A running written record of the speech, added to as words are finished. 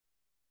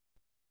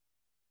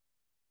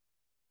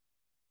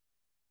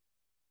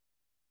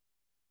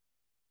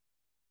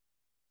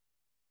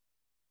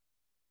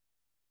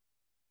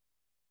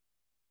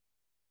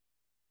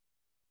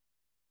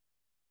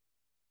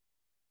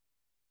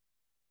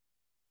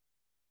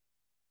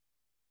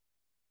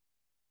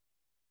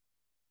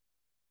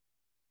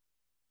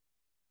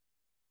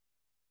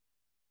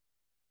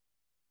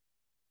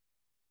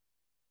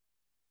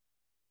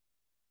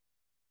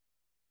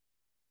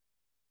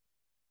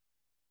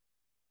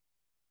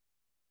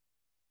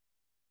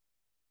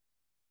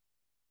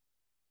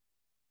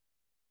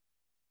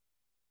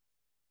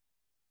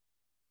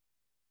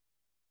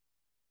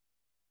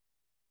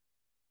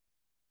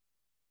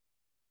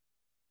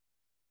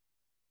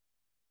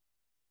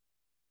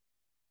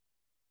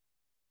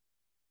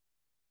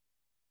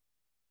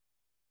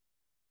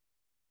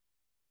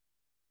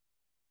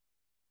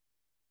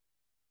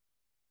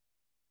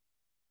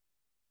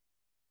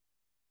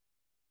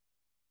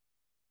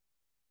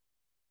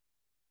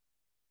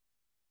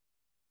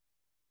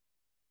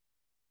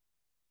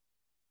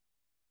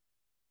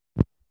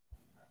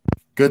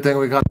Good thing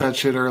we got that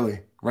shit early,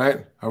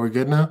 right? Are we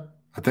good now?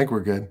 I think we're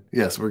good.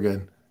 Yes, we're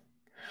good.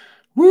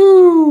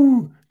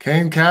 Woo!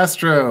 Kane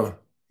Castro,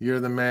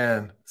 you're the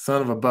man.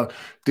 Son of a buck.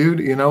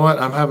 Dude, you know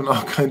what? I'm having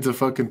all kinds of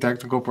fucking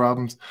technical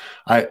problems.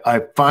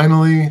 I've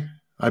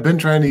been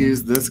trying to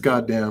use this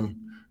goddamn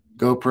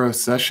GoPro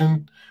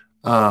session.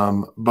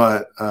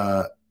 But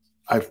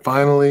I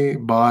finally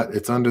bought,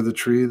 it's under the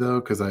tree though,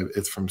 because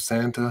it's from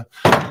Santa.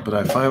 But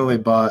I finally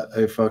bought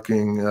a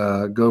fucking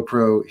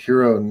GoPro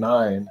Hero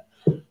 9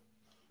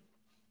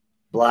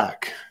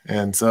 Black.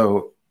 And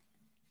so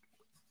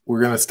we're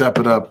going to step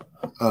it up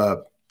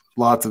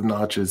lots of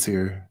notches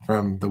here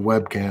from the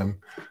webcam.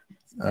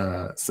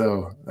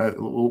 So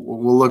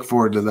we'll look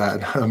forward to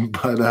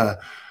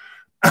that.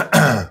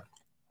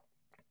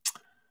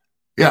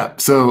 Yeah,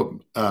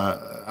 so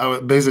I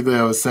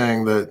was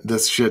saying that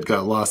this shit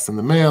got lost in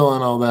the mail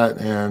and all that,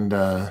 and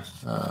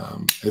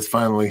it's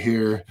finally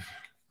here.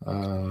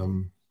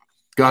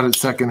 Got it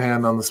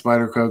secondhand on the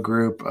Spyderco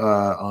group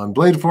on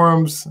Blade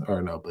Forums,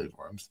 or no Blade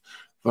Forums,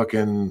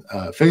 fucking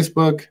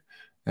Facebook,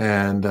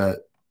 and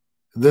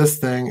this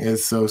thing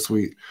is so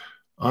sweet.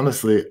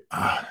 Honestly,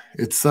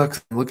 it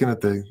sucks looking at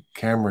the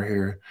camera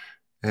here,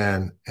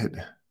 and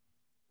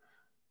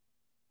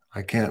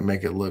I can't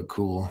make it look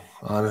cool.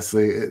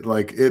 Honestly,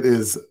 it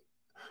is.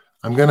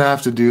 I'm gonna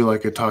have to do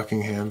like a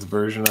talking hands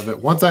version of it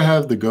once I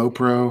have the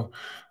GoPro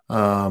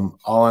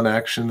all in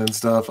action and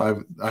stuff. I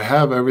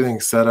have everything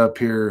set up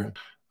here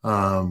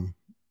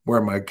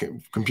where my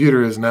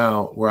computer is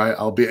now, where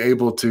I'll be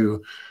able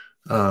to.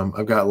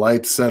 I've got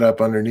lights set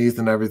up underneath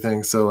and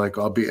everything, so like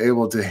I'll be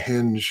able to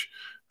hinge.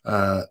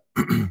 So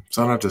I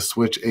don't have to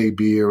switch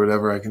A/B or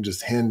whatever. I can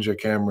just hinge a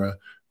camera,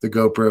 the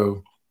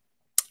GoPro,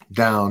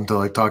 down to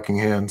like talking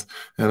hands,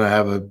 and I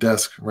have a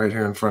desk right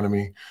here in front of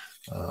me.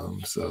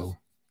 So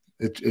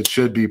it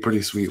should be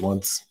pretty sweet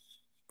once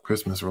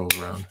Christmas rolls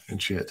around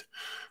and shit.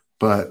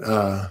 But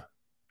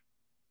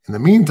in the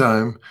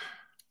meantime,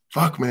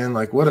 fuck man,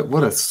 like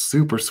what a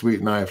super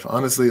sweet knife.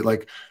 Honestly,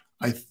 like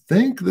I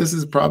think this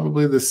is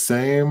probably the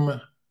same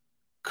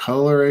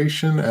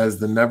coloration as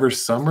the Never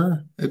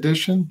Summer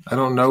edition. I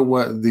don't know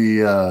what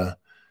the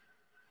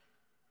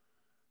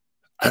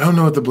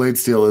blade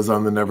steel is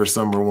on the Never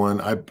Summer one.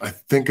 I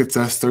think it's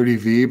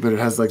S30V, but it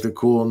has like the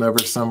cool Never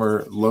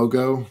Summer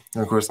logo.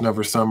 And of course,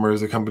 Never Summer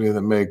is a company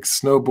that makes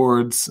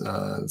snowboards,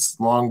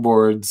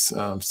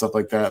 longboards, stuff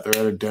like that.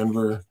 They're out of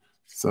Denver,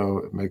 so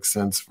it makes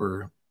sense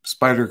for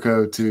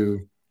Spyderco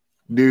to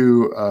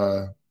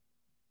do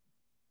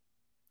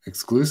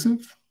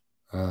exclusive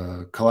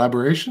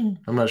collaboration.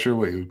 I'm not sure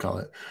what you would call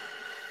it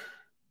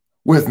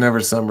with Never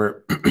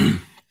Summer.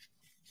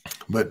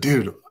 But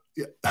dude,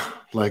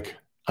 like,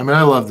 I mean,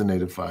 I love the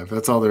Native 5.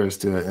 That's all there is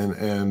to it.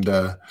 And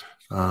I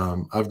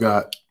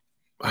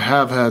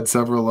have had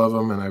several of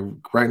them,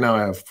 and right now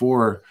I have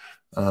 4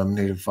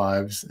 Native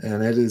 5s,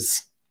 and it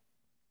is.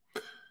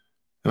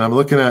 And I'm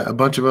looking at a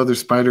bunch of other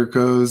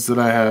Spydercos that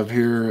I have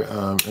here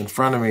in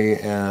front of me,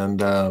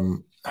 and I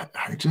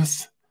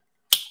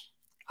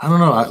don't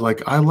know. I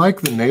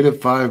like the Native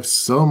 5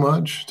 so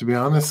much, to be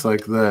honest.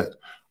 Like that,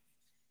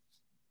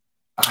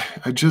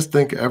 I just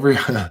think every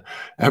other,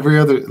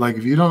 like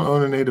if you don't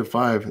own a Native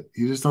 5,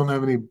 you just don't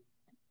have any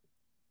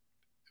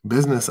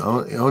business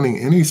owning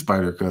any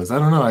Spydercos. I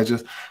don't know.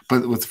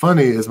 But what's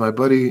funny is my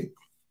buddy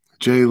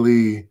Jay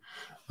Lee.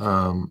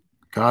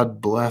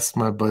 God bless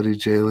my buddy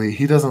Jay Lee.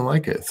 He doesn't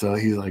like it, so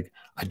he's like,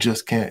 I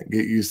just can't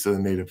get used to the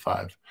Native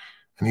 5,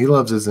 and he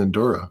loves his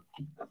Endura.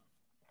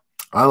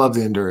 I love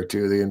the Endura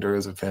too. The Endura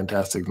is a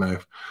fantastic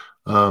knife.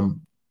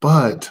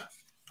 But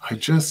I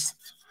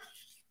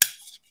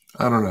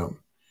don't know.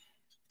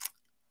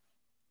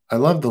 I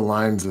love the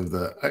lines of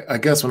I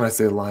guess when I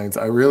say lines,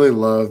 I really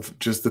love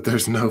just that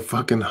there's no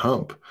fucking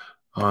hump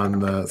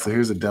on so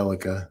here's a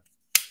Delica.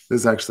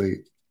 This is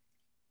actually,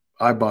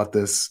 I bought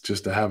this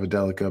just to have a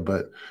Delica,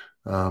 but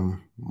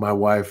my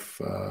wife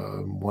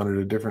wanted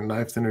a different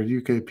knife than her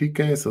UK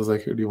PK. So I was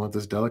like, here, do you want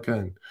this Delica?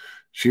 And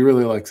she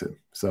really likes it.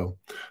 So,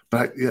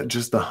 but yeah,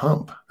 just the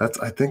hump.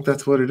 I think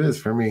that's what it is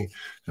for me.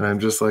 And I'm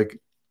just like,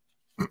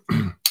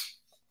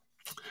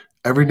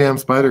 every damn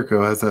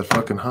Spyderco has that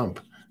fucking hump.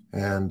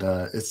 And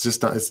it's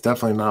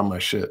definitely not my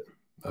shit.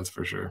 That's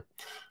for sure.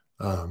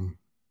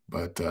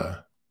 But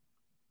the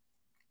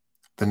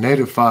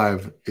Native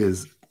 5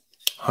 is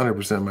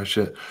 100% my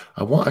shit.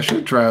 I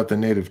should try out the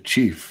Native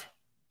Chief.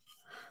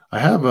 I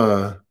have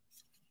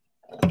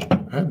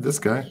this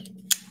guy.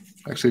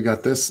 I actually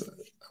got this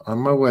on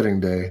my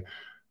wedding day.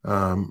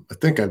 I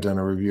think I've done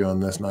a review on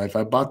this knife.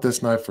 I bought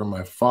this knife for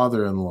my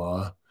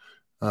father-in-law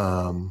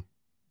for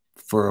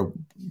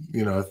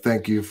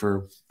thank you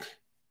for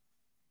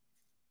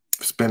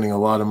spending a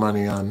lot of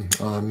money on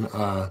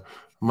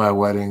my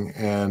wedding.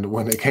 And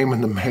when it came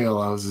in the mail,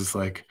 I was just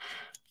like,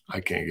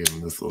 I can't give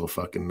him this little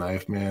fucking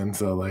knife, man.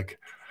 So like,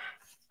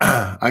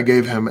 I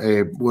gave him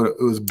it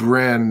was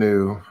brand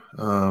new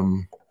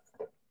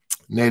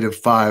Native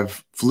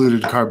 5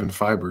 fluted carbon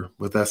fiber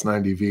with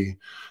S90V,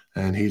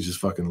 and he just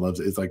fucking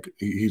loves it. It's like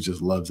he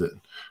just loves it.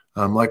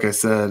 Like I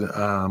said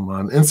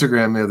on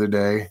Instagram the other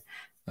day,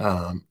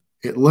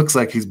 It looks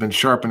like he's been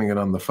sharpening it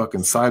on the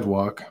fucking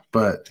sidewalk,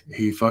 but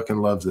he fucking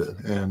loves it,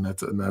 and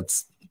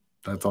that's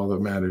all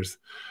that matters.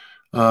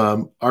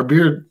 Our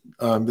beer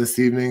this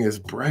evening is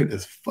bright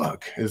as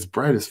fuck. It's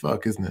bright as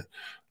fuck, isn't it?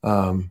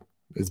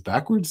 It's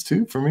backwards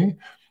too for me.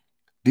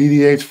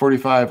 DDH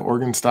 45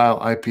 Oregon style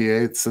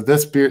IPA. So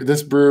this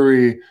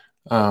brewery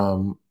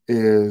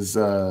is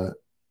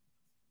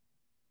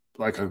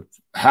like a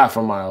half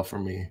a mile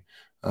from me.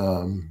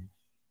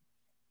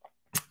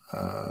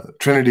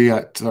 Trinity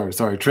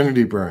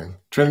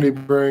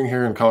Brewing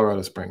here in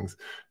Colorado Springs,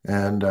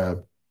 and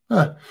they're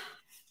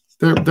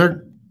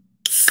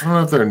I don't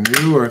know if they're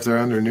new or if they're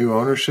under new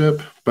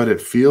ownership, but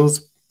it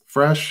feels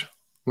fresh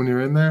when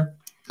you're in there,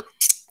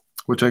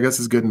 which I guess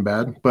is good and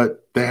bad.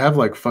 But they have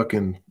like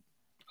fucking,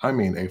 I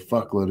mean, a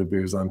fuckload of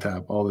beers on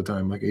tap all the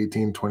time, like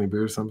 18, 20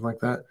 beers, something like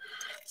that.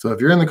 So if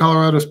you're in the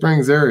Colorado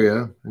Springs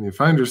area and you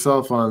find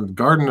yourself on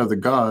Garden of the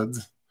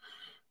Gods,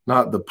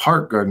 not the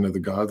park Garden of the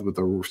Gods, but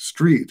the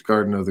street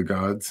Garden of the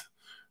Gods,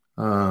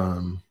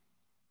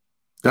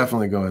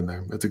 definitely go in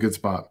there. It's a good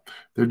spot.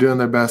 They're doing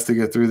their best to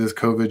get through this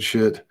COVID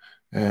shit,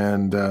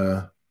 and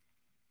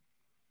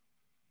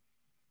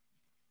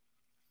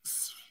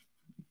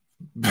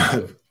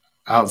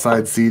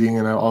outside seating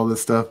and all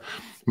this stuff.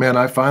 Man,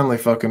 I finally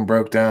fucking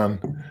broke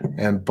down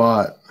and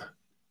bought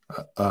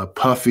a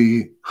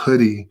puffy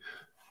hoodie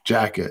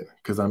jacket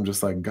because I'm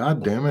just like,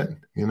 God damn it,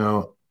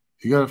 you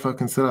gotta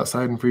fucking sit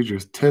outside and freeze your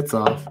tits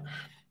off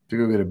to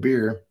go get a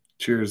beer.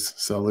 Cheers,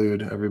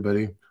 salute,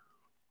 everybody.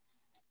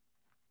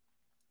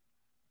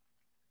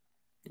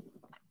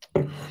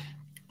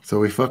 So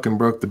we fucking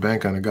broke the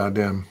bank on a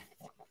goddamn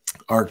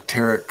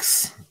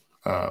Arc'teryx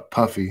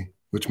puffy,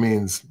 which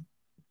means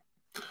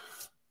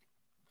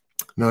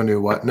no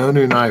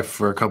new knife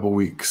for a couple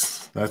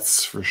weeks.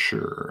 That's for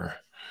sure.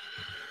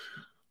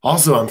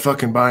 Also, I'm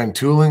fucking buying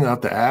tooling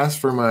out the ass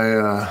for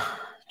my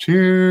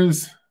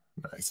cheers.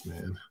 Nice,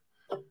 man.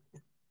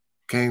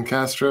 Kane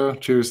Castro,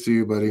 cheers to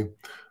you, buddy.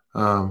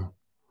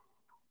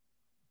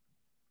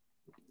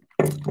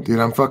 Dude,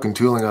 I'm fucking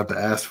tooling out the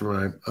ass for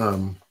my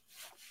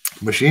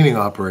machining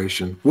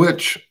operation,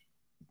 which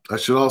I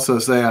should also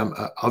say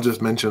I'll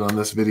just mention on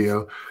this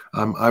video,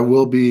 I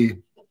will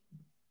be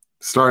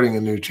starting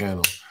a new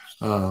channel.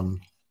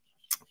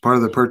 Part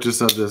of the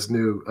purchase of this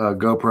new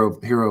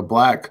GoPro Hero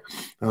Black,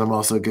 and I'm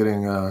also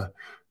getting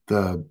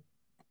the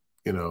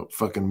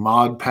fucking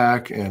mod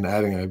pack and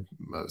adding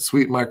a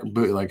sweet mic,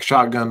 like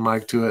shotgun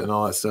mic to it and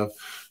all that stuff.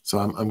 So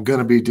I'm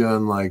gonna be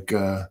doing like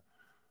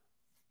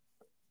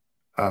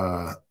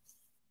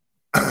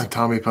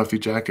Tommy Puffy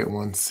Jacket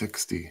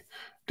 160.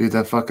 Dude,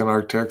 that fucking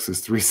Arc'teryx is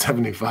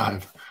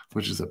 375,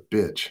 which is a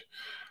bitch.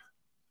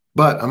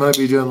 But I'm gonna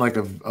be doing like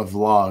a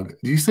vlog.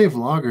 Do you say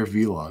vlog or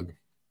vlog?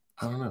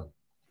 I don't know.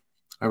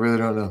 I really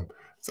don't know.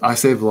 I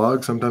say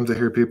vlog. Sometimes I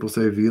hear people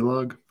say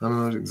vlog. I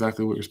don't know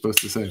exactly what you're supposed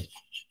to say.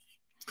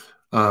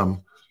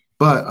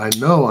 But I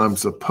know I'm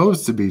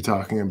supposed to be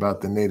talking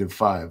about the Native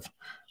 5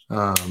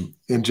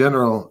 in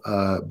general,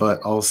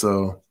 but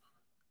also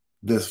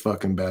this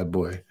fucking bad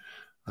boy.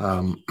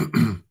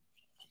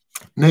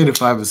 Native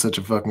 5 is such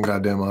a fucking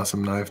goddamn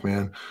awesome knife,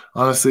 man.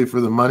 Honestly, for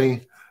the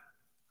money,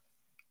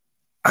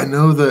 I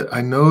know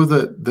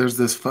that there's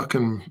this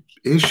fucking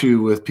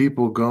issue with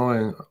people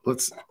going,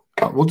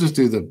 we'll just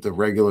do the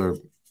regular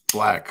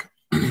black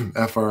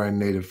FRN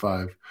Native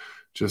 5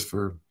 just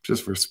for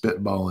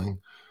spitballing.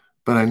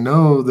 But I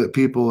know that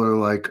people are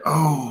like,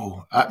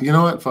 oh, you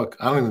know what? Fuck,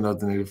 I don't even know what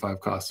the Native 5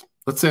 costs.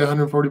 Let's say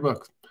 140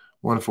 bucks,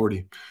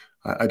 140.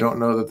 I don't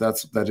know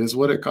that is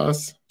what it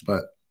costs,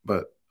 but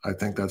I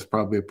think that's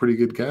probably a pretty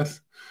good guess.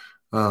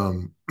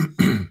 How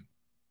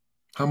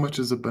much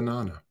is a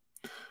banana?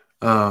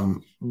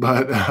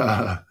 But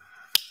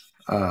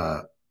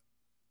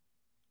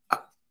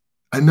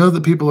I know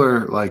that people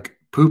are like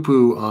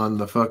poo-poo on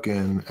the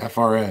fucking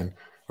FRN,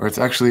 or it's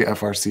actually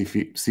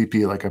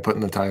FRCP, like I put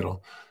in the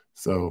title.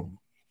 So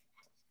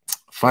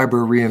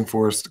fiber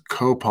reinforced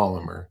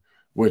copolymer,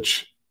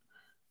 which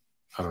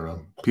I don't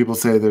know. People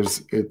say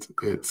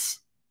it's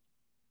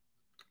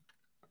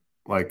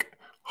like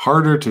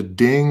harder to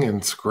ding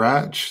and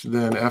scratch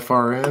than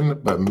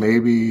FRN, but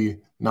maybe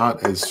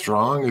not as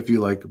strong if you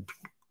like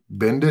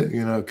bend it.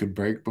 It could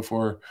break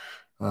before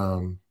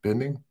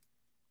bending.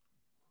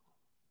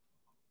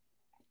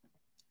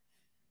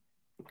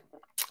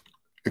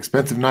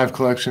 Expensive knife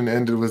collection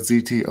ended with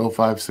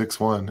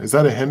ZT0561. Is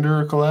that a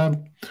Hinder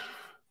collab?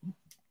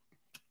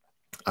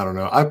 I don't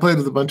know. I played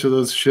with a bunch of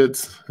those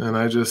shits, and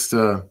I just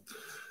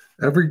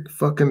every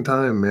fucking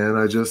time,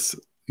 man,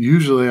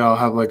 usually I'll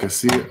have like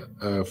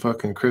a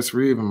fucking Chris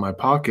Reeve in my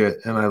pocket,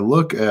 and I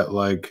look at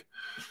like,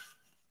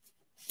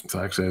 so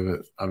actually I have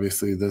it,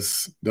 obviously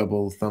this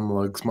double thumb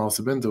lug small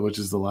Sabenza, which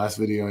is the last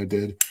video I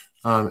did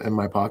in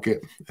my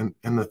pocket. And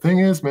the thing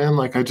is, man,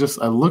 like I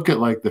look at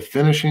like the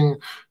finishing,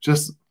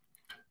 just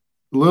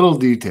little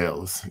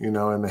details, in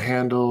the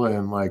handle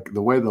and like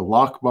the way the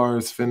lock bar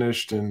is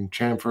finished and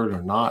chamfered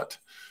or not.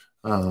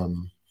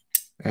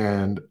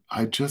 And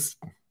I just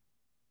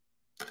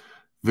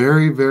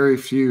very, very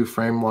few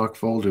frame lock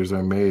folders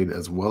are made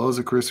as well as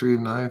a Chris Reeve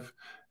knife,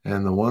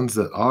 and the ones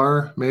that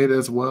are made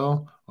as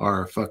well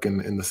are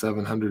fucking in the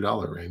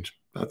 $700 range.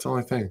 That's the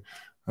only thing.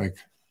 Like,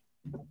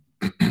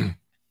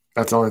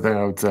 that's the only thing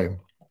I would say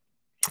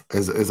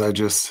is I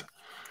just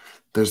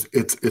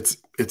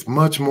it's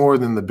much more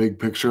than the big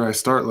picture. I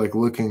start like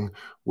looking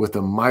with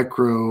a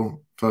micro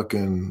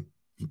fucking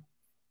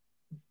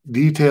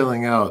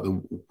detailing out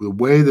the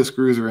way the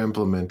screws are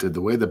implemented,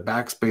 the way the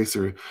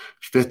backspacer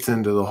fits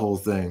into the whole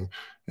thing,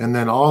 and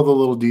then all the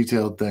little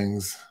detailed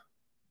things.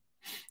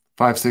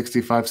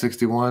 560,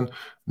 561.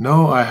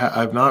 No,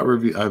 I've not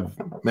reviewed.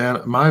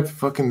 Man, my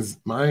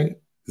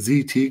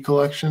ZT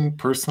collection,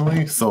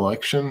 personally,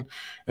 selection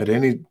at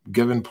any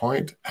given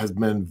point has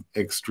been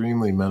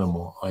extremely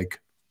minimal. Like,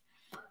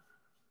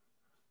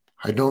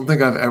 I don't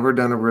think I've ever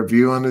done a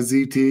review on a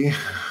ZT,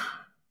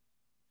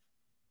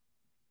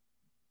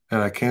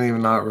 and I can't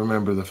even not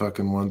remember the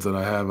fucking ones that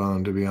I have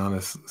on, to be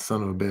honest,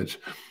 son of a bitch.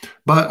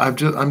 But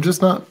I'm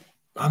just not,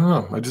 I don't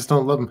know. I just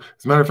don't love them.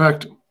 As a matter of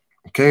fact,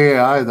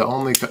 KAI, the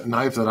only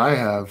knife that I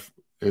have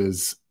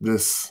is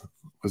this,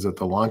 was it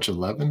the Launch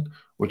 11,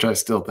 which I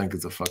still think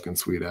is a fucking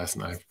sweet ass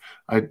knife.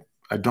 I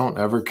don't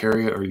ever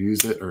carry it or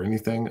use it or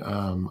anything.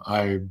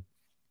 I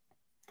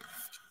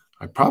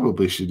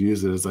probably should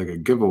use it as like a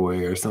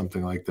giveaway or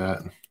something like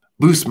that.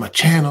 Boost my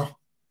channel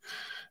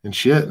and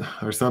shit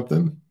or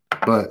something.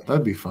 But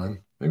that'd be fun.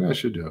 Maybe I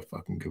should do a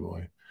fucking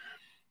giveaway.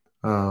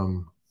 I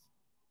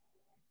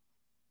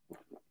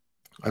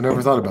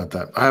never thought about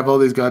that. I have all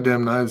these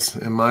goddamn knives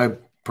in my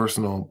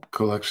personal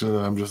collection,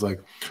 and I'm just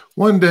like,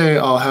 one day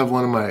I'll have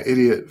one of my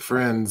idiot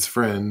friends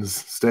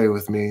stay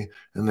with me,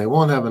 and they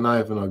won't have a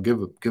knife, and I'll give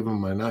them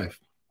my knife.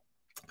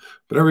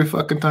 But every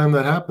fucking time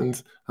that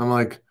happens, I'm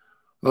like,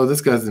 oh,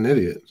 this guy's an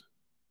idiot,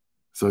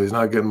 so he's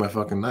not getting my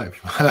fucking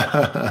knife.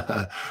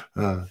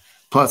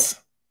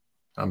 Plus,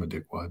 I'm a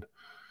dickwad.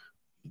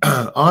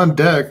 On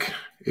deck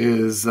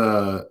is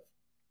the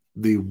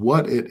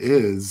What It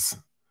Is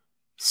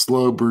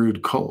slow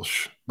brewed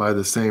Kolsch by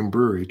the same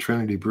brewery,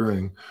 Trinity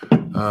Brewing.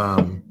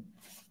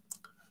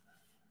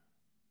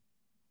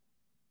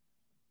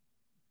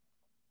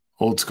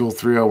 Old school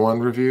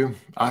 301 review.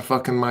 I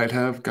fucking might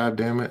have. God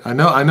damn it. I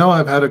know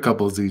I've had a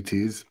couple of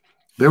ZTs.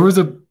 There was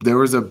a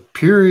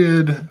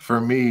period for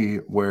me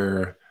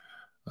where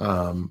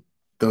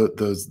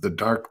those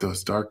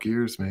dark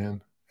years,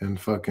 man. And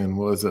fucking,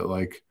 what was it,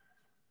 like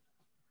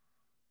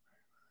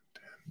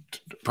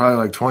probably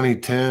like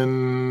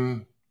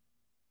 2010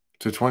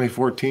 to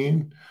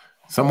 2014,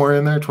 somewhere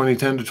in there,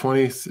 2010 to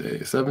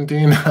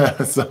 2017,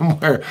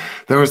 somewhere.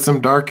 There was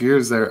some dark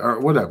years there, or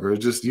whatever.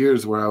 Just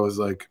years where I was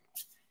like,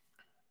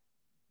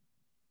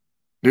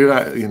 dude,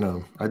 I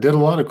did a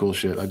lot of cool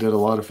shit. I did a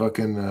lot of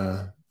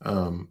fucking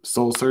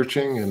soul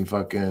searching and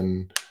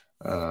fucking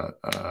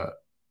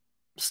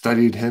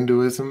studied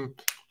Hinduism,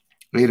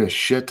 ate a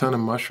shit ton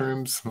of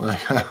mushrooms,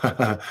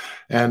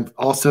 and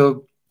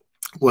also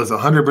was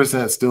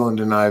 100% still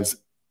into knives,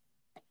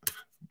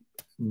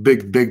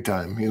 big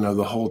time,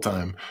 the whole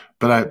time.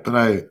 But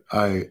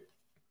I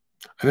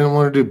didn't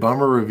want to do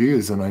bummer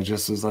reviews, and I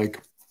just was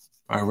like,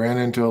 I ran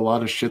into a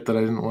lot of shit that I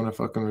didn't want to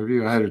fucking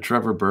review. I had a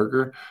Trevor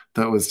Burger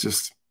that was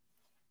just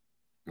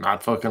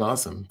not fucking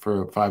awesome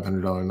for a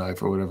 $500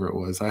 knife or whatever it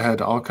was. I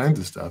had all kinds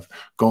of stuff,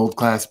 gold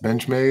class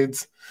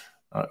Benchmades,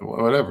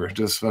 whatever,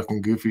 just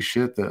fucking goofy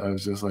shit that I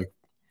was just like,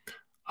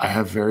 I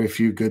have very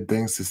few good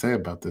things to say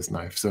about this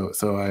knife. So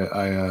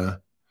I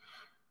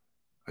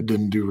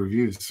didn't do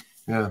reviews.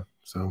 Yeah.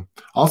 So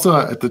also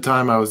at the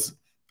time I was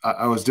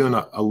doing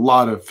a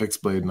lot of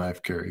fixed blade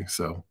knife carry.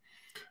 So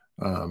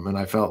and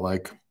I felt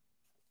like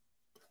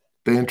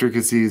the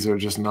intricacies are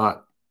just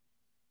not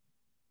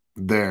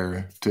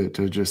there to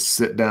just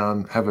sit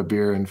down, have a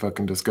beer, and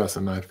fucking discuss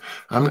a knife.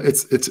 I'm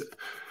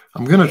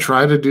gonna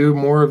try to do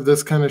more of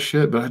this kind of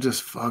shit, but I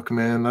just fuck,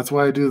 man. That's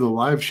why I do the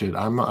live shit.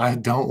 I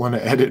don't want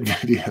to edit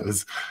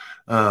videos.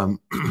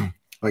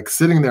 Like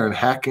sitting there and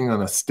hacking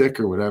on a stick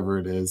or whatever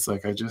it is.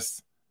 Like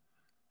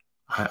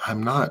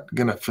I'm not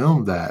gonna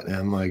film that,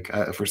 and like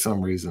for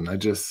some reason I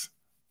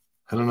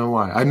don't know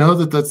why. I know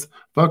that's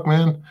fuck,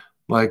 man.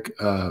 Like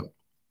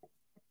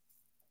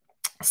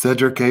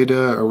Cedric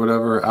Ada or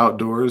whatever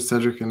Outdoors,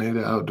 Cedric and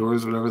Ada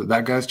Outdoors, whatever,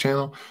 that guy's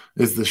channel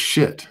is the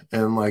shit.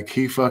 And like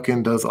he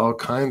fucking does all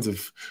kinds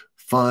of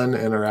fun,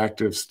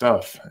 interactive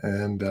stuff.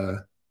 And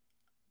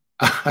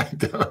I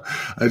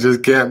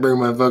just can't bring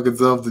my fucking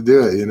self to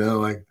do it,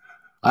 Like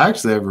I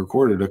actually have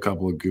recorded a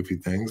couple of goofy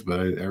things,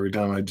 but every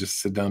time I just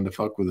sit down to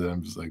fuck with it,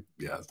 I'm just like,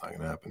 yeah, it's not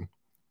gonna happen.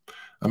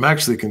 I'm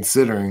actually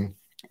considering,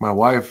 my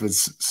wife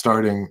is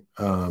starting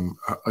a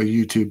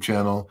YouTube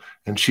channel,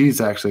 and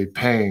she's actually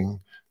paying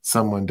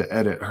someone to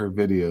edit her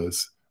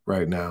videos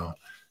right now.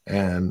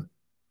 And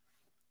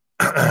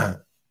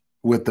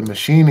with the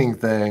machining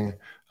thing,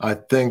 I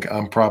think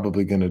I'm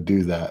probably going to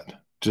do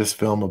that. Just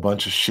film a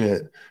bunch of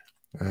shit.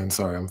 And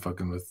sorry, I'm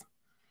fucking with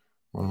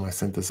one of my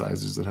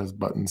synthesizers that has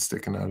buttons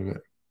sticking out of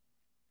it.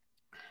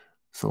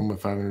 Sold my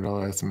 $500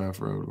 SMF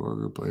Road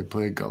Order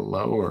play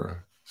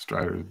galore.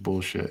 Strider's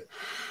bullshit.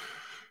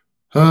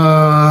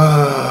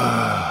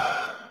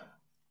 I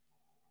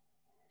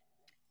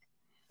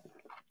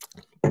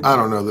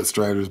don't know that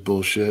Strider's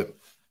bullshit.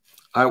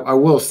 I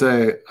will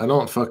say I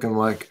don't fucking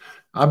like.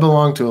 I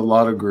belong to a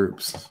lot of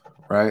groups,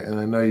 right? And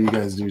I know you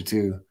guys do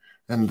too.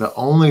 And the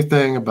only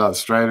thing about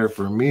Strider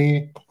for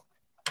me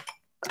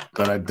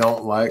that I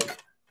don't like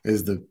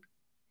is the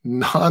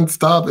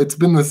nonstop. It's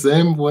been the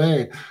same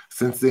way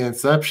since the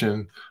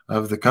inception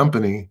of the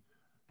company.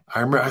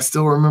 I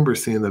still remember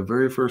seeing the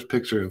very first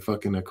picture of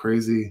fucking a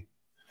crazy,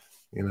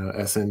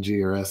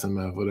 SNG or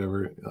SMF,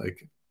 whatever.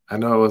 Like, I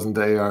know it wasn't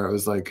the AR. It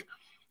was like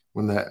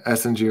when the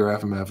SNG or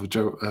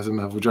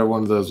whichever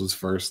one of those was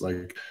first.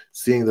 Like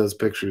seeing those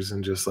pictures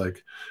and just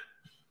like,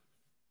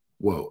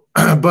 whoa.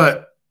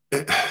 But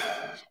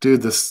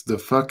dude,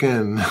 the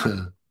fucking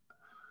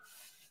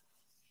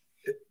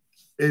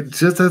it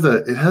just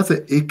has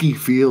an icky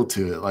feel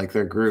to it. Like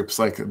their groups,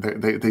 like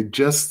they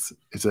just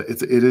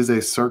it is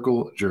a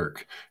circle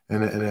jerk,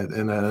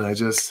 and I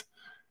just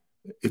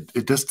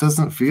it just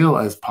doesn't feel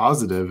as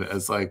positive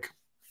as like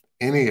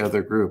any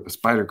other group, a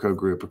Spyderco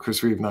group, a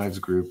Chris Reeve Knives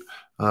group,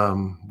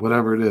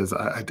 whatever it is.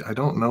 I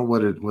don't know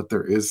what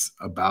there is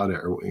about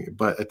it,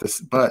 but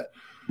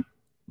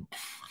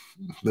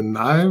the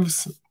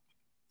knives,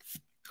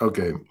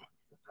 okay,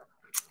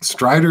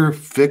 Strider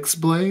fixed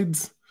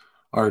blades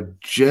are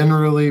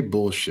generally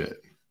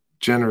bullshit.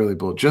 Generally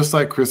bull, just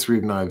like Chris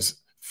Reeve Knives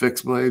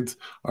fixed blades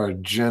are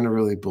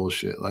generally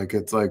bullshit. Like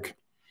it's like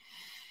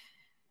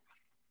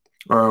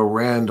or a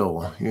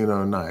Randall,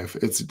 knife.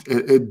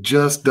 It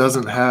just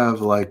doesn't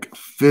have like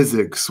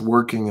physics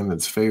working in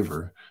its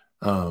favor,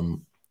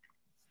 in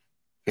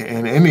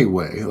any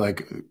way.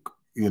 Like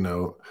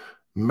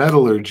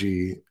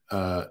metallurgy,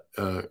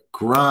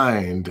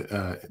 grind,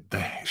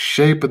 the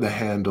shape of the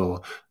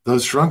handle,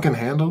 those shrunken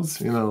handles.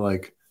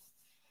 Like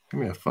give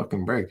me a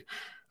fucking break.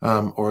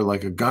 Or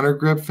like a gunner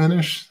grip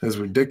finish is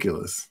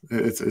ridiculous.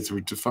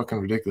 It's fucking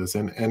ridiculous.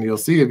 And you'll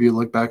see if you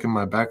look back in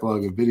my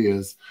backlog of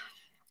videos.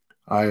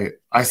 I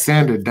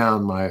sanded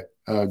down my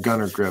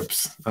gunner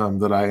grips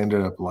that I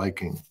ended up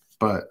liking.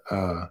 But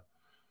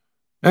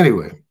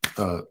anyway,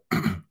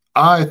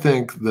 I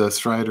think the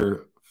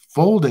Strider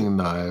folding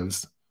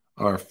knives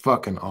are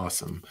fucking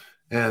awesome.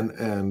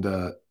 And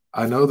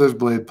I know there's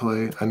blade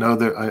play. I know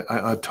that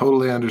I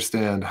totally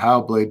understand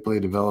how blade play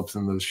develops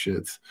in those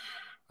shits.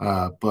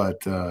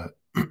 But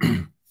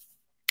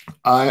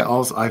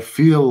I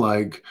feel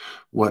like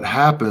what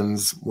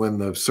happens when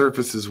the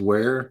surfaces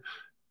wear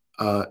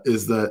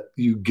is that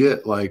you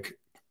get like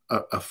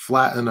a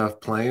flat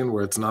enough plane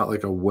where it's not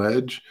like a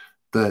wedge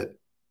that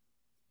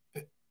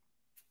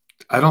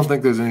I don't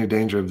think there's any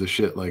danger of the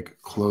shit like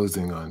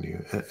closing on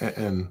you.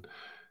 And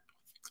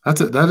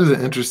that is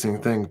an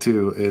interesting thing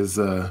too, is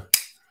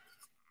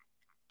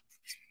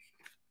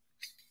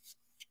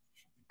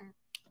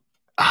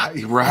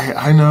right.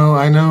 I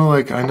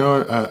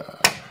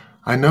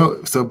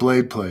know. So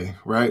blade play,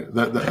 right?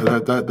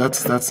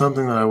 That's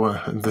something that I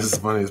want. This is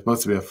funny. It's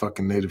supposed to be a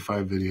fucking Native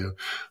 5 video,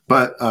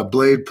 but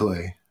blade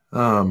play.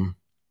 A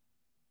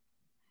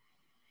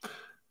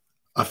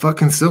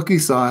fucking silky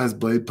saw has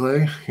blade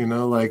play,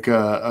 like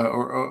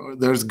or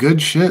there's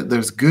good shit.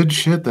 There's good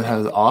shit that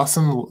has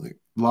awesome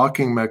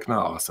locking not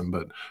awesome,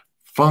 but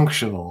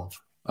functional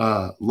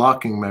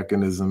locking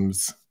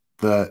mechanisms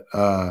that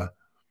I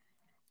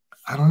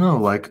don't know,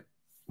 like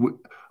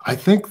I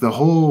think the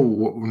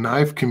whole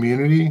knife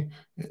community,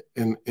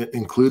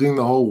 including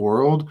the whole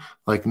world,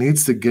 like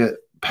needs to get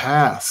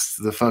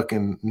past the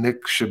fucking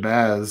Nick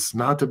Shabazz.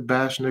 Not to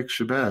bash Nick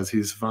Shabazz,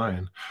 he's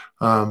fine,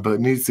 but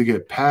needs to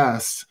get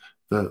past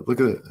the look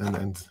at it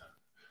and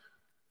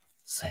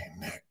say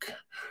Nick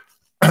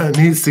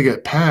needs to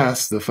get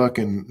past the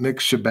fucking Nick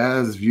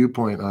Shabazz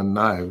viewpoint on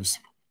knives.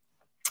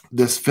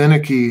 This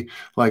finicky,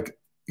 like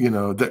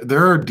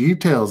there are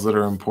details that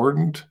are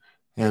important,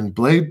 and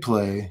blade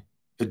play,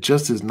 it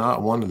just is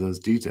not one of those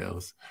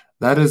details.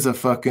 That is a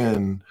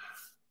fucking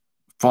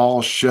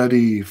fall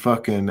shuddy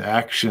fucking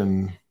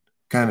action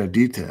kind of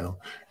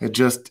detail. It's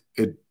just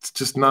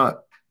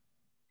not.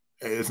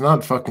 It's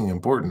not fucking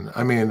important.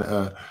 I mean,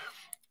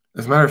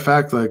 as a matter of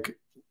fact, like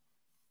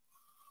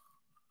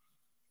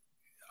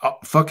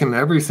fucking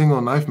every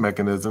single knife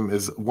mechanism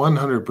is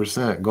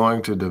 100%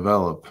 going to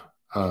develop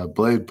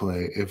blade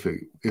play if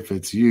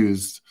it's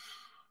used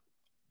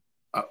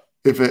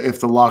if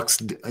the lock's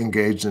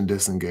engaged and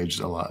disengaged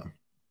a lot.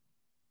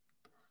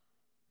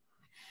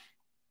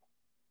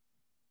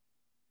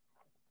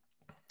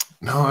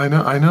 No, I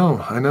know,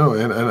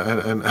 and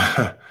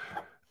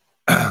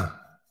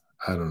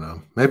I don't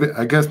know.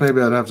 I guess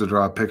maybe I'd have to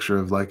draw a picture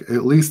of like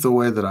at least the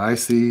way that I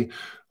see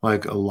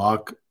like a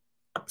lock.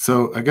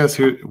 So I guess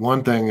here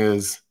one thing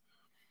is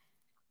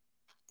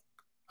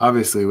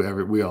obviously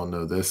we all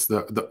know this.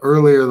 The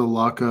earlier the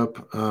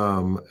lockup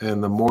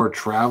and the more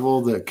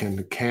travel that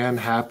can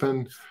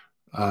happen,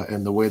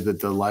 and the way that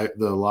the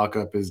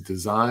lockup is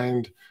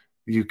designed,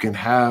 you can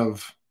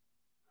have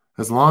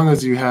as long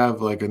as you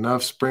have like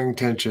enough spring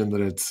tension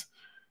that it's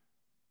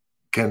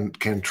can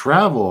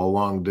travel a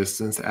long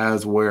distance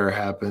as wear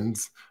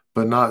happens,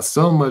 but not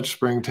so much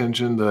spring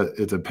tension that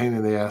it's a pain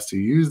in the ass to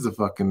use the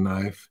fucking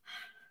knife.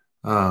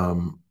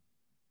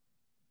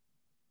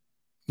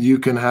 You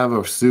can have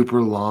a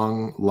super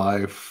long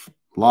life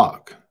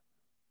lock.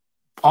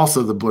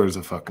 Also, the Blur is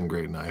a fucking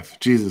great knife.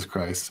 Jesus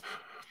Christ.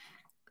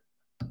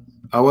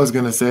 I was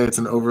going to say it's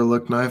an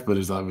overlooked knife, but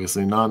it's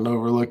obviously not an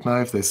overlooked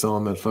knife. They sell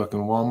them at fucking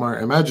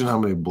Walmart. Imagine how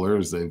many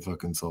Blurs they've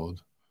fucking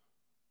sold.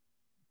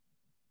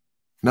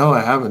 No,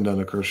 I haven't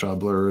done a Kershaw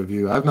Blur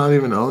review. I've not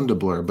even owned a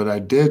Blur, but I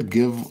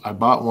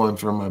bought one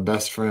from my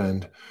best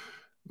friend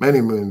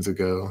many moons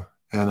ago,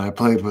 and I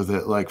played with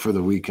it like for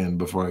the weekend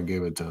before I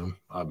gave it to him.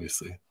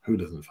 Obviously, who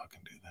doesn't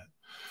fucking do that?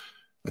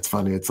 It's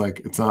funny. It's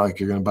not like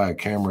you're gonna buy a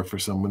camera for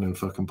someone and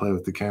fucking play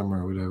with the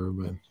camera or whatever,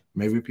 but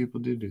maybe people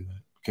do that.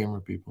 Camera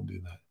people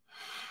do that.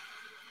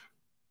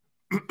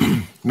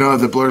 No,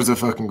 the Blur's a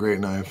fucking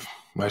great knife.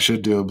 I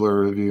should do a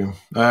Blur review.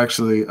 I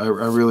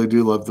really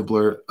do love the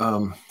Blur.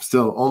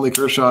 Still, only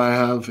Kershaw I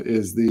have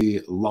is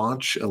the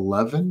Launch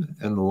 11,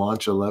 and the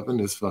Launch 11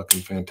 is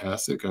fucking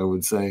fantastic. I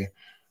would say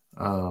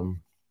all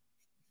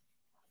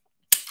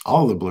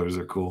the Blurs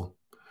are cool.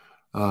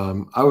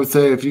 I would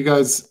say if you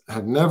guys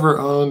have never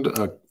owned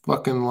a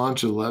fucking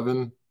Launch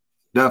 11,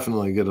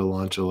 definitely get a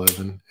Launch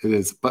 11. It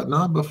is, but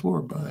not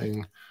before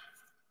buying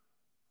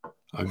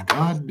a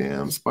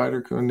goddamn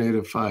Spyderco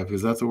Native 5,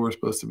 because that's what we're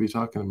supposed to be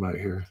talking about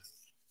here.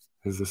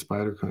 Is the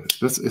Spyderco.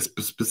 This is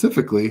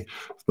specifically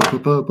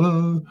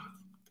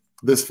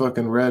this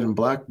fucking red and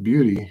black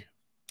beauty.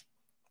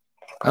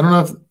 I don't know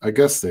if, I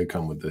guess they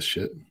come with this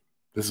shit.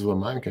 This is what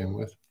mine came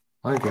with.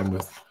 Mine came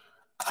with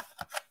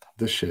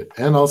this shit.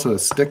 And also a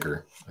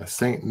sticker, a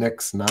St.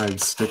 Nick's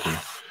Knives sticker.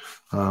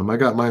 I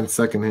got mine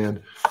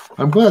secondhand.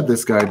 I'm glad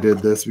this guy did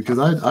this because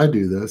I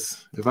do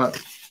this.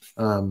 Because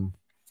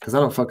I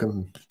don't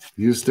fucking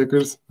use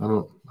stickers. I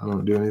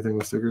don't do anything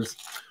with stickers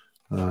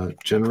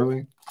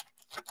generally.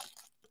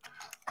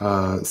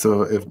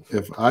 So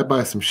if I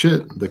buy some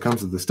shit that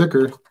comes with the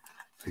sticker,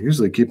 I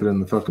usually keep it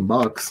in the fucking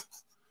box.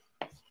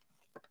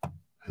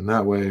 And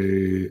that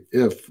way,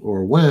 if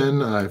or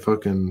when I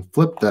fucking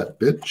flip that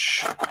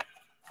bitch,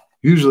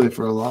 usually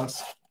for a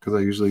loss, because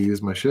I usually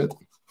use my shit,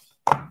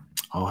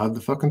 I'll have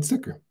the fucking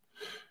sticker.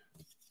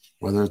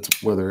 Whether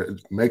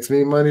it makes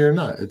me money or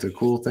not, it's a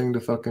cool thing to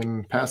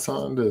fucking pass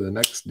on to the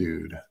next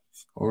dude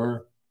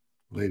or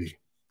lady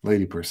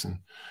person.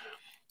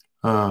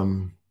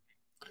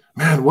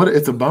 Man,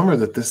 it's a bummer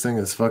that this thing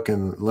is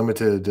fucking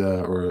limited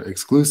or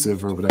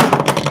exclusive or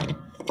whatever.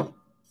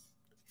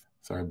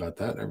 Sorry about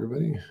that,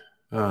 everybody.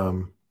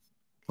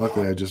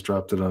 Luckily, I just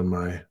dropped it on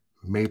my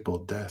maple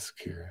desk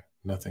here.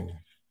 Nothing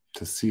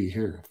to see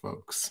here,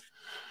 folks.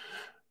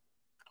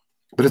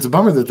 But it's a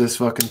bummer that this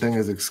fucking thing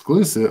is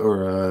exclusive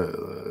or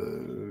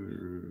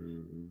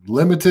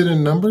limited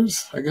in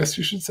numbers, I guess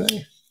you should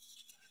say.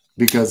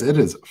 Because it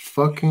is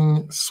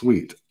fucking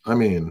sweet. I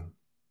mean,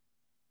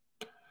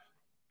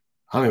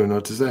 I don't even know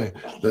what to say.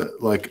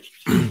 Like,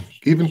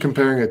 even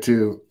comparing it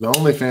to the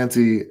only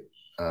fancy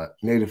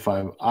Native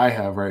 5 I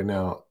have right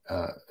now,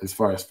 as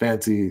far as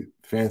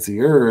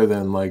fancier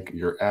than like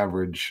your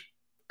average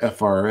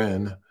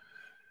FRN,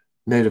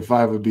 Native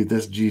 5 would be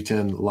this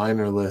G10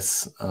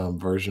 linerless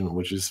version,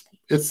 which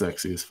it's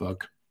sexy as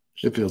fuck.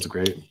 It feels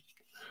great.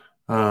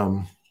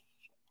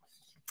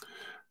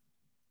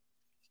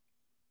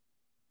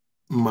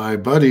 My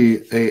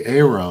buddy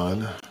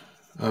Aaron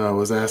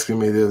was asking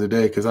me the other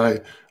day because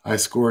I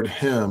scored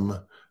him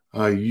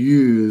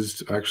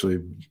used,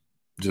 actually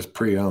just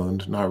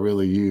pre-owned, not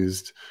really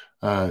used,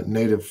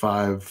 Native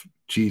 5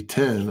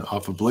 G10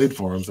 off of Blade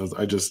Forums.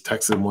 I just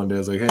texted him one day. I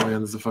was like, hey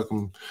man, this is a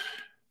fucking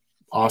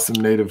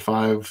awesome Native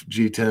 5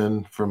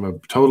 G10 from a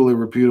totally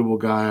reputable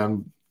guy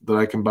that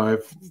I can buy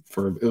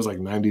for, it was like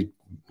 $90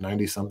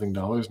 something,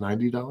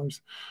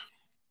 $90.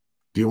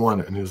 Do you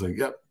want it? And he was like,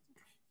 yep.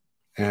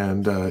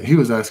 And he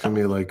was asking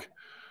me like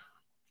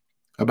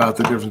about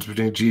the difference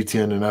between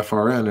G10 and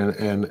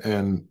FRN,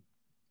 and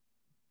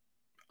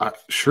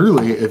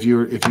surely if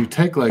you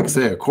take like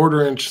say a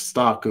 1/4 inch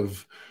stock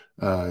of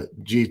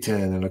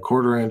G10 and a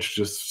 1/4 inch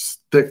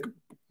just thick,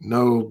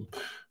 no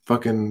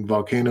fucking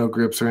volcano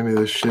grips or any of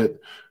this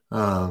shit,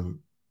 and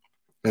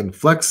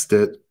flexed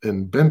it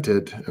and bent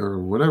it or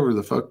whatever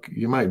the fuck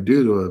you might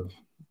do to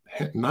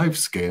a knife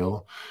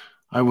scale,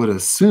 I would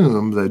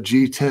assume that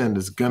G10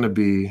 is going to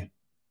be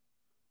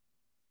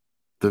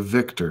the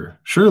victor.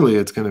 Surely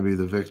it's going to be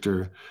the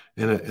victor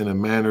in a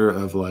manner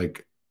of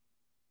like,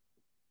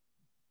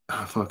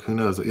 fuck, who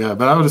knows? Yeah,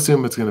 but I would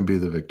assume it's going to be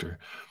the victor.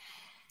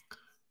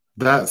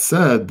 That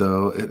said,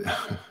 though,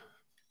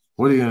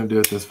 what are you going to do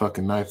with this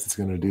fucking knife that's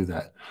going to do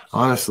that?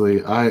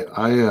 Honestly,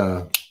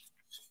 I'm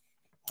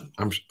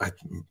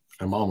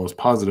almost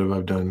positive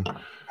I've done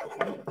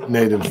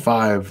Native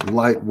 5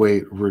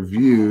 lightweight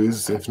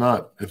reviews, if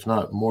not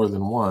more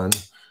than one,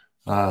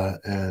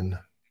 and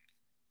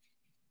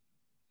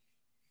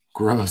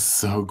gross,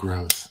 so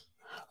gross.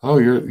 Oh,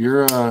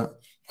 you're the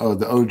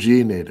OG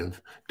Native.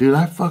 Dude,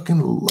 I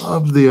fucking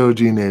loved the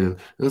OG Native.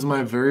 It was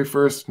my very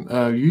first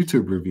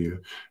YouTube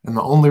review. And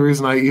the only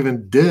reason I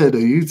even did a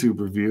YouTube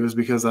review is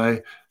because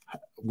I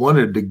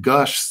wanted to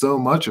gush so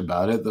much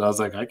about it that I was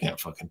like, I can't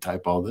fucking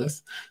type all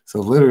this. So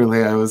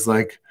literally I was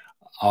like,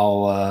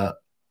 I'll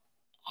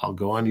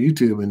go on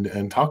YouTube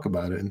and talk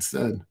about it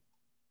instead.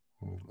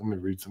 Let me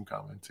read some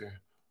comments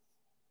here.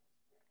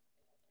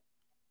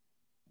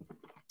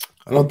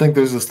 I don't think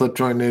there's a slip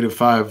joint native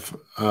 5,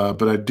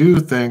 but I do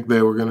think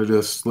they were going to do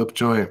a slip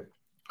joint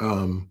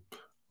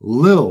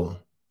Lil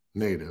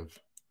native.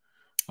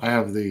 I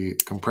have the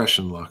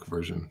compression lock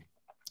version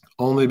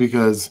only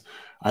because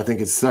I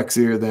think it's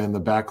sexier than the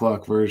back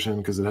lock version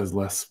because it has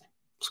less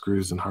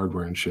screws and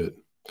hardware and shit.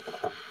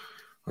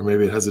 Or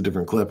maybe it has a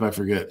different clip. I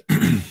forget.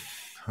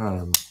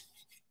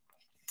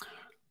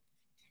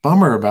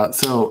 Bummer about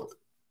so.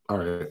 All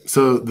right,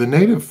 so the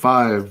native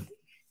 5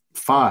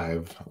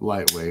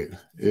 lightweight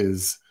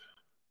is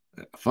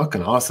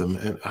fucking awesome,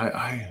 and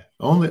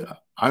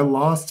I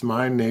lost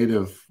my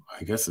native.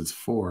 I guess it's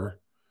 4,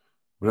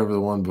 whatever the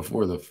one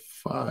before the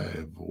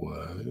 5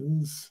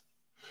 was.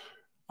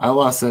 I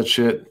lost that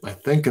shit, I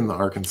think, in the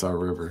Arkansas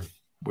River,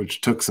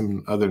 which took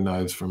some other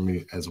knives from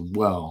me as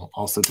well.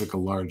 Also took a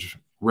large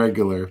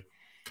regular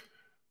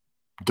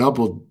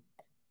double.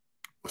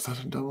 Was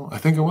that a double? I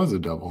think it was a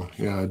double.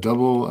 Yeah, a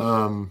double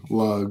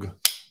lug,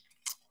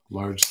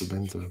 large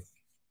Sabenza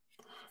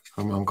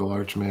from Uncle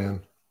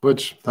Archman,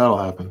 which that'll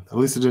happen. At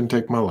least it didn't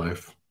take my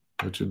life,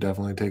 which it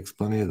definitely takes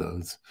plenty of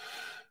those.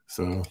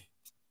 So,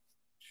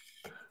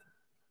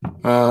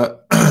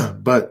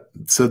 but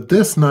so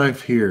this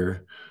knife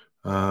here,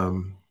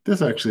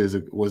 this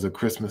actually was a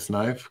Christmas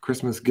knife,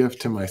 Christmas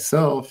gift to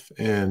myself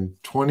in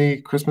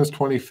Christmas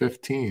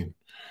 2015.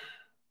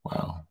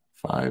 Wow,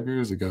 5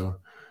 years ago.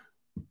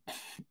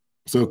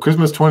 So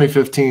Christmas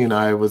 2015,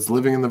 I was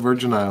living in the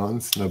Virgin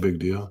Islands, no big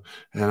deal,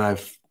 and I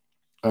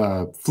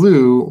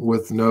flew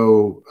with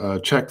no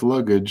checked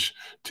luggage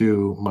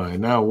to my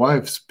now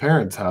wife's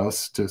parents'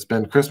 house to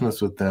spend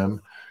Christmas with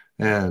them,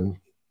 and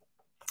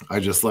I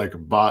just like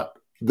bought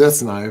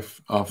this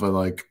knife off of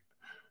like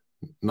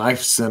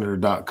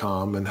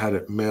knifecenter.com and had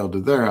it mailed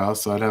to their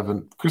house, so I'd have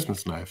a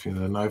Christmas knife, a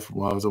knife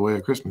while I was away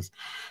at Christmas.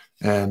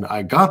 And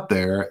I got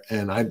there,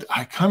 and I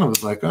kind of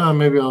was like, oh,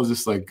 maybe I'll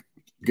just like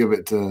give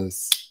it to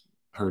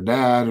her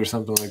dad or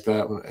something like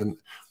that. And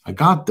I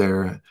got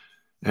there,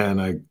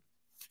 and I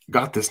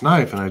got this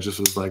knife, and I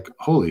just was like,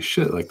 holy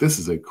shit, like this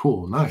is a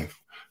cool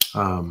knife.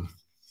 I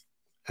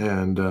mean,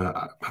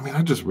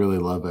 I just really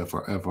love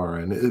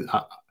FRN.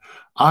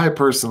 I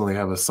personally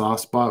have a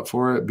soft spot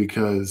for it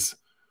because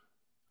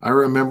I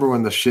remember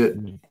when the shit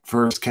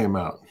first came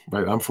out,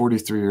 right? I'm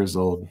 43 years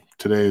old.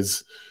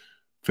 Today's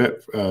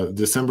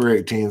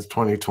December 18th,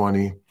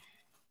 2020.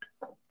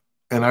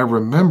 And I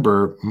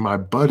remember my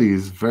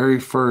buddy's very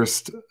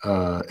first,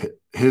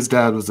 his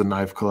dad was a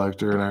knife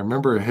collector, and I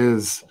remember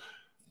his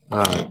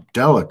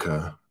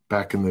Delica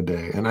back in the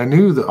day. And I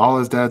knew that all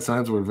his dad's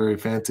knives were very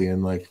fancy.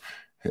 And like,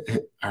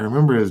 I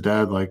remember his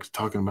dad like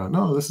talking about,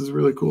 no, this is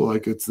really cool.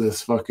 Like it's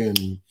this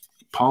fucking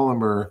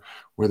polymer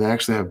where they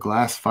actually have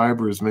glass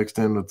fibers mixed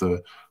in with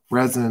the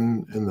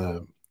resin and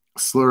the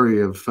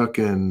slurry of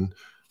fucking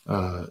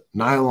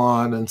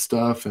nylon and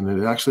stuff. And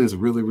it actually is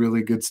really,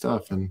 really good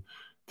stuff. And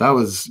that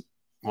was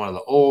one of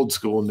the old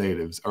school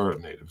Delicas.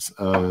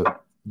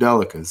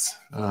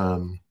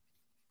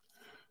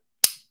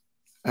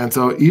 And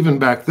so even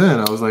back then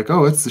I was like,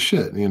 oh, it's the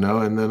shit,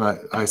 and then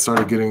I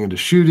started getting into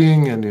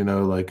shooting and,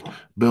 like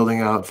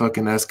building out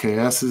fucking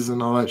SKSs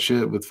and all that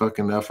shit with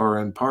fucking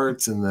FRN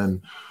parts. And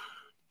then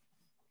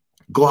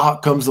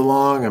Glock comes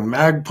along and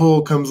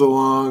Magpul comes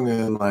along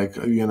and like,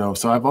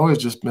 so I've always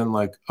just been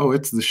like, oh,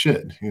 it's the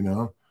shit,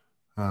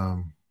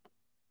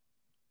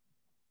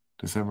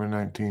 December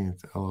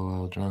 19th,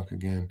 LOL, drunk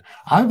again.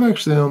 I've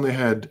actually only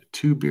had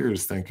 2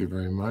 beers. Thank you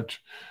very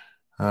much.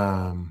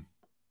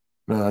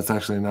 No, that's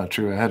actually not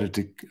true.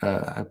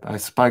 I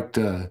spiked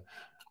a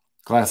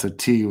glass of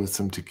tea with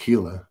some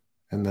tequila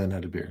and then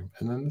had a beer.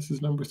 And then this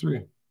is number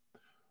 3.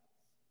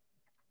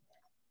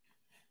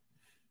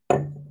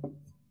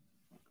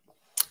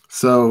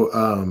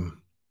 So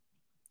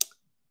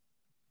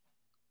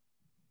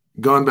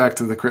going back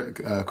to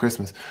the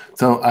Christmas.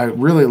 So I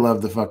really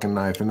love the fucking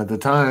knife. And at the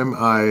time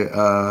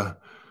I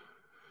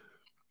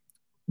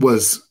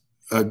was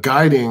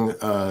guiding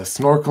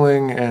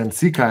snorkeling and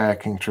sea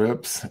kayaking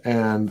trips,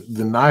 and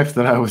the knife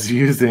that I was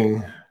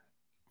using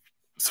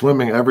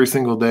swimming every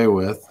single day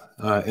with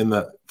in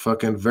the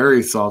fucking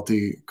very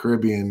salty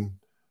Caribbean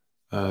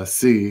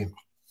sea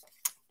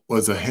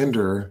was a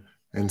Hinder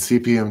and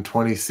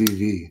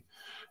CPM-4V,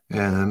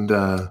 and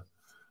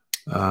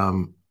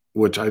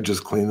which I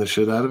just clean the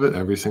shit out of it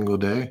every single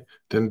day.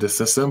 Didn't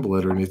disassemble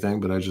it or anything,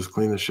 but I just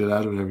clean the shit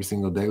out of it every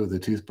single day with a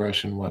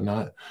toothbrush and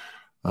whatnot.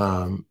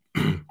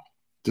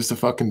 Just to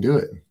fucking do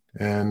it.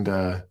 And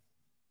so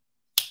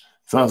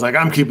I was like,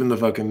 I'm keeping the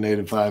fucking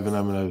native 5 and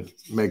I'm gonna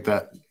make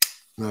that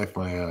knife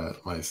my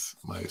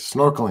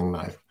snorkeling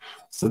knife.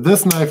 So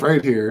this knife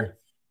right here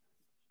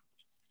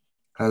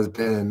has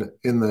been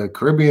in the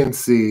Caribbean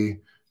Sea,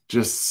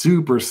 just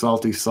super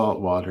salty salt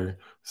water,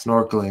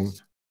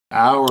 snorkeling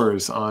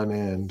hours on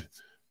end,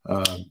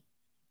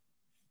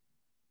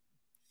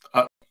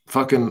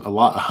 fucking a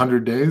lot,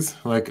 100 days,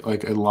 like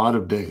a lot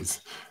of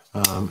days.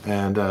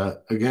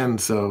 Again,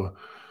 so,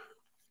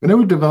 and it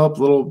would develop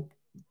little,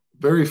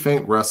 very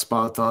faint rust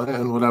spots on it.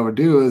 And what I would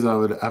do is I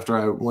would, after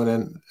I went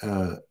in,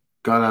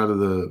 got out of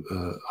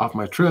the, off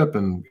my trip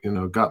and, you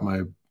know, got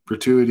my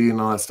gratuity and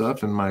all that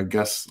stuff, and my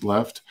guests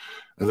left,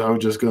 as I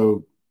would just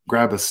go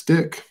grab a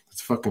stick.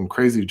 It's fucking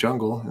crazy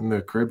jungle in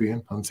the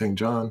Caribbean on St.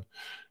 John.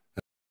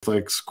 It's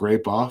like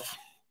scrape off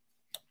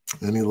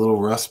any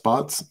little rust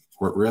spots,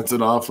 rinse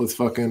it off with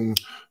fucking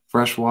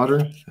fresh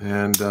water,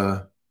 and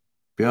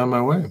be on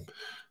my way.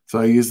 So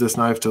I use this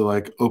knife to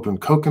like open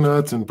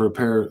coconuts and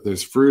prepare.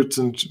 There's fruits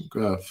and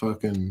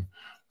fucking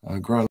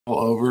grown all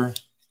over.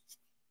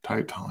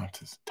 Tight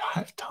tolerances.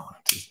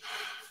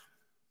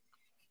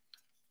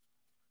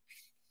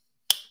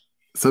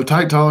 So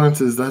tight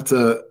tolerances. That's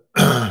a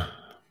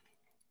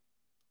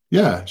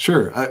yeah,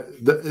 sure.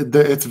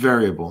 It's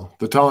variable.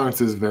 The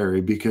tolerances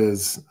vary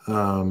because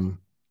I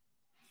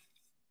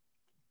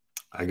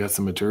guess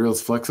the material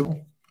is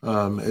flexible.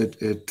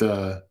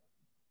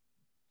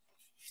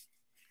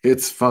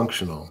 It's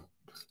functional.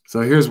 So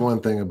here's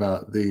one thing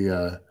about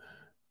the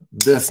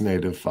this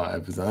native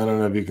 5 is, I don't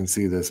know if you can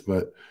see this,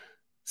 but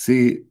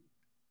see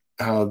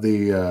how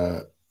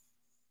the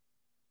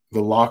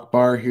lock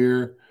bar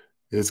here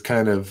is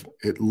kind of,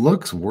 it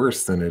looks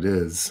worse than it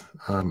is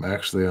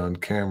actually on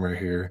camera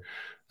here.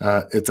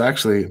 It's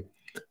actually,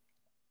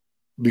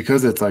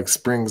 because it's like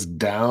springs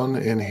down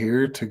in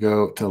here to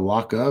go to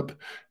lock up,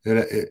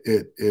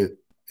 it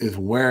is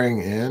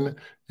wearing in,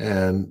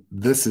 and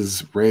this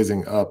is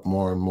raising up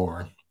more and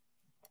more.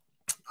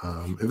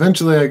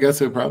 Eventually, I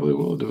guess it probably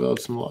will develop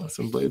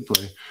some blade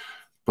play,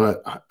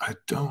 but I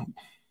don't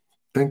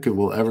think it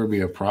will ever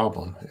be a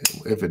problem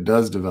if it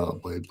does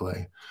develop blade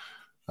play.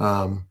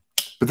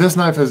 But this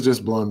knife has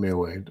just blown me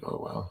away. Oh,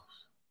 wow.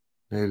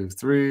 Native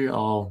 3,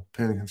 all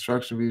pin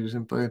construction videos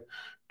in play.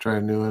 Try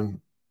a new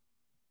one,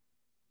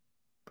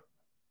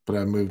 but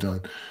I moved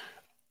on.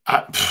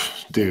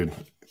 Dude,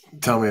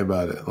 tell me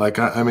about it. Like,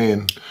 I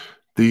mean,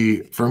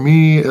 for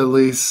me at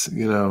least,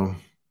 you know,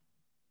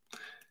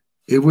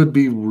 it would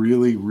be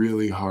really,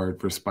 really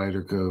hard for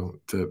Spyderco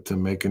to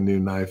make a new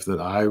knife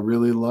that I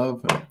really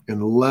love,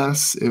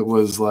 unless it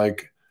was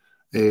like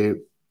a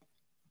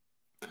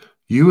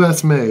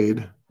US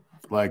made,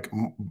 like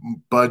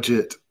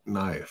budget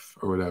knife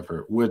or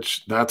whatever,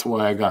 which that's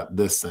why I got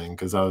this thing,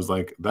 because I was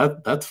like,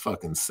 that's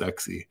fucking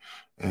sexy.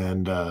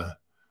 And dude,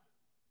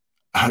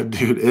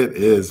 it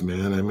is,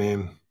 man. I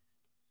mean,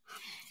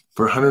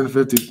 for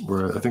 150,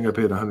 I think I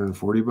paid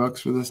 140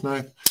 bucks for this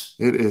knife.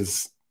 It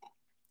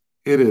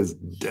is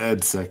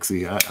dead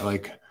sexy. I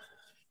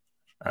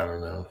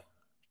don't know.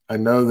 I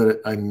know that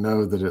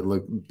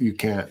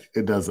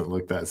it doesn't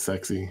look that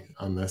sexy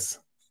on this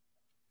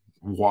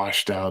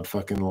washed out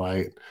fucking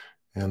light.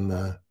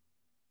 And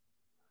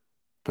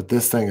but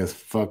this thing is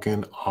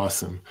fucking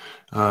awesome.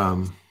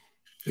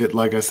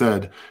 Like I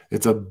said,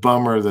 it's a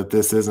bummer that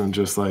this isn't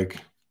just like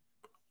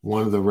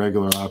one of the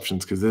regular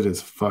options, because it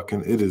is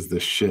the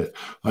shit.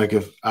 Like,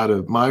 if out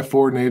of my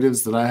 4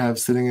 natives that I have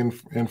sitting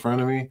in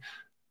front of me,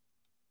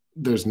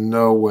 there's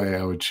no way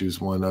I would choose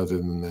one other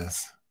than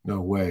this.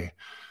 No way.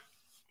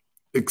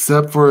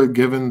 Except for,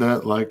 given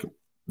that, like,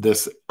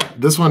 this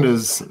one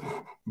is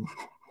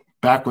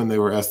back when they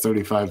were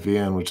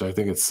S35VN, which I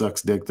think it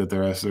sucks dick that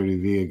they're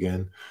S30V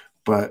again.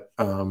 But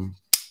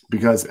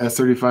because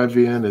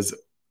S35VN is,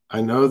 I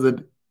know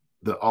that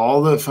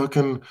all the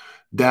fucking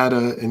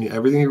data and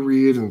everything you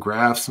read and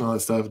graphs and all that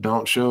stuff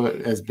don't show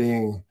it as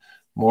being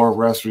more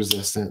rust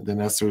resistant than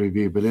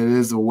S30V, but it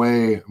is a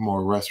way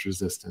more rust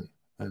resistant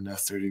than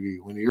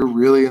S30V. When you're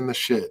really in the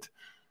shit,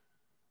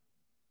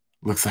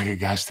 looks like a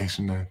gas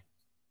station knife.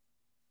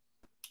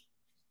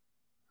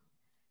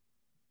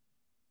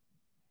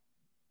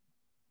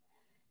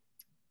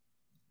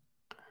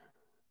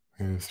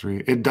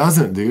 Three. It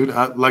doesn't, dude.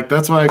 Like,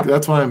 that's why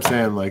I'm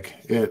saying, like,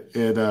 you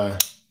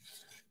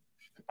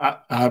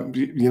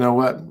know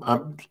what?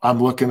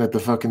 I'm looking at the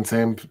fucking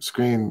same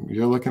screen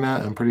you're looking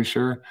at, I'm pretty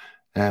sure.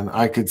 And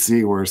I could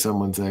see where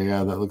someone say,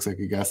 yeah, that looks like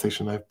a gas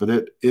station knife, but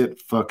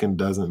it fucking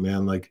doesn't,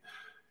 man. Like,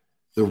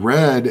 the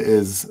red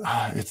is,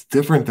 it's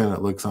different than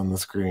it looks on the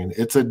screen.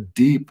 It's a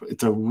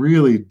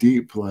really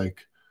deep,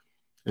 like,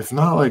 it's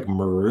not like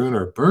maroon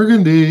or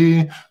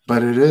burgundy,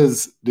 but it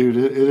is, dude,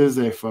 it is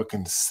a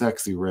fucking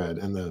sexy red.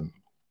 And the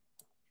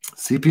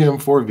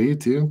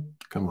CPM-4V too.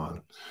 Come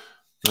on.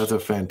 That's a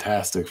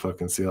fantastic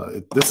fucking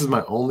steel. This is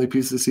my only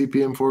piece of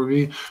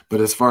CPM-4V,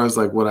 but as far as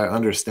like what I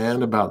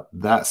understand about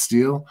that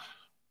steel,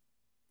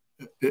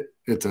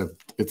 it's a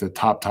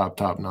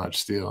top notch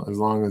steel. As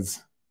long as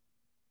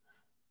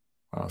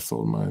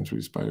sold mine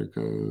through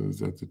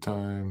Spyderco's at the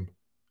time.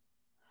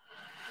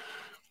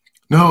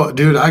 No,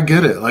 dude, I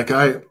get it. Like,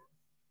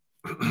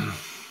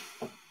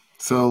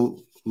 so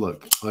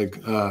look, like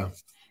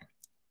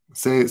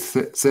say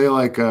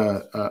like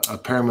a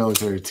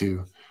paramilitary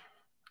 2.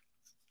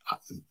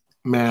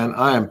 Man,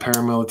 I am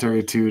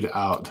paramilitary 2'd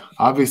out.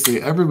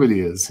 Obviously,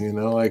 everybody is, you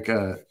know, like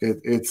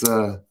it's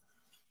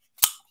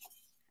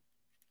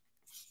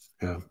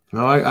Yeah.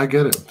 No, I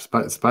get it.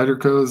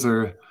 Spydercos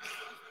are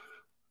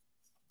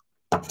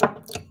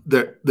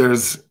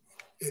there's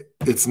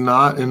it's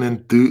not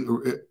an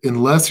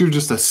unless you're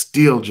just a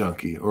steel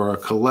junkie or a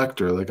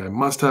collector. Like I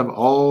must have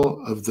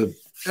all of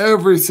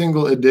every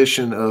single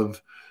edition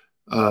of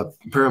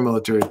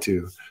paramilitary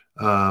 2,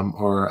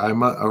 or I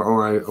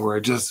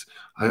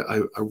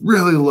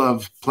really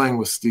love playing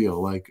with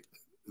steel. Like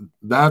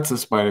that's a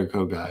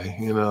Spyderco guy,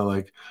 you know.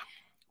 Like,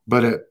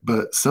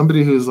 but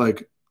somebody who's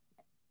like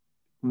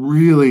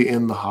really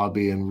in the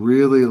hobby and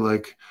really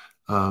like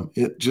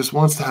it just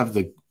wants to have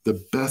the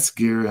best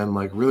gear and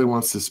like really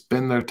wants to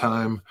spend their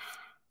time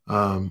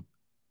um,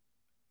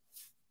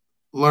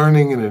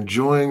 learning and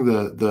enjoying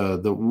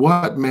the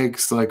what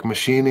makes like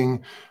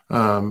machining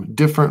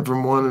different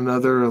from one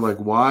another, like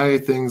why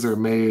things are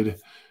made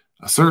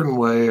a certain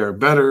way or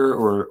better,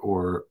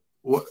 or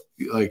what,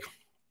 like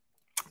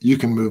you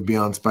can move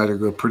beyond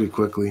Spyderco pretty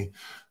quickly.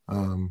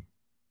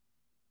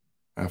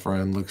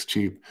 FRN looks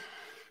cheap,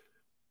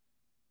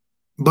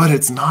 but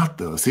it's not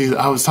though. See,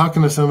 I was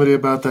talking to somebody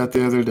about that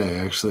the other day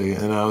actually,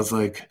 and I was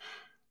like,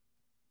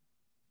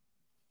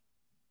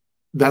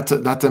 that's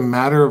a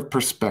matter of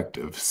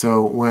perspective.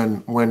 So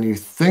when you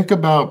think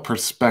about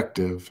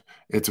perspective,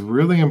 it's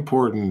really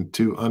important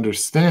to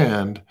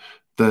understand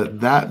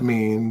that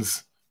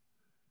means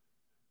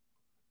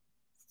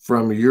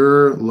from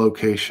your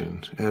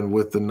location and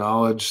with the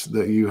knowledge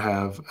that you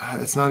have.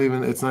 It's not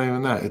even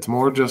that. It's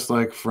more just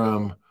like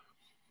from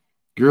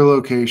your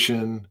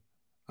location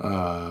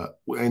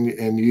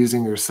and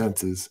using your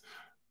senses.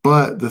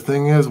 But the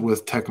thing is,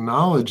 with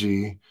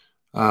technology,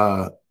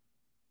 your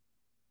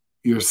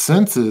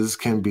senses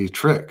can be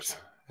tricked,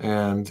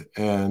 and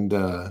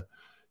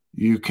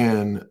you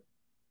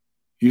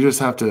just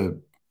have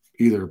to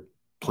either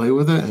play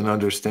with it and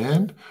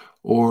understand,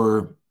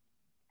 or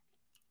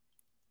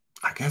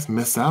I guess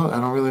miss out. I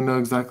don't really know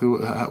exactly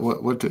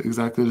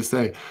exactly to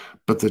say,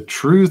 but the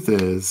truth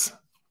is,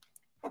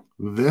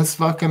 this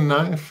fucking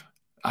knife,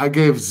 I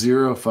gave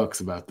zero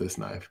fucks about this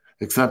knife,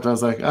 except I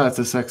was like, it's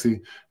a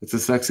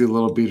sexy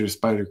little beater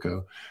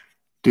Spyderco.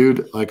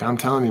 Dude, like I'm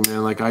telling you,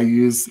 man, like I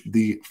use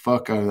the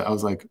fuck out of it. I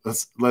was like,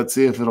 let's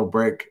see if it'll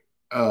break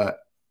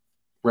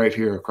right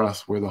here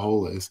across where the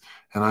hole is.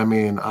 And I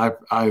mean,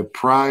 I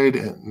pried,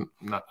 and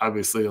not,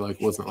 obviously like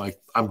wasn't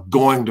like I'm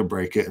going to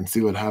break it and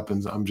see what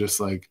happens. I'm just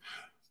like,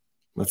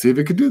 let's see if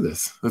it could do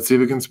this. Let's see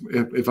if it can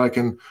if I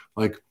can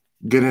like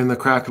get in the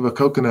crack of a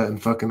coconut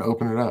and fucking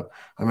open it up.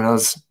 I mean, I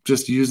was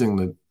just using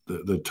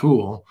the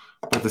tool,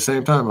 but at the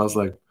same time, I was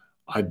like,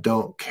 I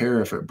don't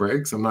care if it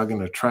breaks. I'm not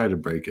going to try to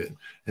break it.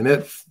 And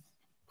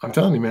I'm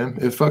telling you, man,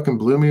 it fucking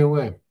blew me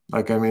away.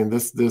 Like, I mean,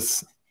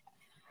 the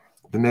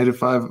Native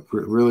 5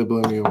 really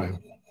blew me away.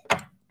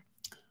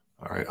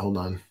 All right, hold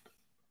on.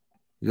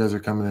 You guys are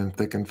coming in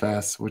thick and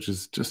fast, which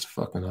is just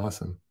fucking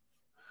awesome.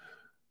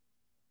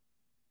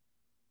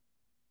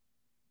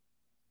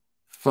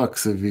 Fuck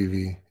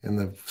Civivi and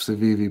the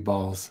Civivi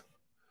balls.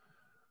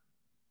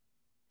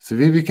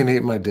 Civivi can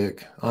eat my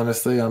dick.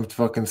 Honestly, I'm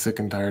fucking sick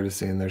and tired of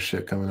seeing their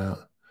shit coming out.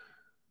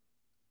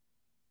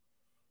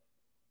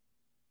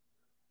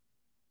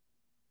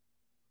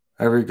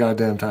 Every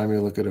goddamn time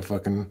you look at a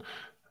fucking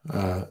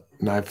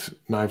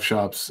knife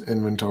shop's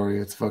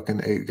inventory, it's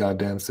fucking 8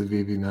 goddamn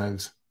Civivi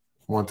knives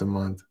once a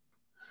month.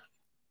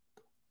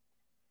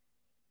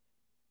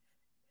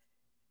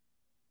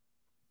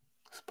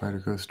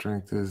 Spyderco's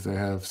strength is they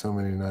have so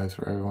many knives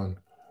for everyone.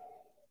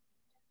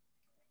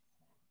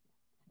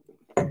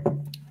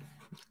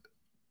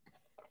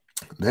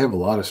 They have a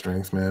lot of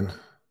strengths, man.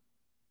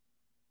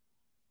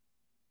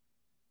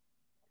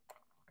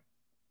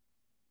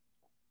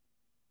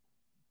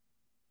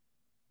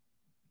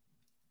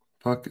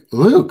 Fuck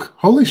Luke.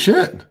 Holy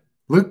shit.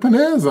 Luke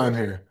Panera's on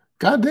here.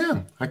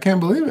 Goddamn. I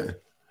can't believe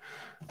it.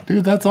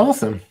 Dude, that's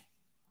awesome.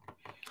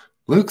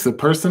 Luke's a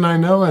person I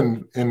know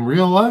in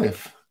real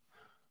life.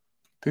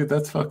 Dude,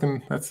 that's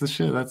the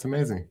shit. That's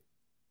amazing.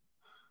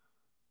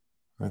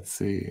 Let's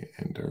see.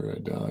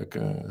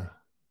 Endurodelica.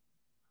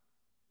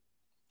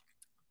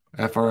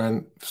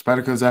 FRN,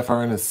 Spyderco's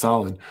FRN is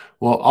solid.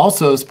 Well,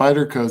 also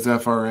Spyderco's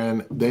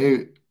FRN,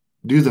 they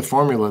do the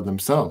formula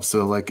themselves.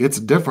 So like it's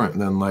different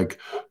than like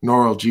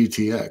Noral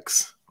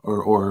GTX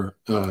or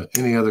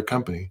any other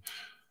company.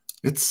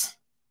 It's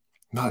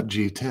not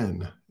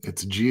G10,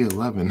 it's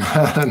G11.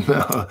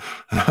 No.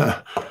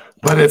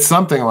 But it's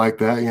something like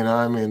that, you know.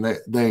 I mean,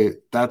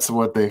 that's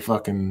what they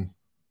fucking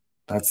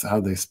that's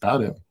how they spout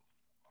it.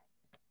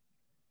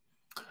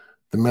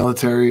 The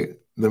military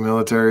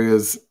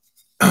is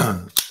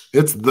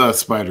it's the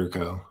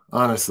Spyderco.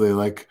 Honestly,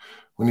 like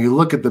when you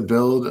look at the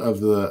build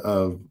of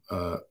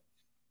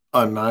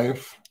a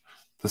knife,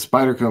 the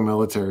Spyderco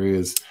military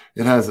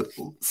it has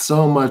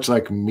so much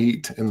like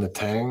meat in the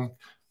tang,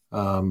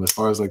 as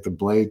far as like the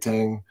blade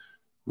tang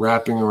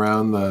wrapping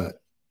around the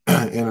in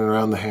and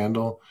around the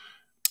handle.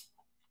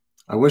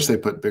 I wish they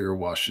put bigger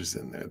washes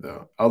in there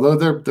though. Although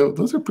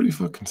those are pretty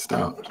fucking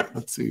stout.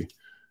 Let's see.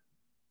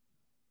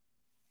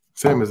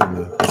 Same as in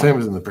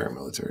the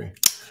paramilitary.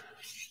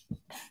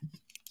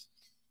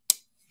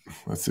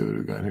 let's see what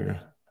we got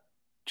here.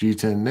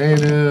 G10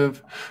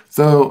 native.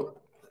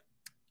 So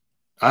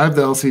I have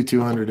the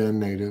LC200N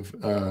native,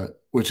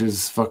 which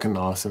is fucking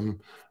awesome.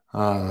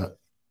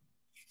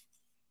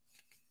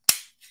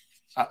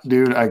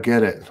 Dude, I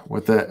get it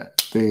with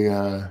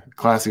the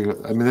classy.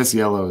 I mean, this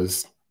yellow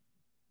is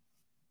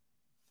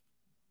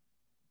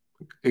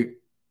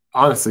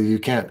honestly, you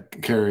can't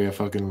carry a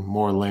fucking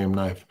more lame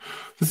knife.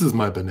 This is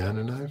my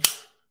banana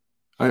knife.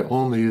 I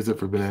only use it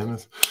for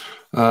bananas.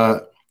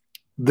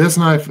 This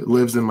knife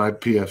lives in my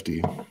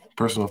PFD,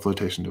 personal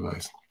flotation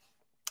device.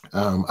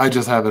 I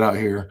just have it out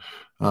here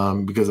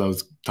because I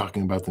was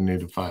talking about the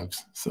native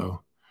fives.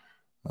 So,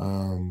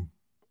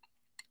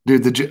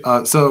 dude,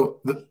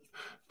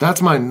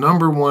 that's my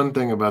number one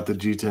thing about the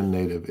G10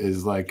 native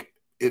is like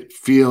it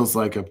feels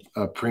like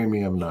a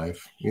premium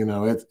knife. You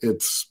know,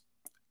 it's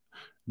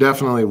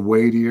definitely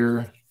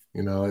weightier.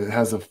 You know, it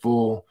has a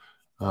full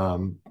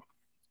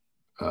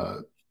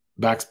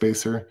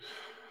backspacer.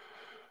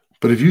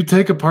 But if you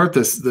take apart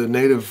the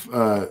native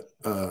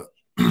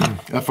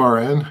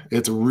FRN,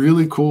 it's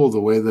really cool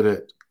the way that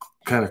it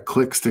kind of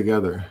clicks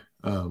together,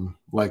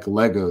 like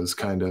Legos,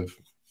 kind of.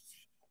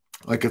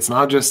 Like it's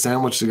not just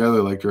sandwiched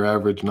together like your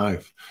average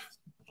knife.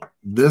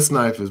 This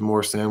knife is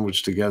more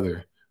sandwiched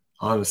together,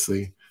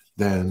 honestly,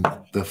 than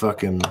the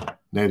fucking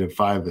native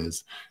 5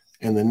 is.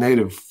 And the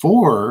native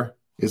 4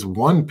 is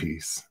one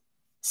piece.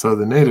 So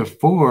the native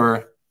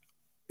 4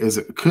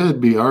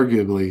 could be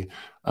arguably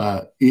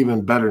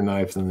even better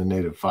knife than the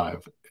native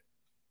 5.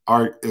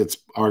 It's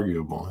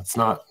arguable. It's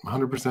not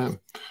 100%,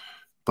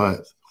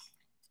 but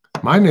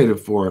my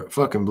native 4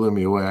 fucking blew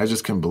me away. I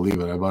just couldn't believe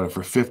it. I bought it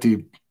for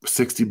 50,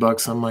 60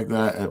 bucks, something like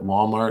that at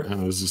Walmart.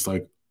 And it was just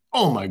like,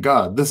 oh my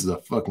God, this is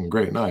a fucking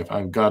great knife.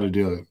 I've got to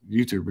do a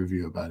YouTube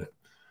review about it.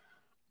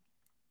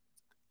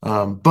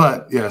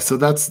 But yeah, so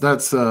that's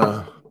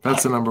the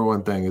number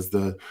one thing is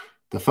the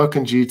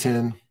fucking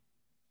G10.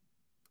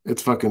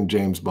 It's fucking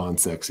James Bond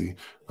sexy.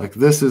 Like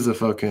this is a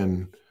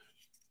fucking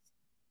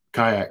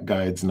kayak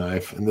guide's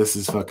knife, and this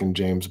is fucking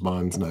James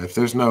Bond's knife.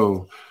 There's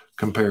no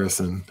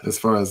comparison as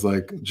far as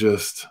like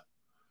just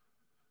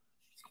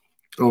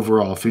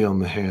overall feel in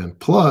the hand.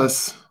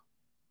 Plus,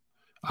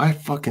 I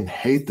fucking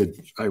hate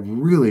I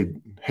really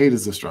hate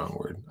is a strong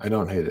word. I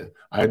don't hate it.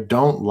 I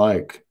don't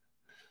like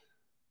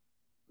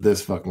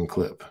this fucking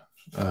clip.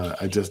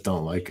 I just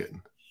don't like it.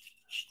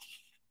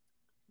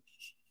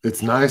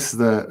 It's nice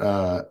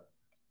that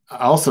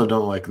I also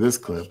don't like this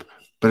clip,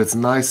 but it's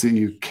nice that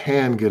you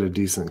can get a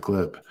decent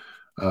clip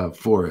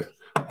for it.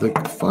 The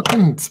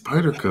fucking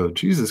Spyderco,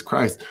 Jesus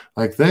Christ.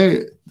 Like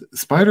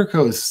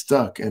Spyderco is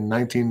stuck in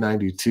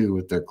 1992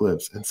 with their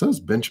clips, and so is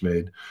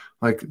Benchmade.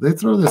 Like they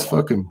throw this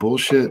fucking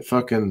bullshit,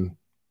 the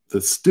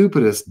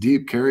stupidest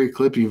deep carry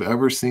clip you've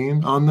ever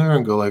seen on there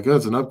and go like, oh,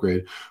 it's an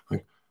upgrade.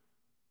 Like,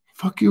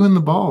 fuck you in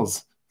the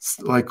balls.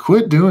 Like,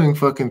 quit doing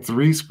fucking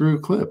 3-screw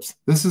clips.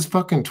 This is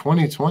fucking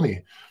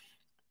 2020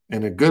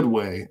 in a good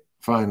way.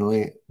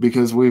 Finally,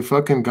 because we've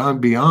fucking gone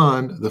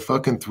beyond the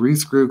fucking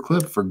 3-screw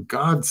clip, for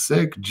God's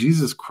sake,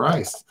 Jesus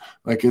Christ.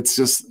 Like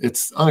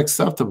it's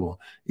unacceptable.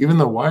 Even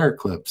the wire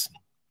clips,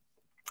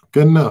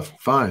 good enough,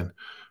 fine.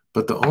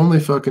 But the only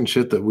fucking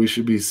shit that we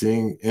should be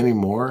seeing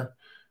anymore,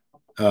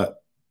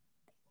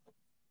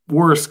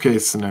 worst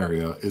case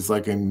scenario, is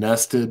like a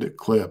nested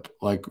clip,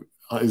 like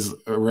is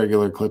a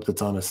regular clip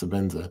that's on a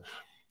Sabenza.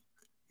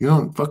 You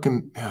don't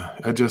fucking, yeah,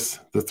 the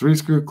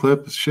 3-screw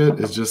clip shit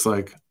is just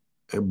like,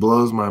 it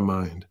blows my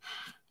mind.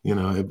 You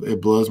know,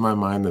 it blows my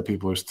mind that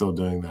people are still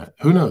doing that.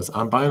 Who knows?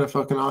 I'm buying a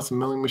fucking awesome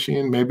milling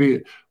machine.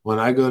 Maybe when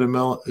I go to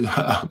mill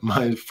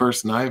my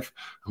first knife,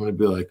 I'm going to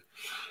be like,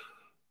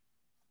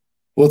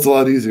 well, it's a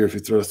lot easier if you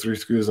throw 3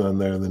 screws on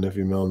there than if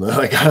you mill them.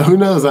 Like, who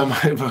knows? I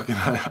might fucking,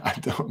 I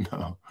don't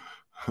know.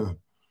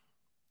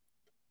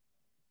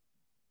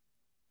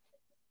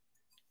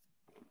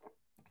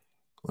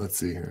 Let's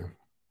see here.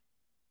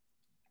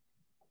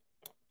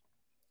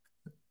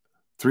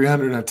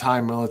 300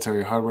 Thai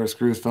military hardware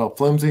screws felt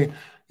flimsy.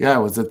 Yeah,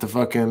 was it the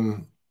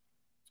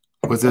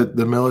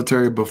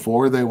military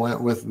before they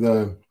went with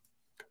the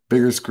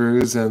bigger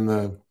screws and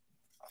the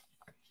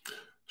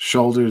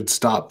shouldered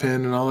stop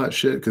pin and all that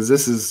shit?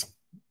 Because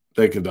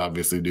they could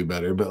obviously do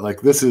better, but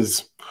like this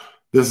is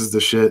the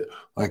shit.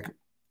 Like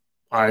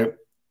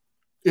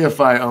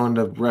if I owned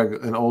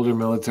an older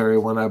military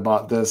when I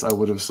bought this, I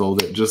would have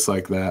sold it just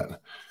like that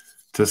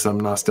to some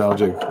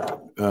nostalgic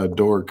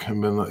dork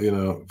and been, you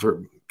know,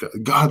 for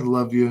God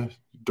love you,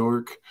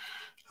 dork.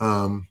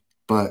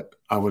 But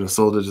I would have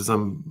sold it to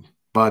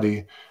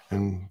somebody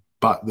and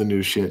bought the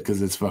new shit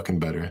because it's fucking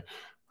better.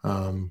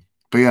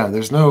 But yeah,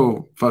 there's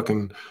no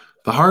fucking,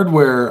 the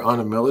hardware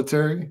on a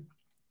military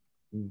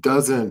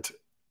doesn't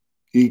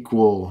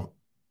equal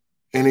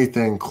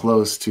anything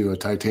close to a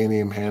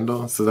titanium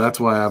handle. So that's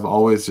why I've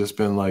always just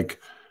been like,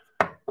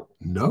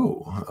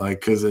 no, like,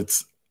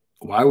 because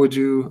why would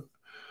you?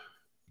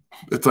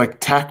 It's like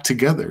tacked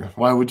together.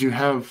 Why would you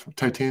have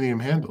titanium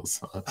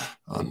handles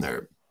on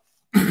there?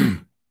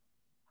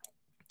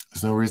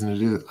 There's no reason to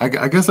do it.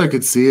 I guess I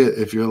could see it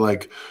if you're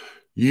like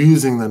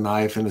using the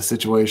knife in a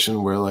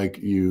situation where like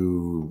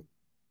you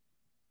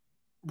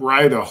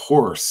ride a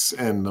horse,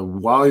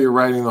 and while you're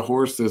riding the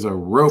horse, there's a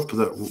rope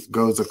that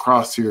goes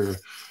across your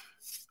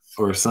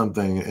or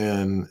something,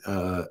 and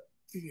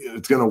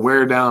it's going to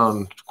wear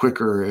down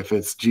quicker if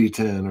it's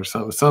G10 or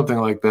something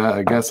like that.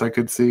 I guess I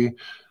could see,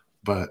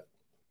 but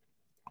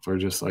for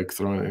just like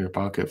throwing it in your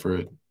pocket for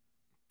an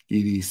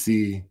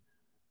EDC,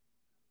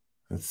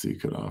 let's see,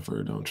 could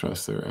offer. Don't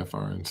trust their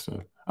FRN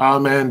stuff. Oh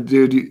man,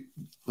 dude,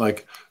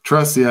 like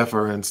trust the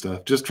FRN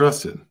stuff. Just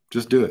trust it.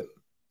 Just do it.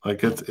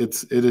 Like it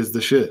is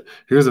the shit.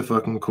 Here's a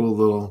fucking cool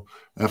little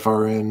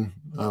FRN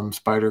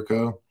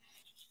Spyderco.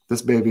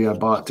 This baby I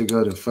bought to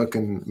go to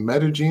fucking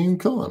Medellin,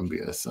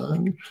 Colombia,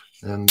 son.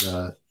 And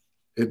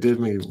it did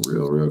me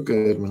real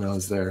good when I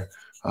was there.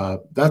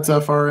 That's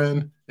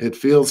FRN. It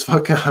feels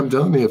fucking, I'm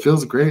telling you, it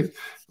feels great.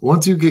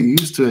 Once you get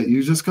used to it,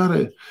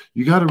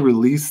 you gotta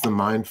release the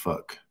mind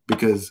fuck,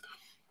 because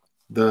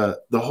the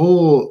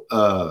whole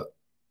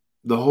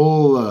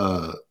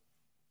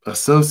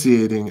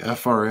associating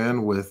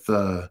FRN with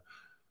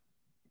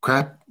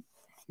crap,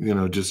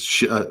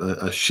 just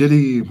a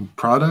shitty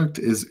product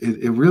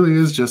it really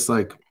is just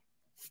like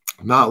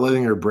not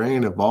letting your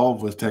brain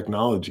evolve with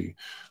technology.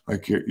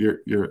 Like you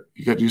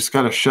just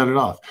got to shut it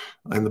off,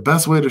 and the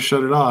best way to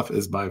shut it off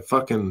is by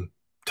fucking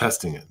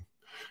testing it.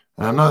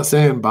 And I'm not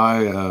saying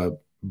buy a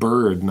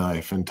bird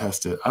knife and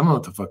test it. I don't know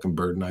what the fucking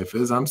bird knife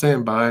is. I'm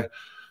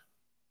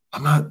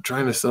not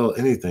trying to sell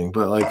anything,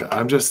 but like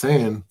I'm just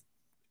saying,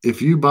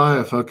 if you buy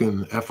a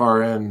fucking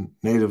FRN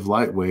native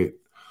 5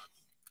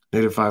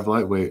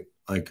 lightweight,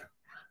 like,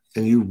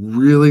 and you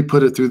really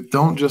put it through,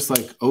 don't just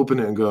like open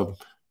it and go,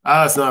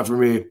 it's not for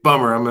me.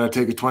 Bummer. I'm going to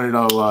take a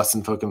 $20 loss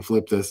and fucking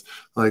flip this.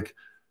 Like,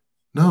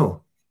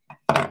 no,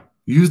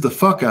 use the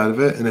fuck out of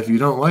it. And if you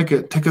don't like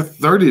it, take a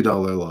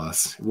 $30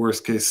 loss.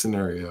 Worst case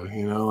scenario,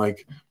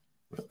 like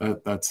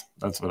that's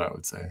what I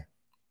would say.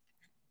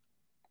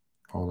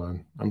 Hold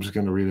on. I'm just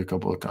going to read a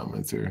couple of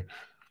comments here.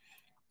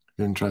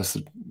 Didn't trust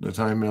the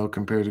time mill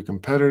compared to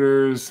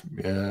competitors.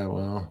 Yeah,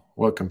 well,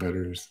 what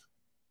competitors?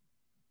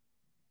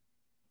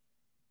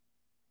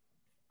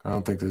 I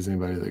don't think there's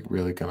anybody that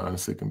really can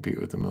honestly compete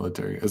with the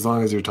military, as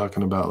long as you're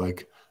talking about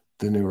like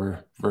the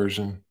newer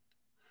version.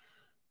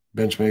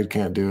 Benchmade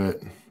can't do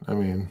it. I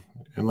mean,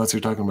 unless you're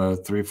talking about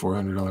a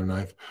 $300-$400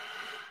 knife,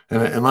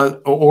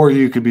 or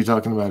you could be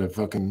talking about a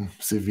fucking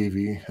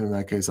CVV. In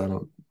that case, I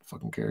don't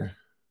fucking care.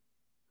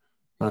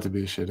 Not to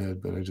be a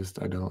shithead, but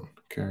I don't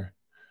care.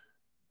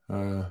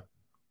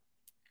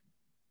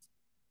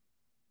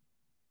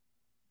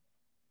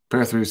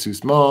 Pair 3 is too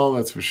small,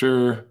 that's for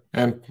sure,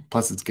 and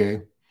plus it's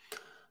gay.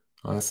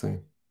 Honestly,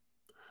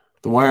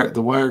 the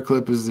wire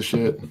clip is the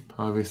shit,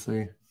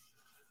 obviously.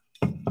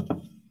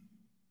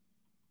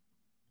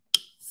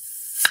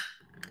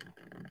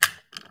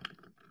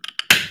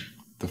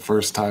 The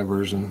first Thai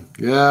version,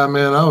 yeah,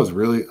 man, I was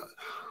really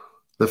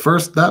that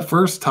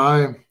first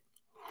Thai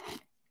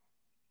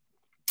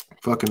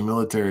fucking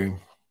military.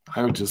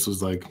 I just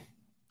was like,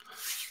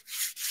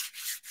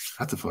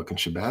 that's a fucking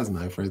Shabazz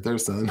knife right there,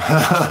 son.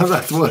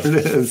 That's what it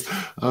is.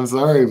 I'm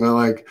sorry, but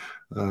like,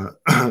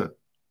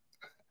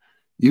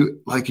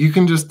 you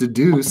can just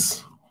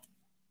deduce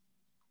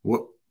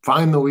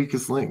find the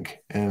weakest link,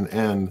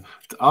 and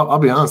I'll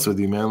be honest with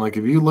you, man. Like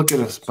if you look at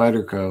a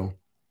Spyderco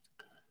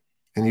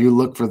and you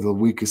look for the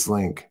weakest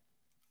link,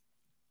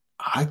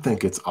 I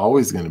think it's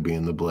always going to be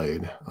in the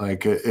blade.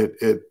 Like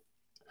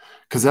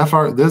because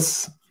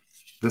this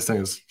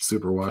thing is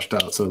super washed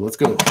out. So let's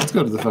go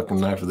to the fucking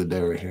knife of the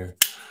day right here.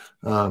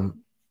 I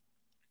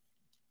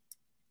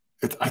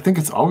think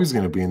it's always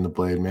going to be in the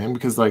blade, man,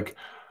 because like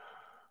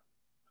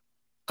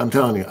I'm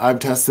telling you, I've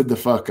tested the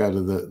fuck out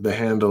of the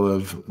handle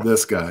of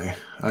this guy.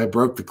 I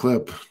broke the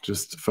clip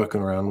just fucking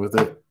around with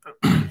it.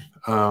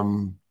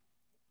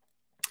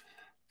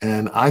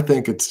 And I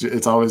think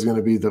it's always going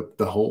to be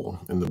the hole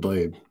in the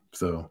blade.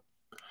 So,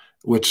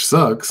 which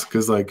sucks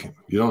because like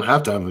you don't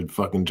have to have a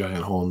fucking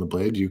giant hole in the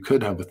blade. You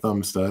could have a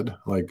thumb stud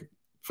like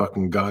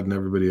fucking God and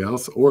everybody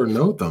else, or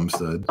no thumb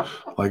stud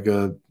like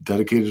a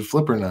dedicated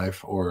flipper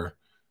knife or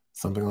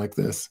something like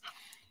this.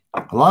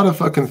 A lot of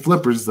fucking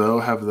flippers though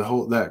have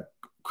that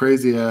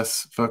crazy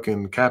ass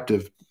fucking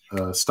captive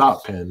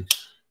stop pin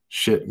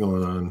shit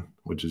going on,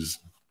 which is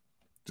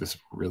just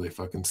really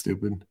fucking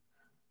stupid.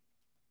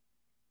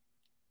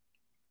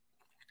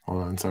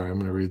 Hold on, sorry, I'm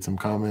gonna read some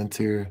comments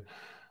here.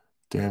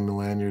 Damn the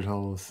lanyard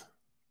holes.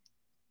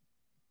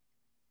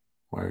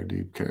 Wire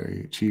deep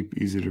carry, cheap,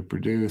 easy to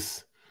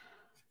produce.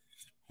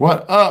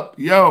 What up,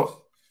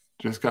 yo?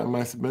 Just got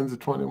my Benza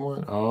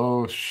 21.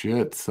 Oh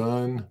shit,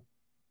 son.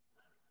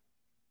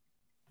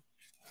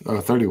 Oh,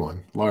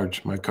 31,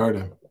 large, my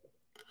Carta.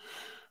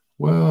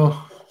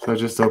 Well, so I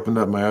just opened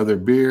up my other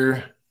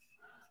beer.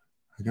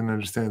 I can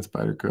understand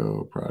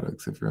Spyderco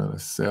products if you're on a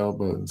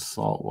sailboat in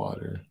salt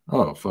water.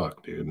 Oh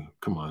fuck, dude,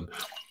 come on.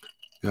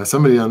 Yeah,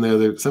 somebody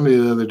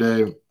the other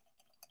day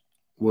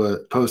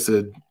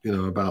posted,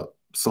 about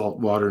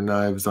saltwater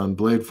knives on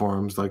blade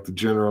forums, like the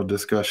general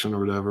discussion or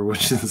whatever,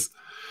 which is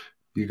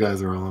you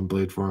guys are all on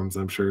blade forums,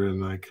 I'm sure, and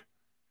like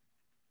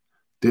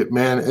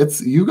Man,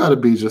 you got to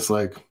be just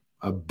like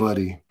a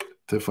buddy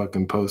to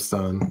fucking post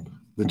on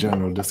the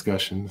general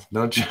discussions,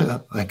 don't you?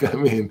 Like, I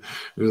mean,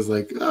 it was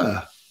like,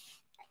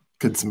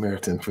 good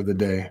Samaritan for the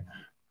day.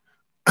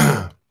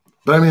 But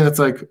I mean, it's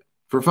like,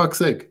 for fuck's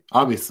sake,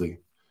 obviously,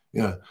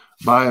 yeah,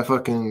 buy a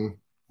fucking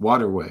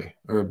waterway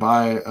or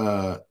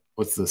buy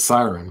what's the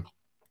siren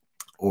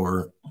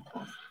or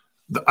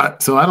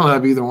so I don't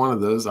have either one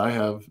of those. I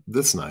have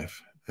this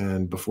knife,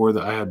 and before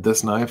that, I had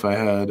this knife. I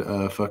had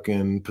a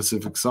fucking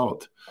Pacific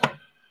Salt.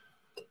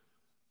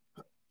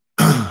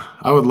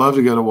 I would love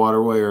to get a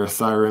waterway or a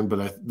siren,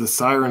 but the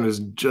siren is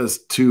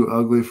just too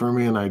ugly for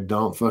me, and I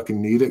don't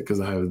fucking need it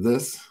because I have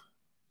this.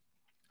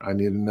 I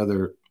need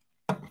another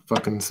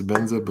fucking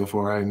Sabenza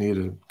before I need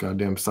a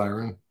goddamn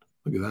siren.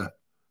 Look at that.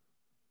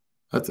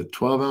 That's a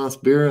 12-ounce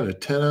beer in a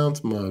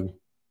 10-ounce mug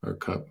or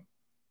cup.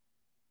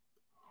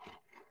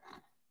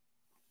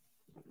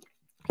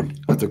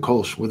 That's a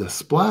Kolsch with a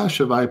splash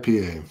of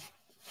IPA.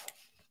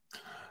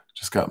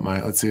 Just got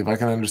let's see if I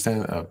can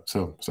understand. Oh,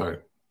 so sorry.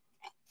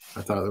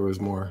 I thought there was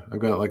more. I've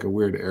got like a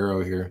weird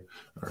arrow here.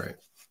 All right.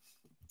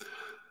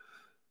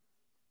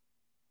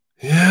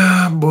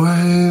 Yeah,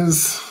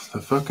 boys.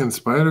 The fucking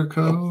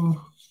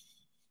Spyderco.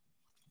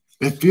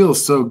 It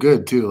feels so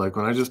good too. Like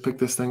when I just pick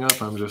this thing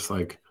up, I'm just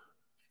like,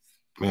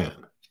 man.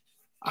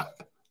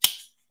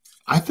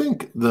 I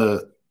think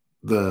the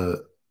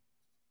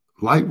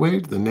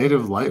lightweight, the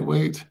native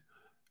lightweight,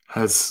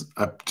 has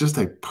just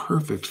a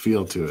perfect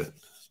feel to it.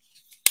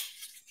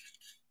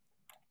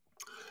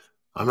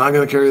 I'm not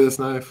going to carry this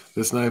knife.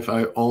 This knife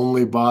I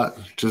only bought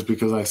just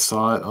because I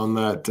saw it on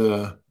that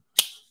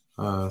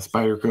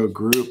Spyderco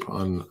group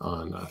on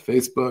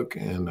Facebook,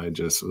 and I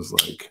just was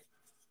like,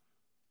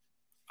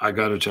 I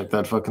got to check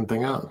that fucking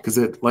thing out because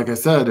it, like I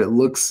said,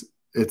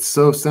 it's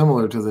so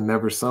similar to the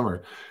Never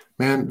Summer.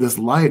 Man, this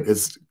light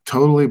is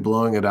totally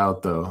blowing it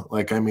out though.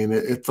 Like, I mean,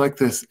 it's like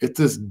this, it's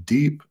this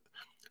deep.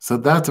 So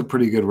that's a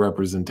pretty good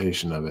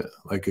representation of it.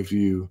 Like if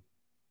you,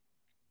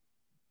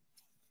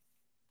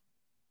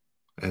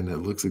 and it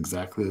looks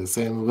exactly the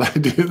same if I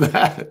do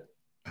that.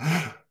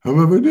 I'm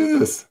gonna do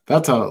this.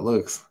 That's how it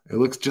looks. It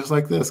looks just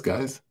like this,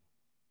 guys.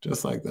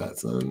 Just like that,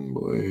 son.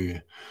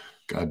 Boy,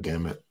 god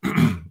damn it.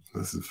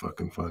 This is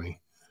fucking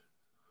funny.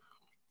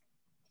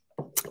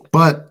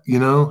 But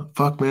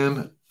fuck,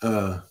 man.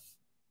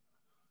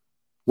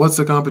 What's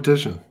the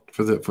competition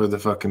for the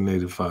fucking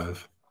Native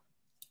 5?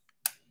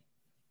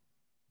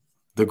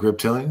 The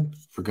Griptilian,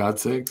 for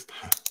God's sakes.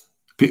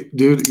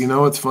 Dude, you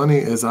know what's funny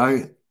is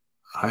I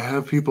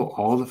have people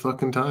all the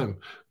fucking time.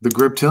 The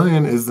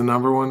Griptilian is the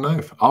number one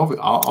knife. I'll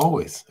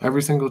always,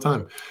 every single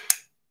time.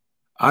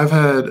 I've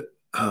had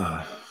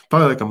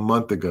probably like a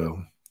month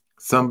ago,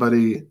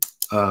 somebody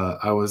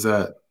I was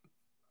at,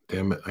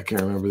 damn it, I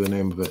can't remember the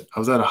name of it. I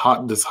was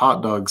at this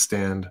hot dog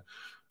stand,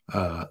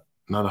 not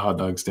a hot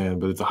dog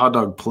stand, but it's a hot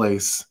dog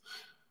place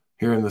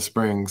here in the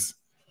Springs,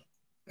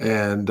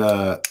 and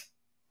a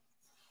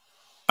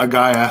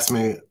guy asked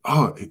me,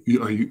 "Oh,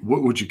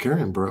 what would you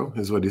carrying, bro?"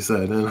 Is what he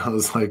said, and I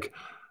was like,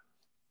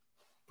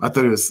 I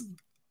thought he was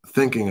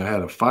thinking I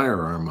had a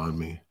firearm on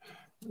me,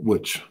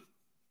 which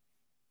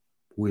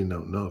we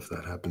don't know if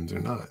that happens or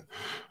not.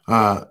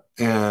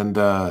 And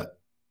I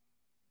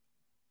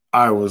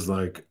was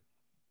like,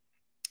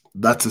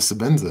 "That's a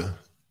Sabenza,"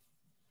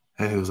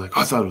 and he was like,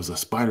 "I thought it was a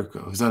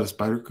Spyderco. Is that a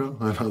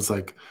Spyderco?" And I was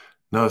like,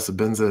 "No, a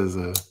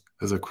Sabenza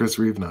is a Chris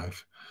Reeve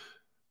knife,"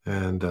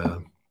 and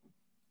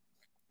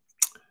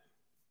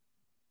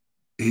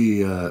he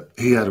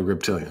had a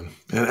Griptilian,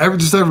 and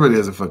everybody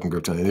has a fucking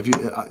Griptilian. If you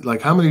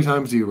like, how many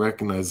times do you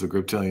recognize the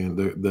Griptilian,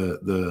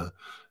 the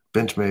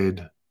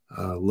Benchmade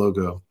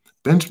logo?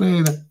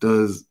 Benchmade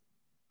does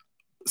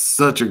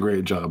such a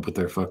great job with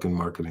their fucking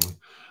marketing.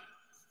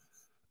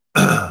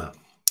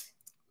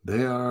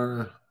 They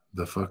are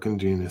the fucking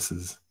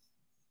geniuses.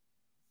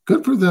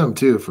 Good for them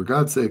too, for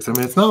God's sakes. I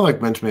mean, it's not like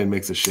Benchmade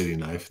makes a shitty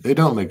knife. They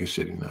don't make a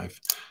shitty knife.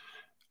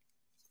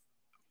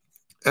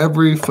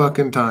 Every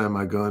fucking time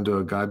I go into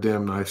a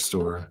goddamn knife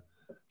store,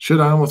 shit,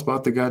 I almost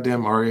bought the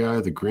goddamn REI,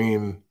 the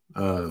green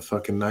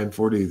fucking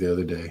 940 the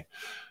other day.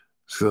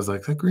 So I was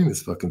like, that green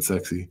is fucking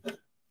sexy.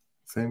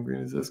 Same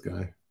green as this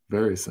guy.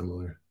 Very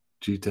similar.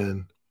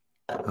 G10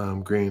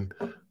 green.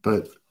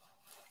 But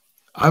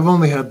I've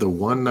only had the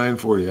one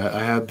 940.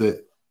 I had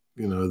the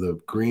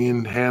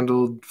green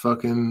handled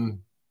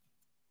fucking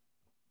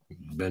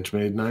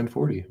Benchmade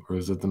 940. Or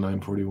is it the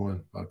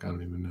 941? Fuck, I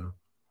don't even know.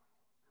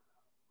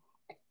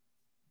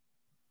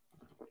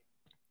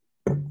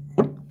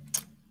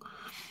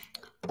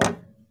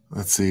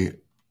 Let's see.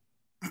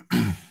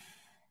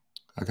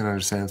 I can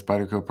understand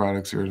Spyderco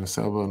products are in a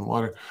sailboat in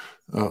water.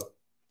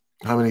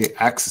 How many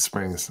axis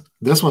springs?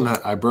 This one,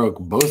 I broke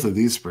both of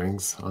these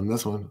springs on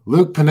this one.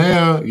 Luke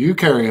Pineo, you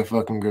carry a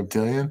fucking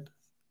Griptilian.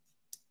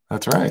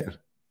 That's right.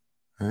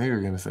 I knew you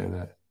were going to say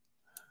that.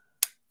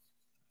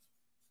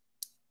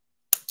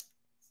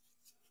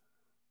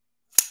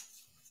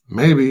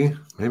 Maybe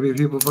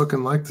people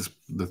fucking like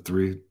the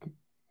 3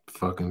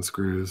 fucking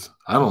screws.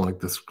 I don't like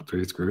the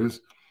 3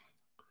 screws.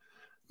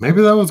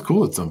 Maybe that was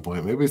cool at some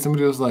point. Maybe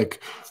somebody was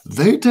like,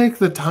 they take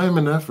the time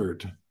and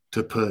effort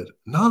to put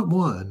not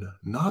one,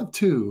 not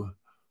two,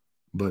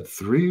 but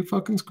three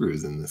fucking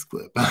screws in this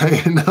clip.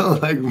 You know,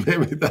 like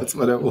maybe that's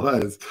what it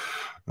was.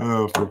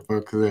 Oh, for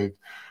fuck's sake.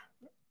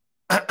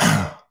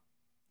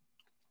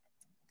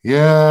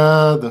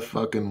 Yeah, the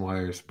fucking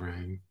wire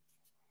spring.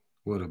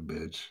 What a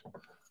bitch.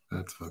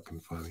 That's fucking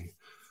funny.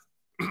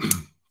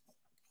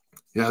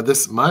 Yeah,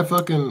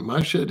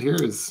 my shit here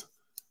is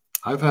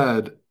I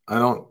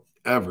don't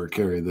ever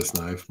carry this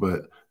knife,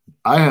 but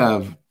I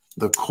have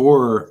the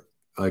core,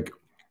 like,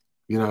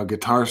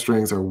 guitar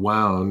strings are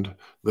wound,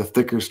 the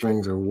thicker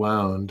strings are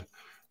wound.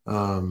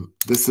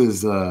 This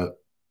is I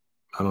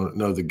don't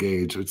know the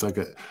gauge. It's like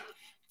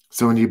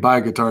so when you buy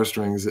guitar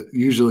strings,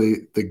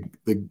 usually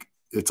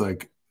it's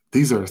like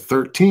these are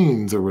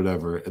 13s or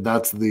whatever.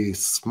 That's the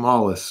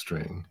smallest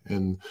string.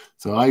 And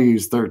so I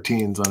use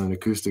 13s on an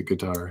acoustic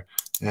guitar.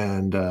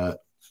 And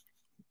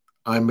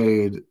I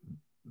made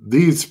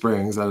these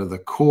springs out of the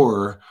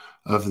core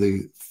of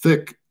the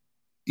thick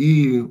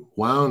E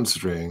wound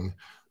string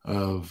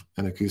of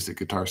an acoustic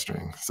guitar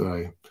string. So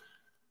I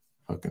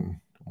fucking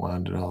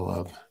wound it all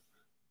up.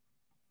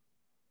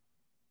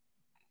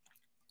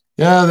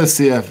 Yeah, the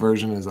CF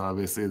version is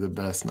obviously the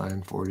best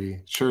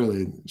 940.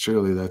 Surely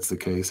that's the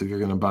case if you're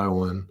going to buy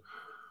one.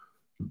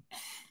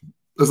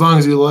 As long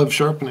as you love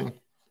sharpening.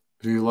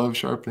 If you love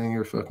sharpening,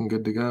 you're fucking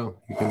good to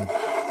go. You can,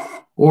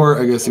 or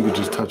I guess you could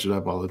just touch it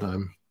up all the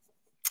time.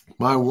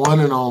 My one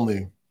and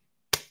only,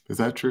 is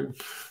that true?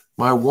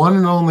 My one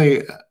and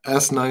only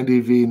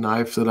S90V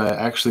knife that I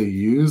actually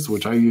use,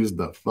 which I used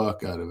the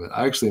fuck out of it.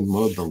 I actually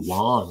mowed the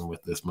lawn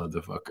with this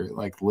motherfucker,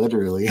 like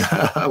literally.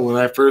 When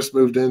I first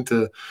moved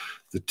into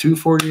the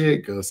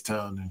 248 ghost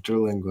town in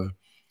Terlingua,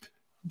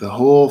 the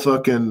whole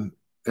fucking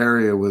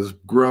area was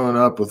growing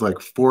up with like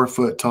 4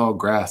 foot tall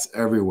grass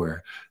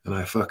everywhere. And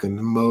I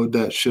fucking mowed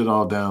that shit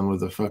all down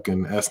with a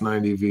fucking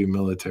S90V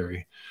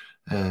military.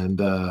 And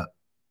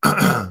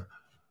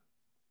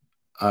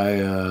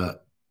I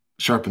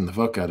sharpened the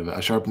fuck out of it. I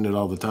sharpened it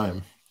all the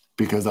time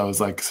because I was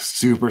like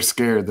super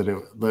scared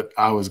that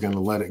I was going to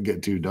let it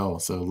get too dull.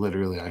 So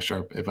literally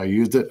if I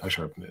used it, I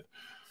sharpened it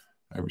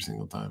every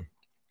single time.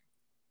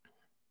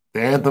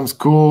 The Anthem's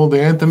cool.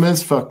 The Anthem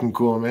is fucking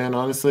cool, man.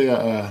 Honestly,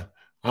 I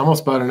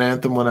almost bought an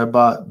Anthem when I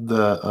bought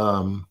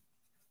the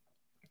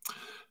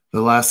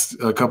last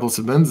couple of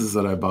Sebenzas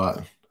that I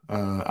bought.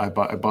 I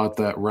bought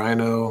that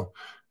Rhino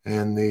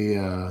and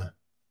the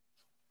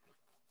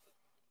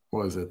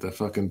what was it? The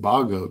fucking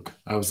Bog Oak.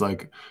 I was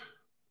like,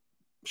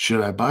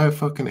 should I buy a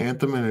fucking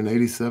Anthem in an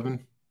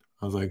 87?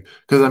 I was like,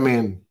 because I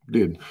mean,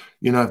 dude,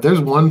 if there's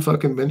one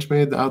fucking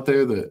Benchmade out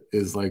there that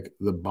is like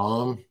the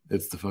bomb,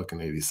 it's the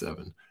fucking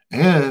 87.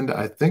 And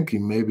I think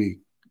maybe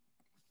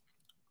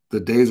the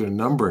days are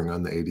numbering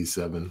on the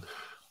 87,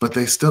 but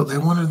they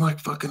wanted like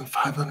fucking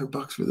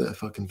 $500 for that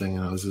fucking thing.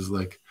 And I was just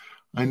like,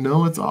 I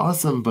know it's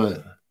awesome,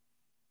 but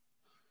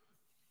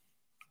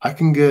I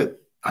can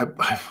get, I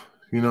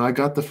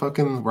got the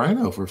fucking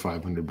Rhino for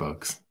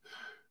 $500.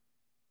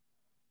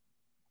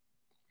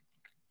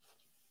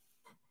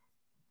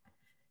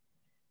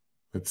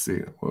 Let's see.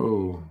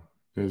 Whoa,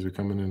 you guys are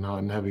coming in hot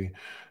and heavy.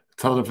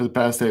 It's held up for the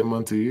past 8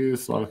 months of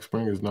use. Lock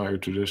spring is not your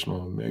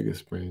traditional mega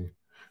spring.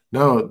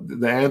 No,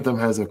 the Anthem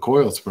has a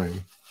coil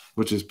spring,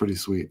 which is pretty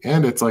sweet.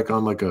 And it's like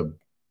on like a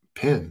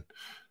pin.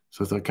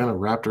 So it's like kind of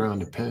wrapped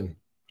around a pin,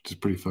 which is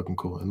pretty fucking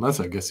cool. Unless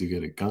I guess you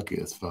get it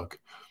gunky as fuck.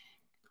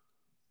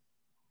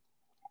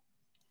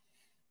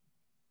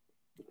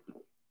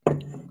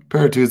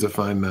 Para 2 is a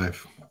fine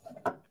knife.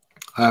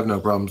 I have no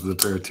problems with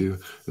the Para 2.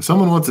 If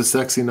someone wants a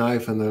sexy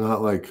knife and they're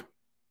not like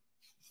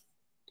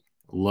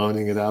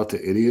loaning it out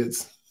to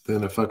idiots,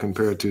 then a fucking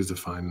Para 2 is a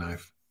fine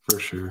knife for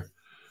sure.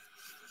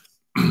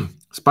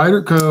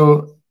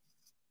 Spyderco,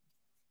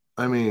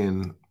 I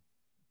mean,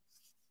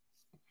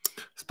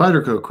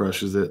 Spyderco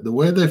crushes it. The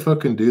way they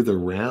fucking do the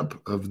ramp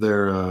of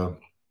their, and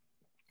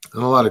a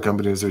lot of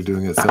companies are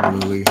doing it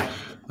similarly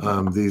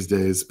these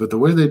days, but the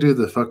way they do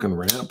the fucking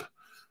ramp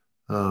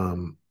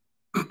of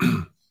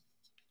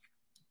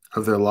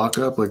their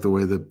lockup, like the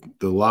way the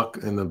lock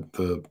and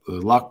the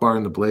lock bar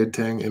and the blade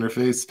tang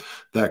interface,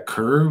 that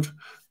curve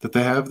that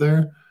they have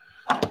there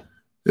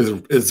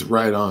is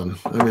right on.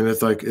 I mean,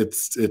 it's like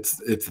it's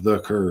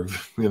the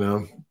curve,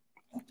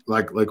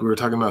 like we were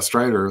talking about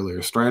Strider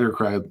earlier. Strider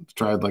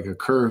tried like a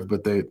curve,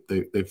 but they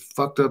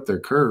fucked up their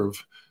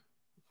curve.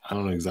 I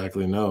don't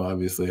exactly know,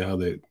 obviously,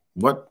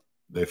 what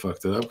they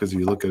fucked it up, because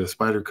you look at a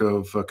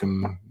Spyderco,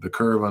 fucking the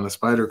curve on a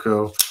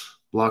Spyderco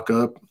lock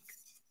up.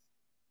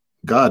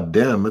 God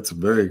damn, it's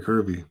very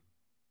curvy,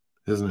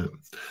 isn't it?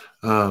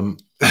 I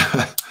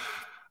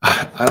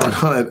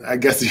don't know. I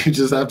guess you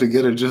just have to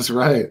get it just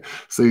right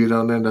so you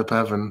don't end up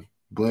having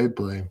blade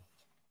play.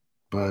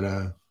 But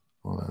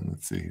hold on,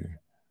 let's see here.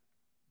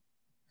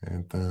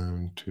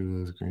 Anthem,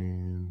 Tula's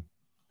green.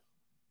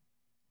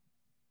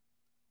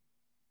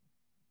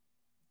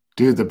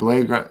 Dude,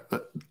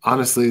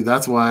 honestly,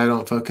 that's why I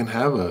don't fucking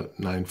have a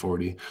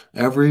 940.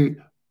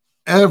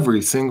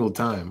 every single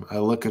time I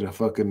look at a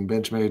fucking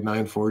Benchmade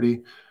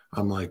 940,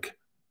 I'm like,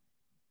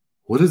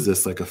 what is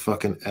this? Like a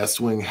fucking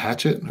S-wing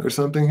hatchet or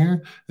something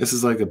here? This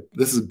is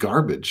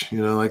garbage.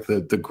 You know, like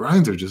the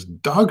grinds are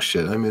just dog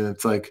shit. I mean,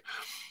 it's like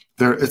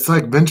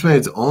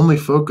Benchmade's only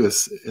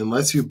focus,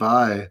 unless you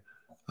buy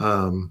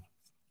a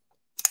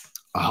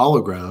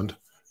hollow ground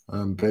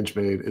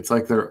Benchmade. It's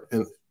like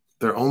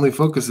their only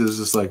focus is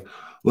just like,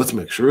 let's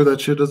make sure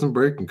that shit doesn't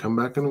break and come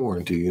back in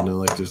warranty. You know,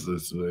 like just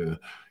this, you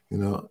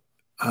know,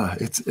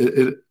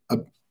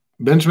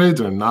 Benchmades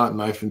are not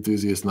knife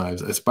enthusiast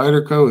knives. A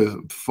Spyderco is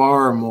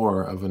far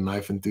more of a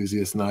knife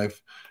enthusiast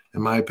knife,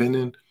 in my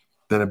opinion,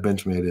 than a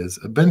Benchmade is.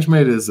 A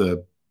Benchmade is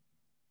a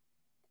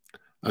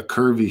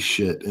curvy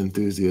shit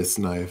enthusiast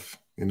knife.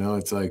 You know,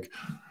 it's like,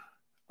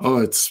 oh,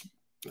 it's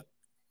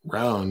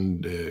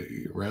round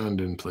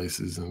in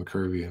places and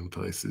curvy in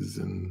places,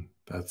 and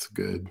that's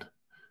good.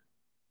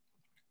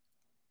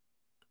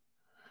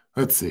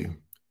 Let's see.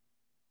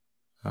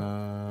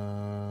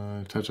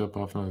 Touch up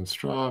off on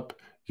strop.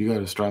 You got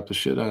to strap the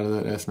shit out of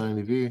that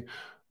S90V.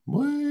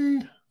 Boy,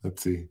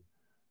 let's see.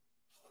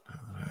 I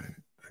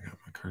got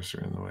my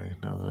cursor in the way.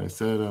 Now that I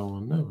said I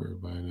will never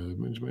buy another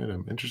Benchmade,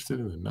 I'm interested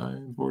in the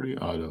 940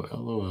 Auto.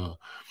 LOL.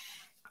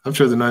 I'm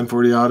sure the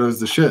 940 Auto is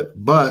the shit,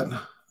 but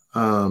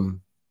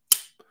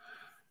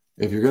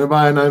if you're going to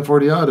buy a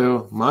 940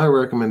 Auto, my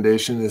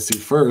recommendation is to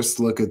first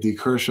look at the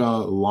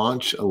Kershaw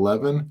Launch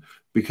 11,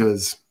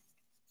 because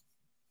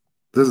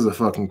this is a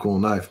fucking cool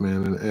knife,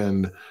 man.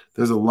 And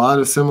there's a lot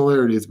of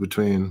similarities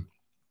between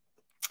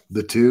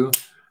the two.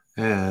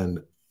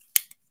 And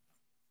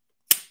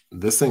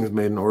this thing's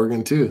made in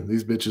Oregon too.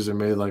 These bitches are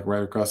made like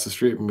right across the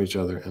street from each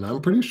other. And I'm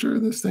pretty sure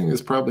this thing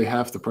is probably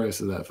half the price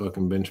of that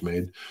fucking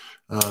Benchmade.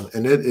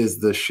 And it is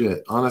the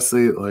shit.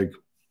 Honestly, like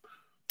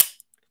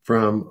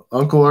from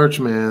Uncle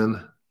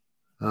Archman,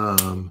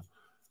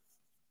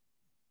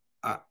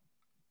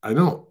 I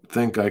don't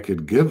think I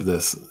could give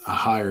this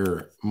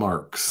higher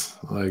marks,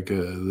 like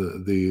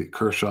the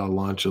Kershaw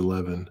Launch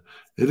 11.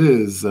 It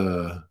is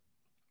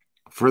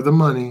for the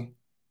money,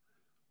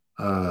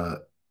 and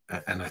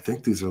I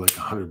think these are like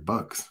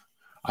 $100.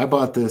 I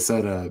bought this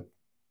at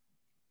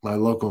my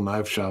local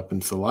knife shop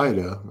in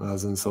Salida. I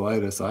was in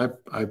Salida, so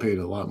I paid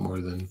a lot more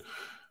than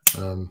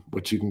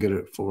what you can get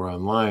it for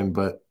online.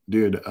 But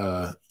dude,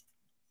 I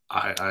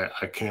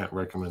can't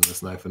recommend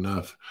this knife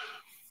enough.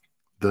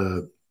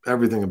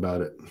 Everything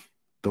about it.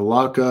 The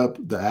lockup,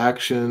 the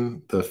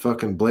action, the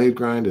fucking blade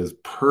grind is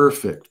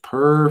perfect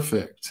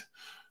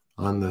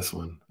on this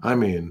one. I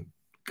mean,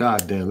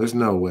 goddamn, there's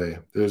no way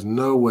a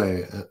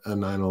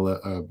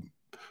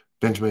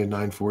Benchmade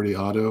 940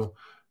 Auto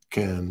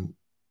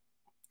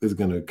is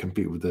going to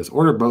compete with this.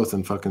 Order both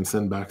and fucking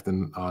send back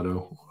the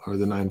Auto or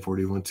the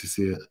 940 once you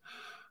see it.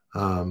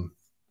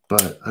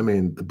 But I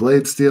mean, the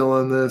blade steel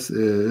on this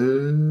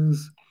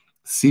is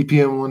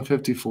CPM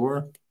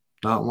 154,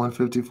 not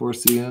 154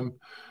 CM.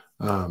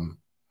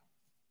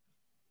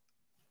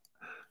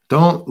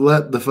 Don't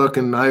let the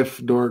fucking knife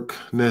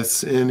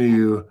dorkness in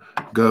you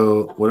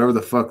go, whatever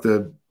the fuck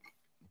the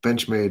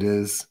Benchmade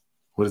is.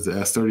 What is it,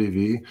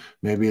 S30V?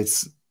 Maybe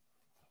it's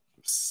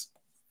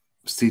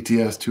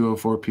CTS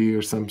 204P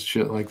or some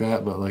shit like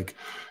that. But like,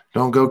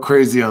 don't go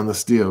crazy on the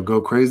steel. Go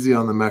crazy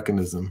on the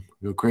mechanism.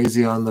 Go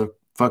crazy on the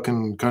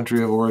fucking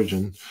country of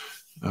origin,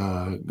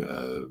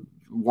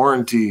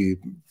 warranty,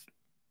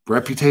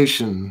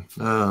 reputation,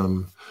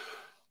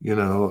 you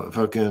know,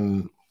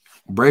 fucking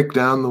break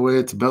down the way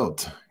it's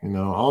built, you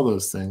know, all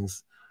those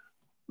things.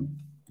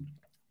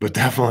 But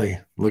definitely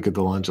look at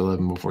the Launch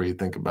 11 before you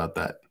think about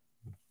that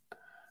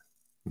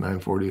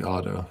 940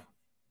 Auto.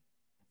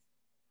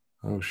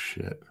 Oh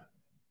shit.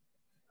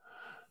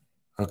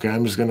 Okay,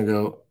 I'm just gonna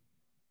go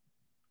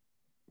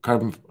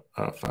carbon.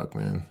 Oh fuck,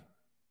 man.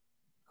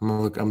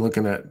 I'm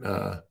looking at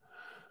there's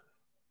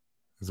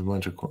a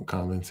bunch of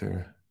comments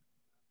here.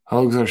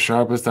 Hogs are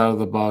sharpest out of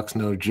the box,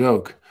 no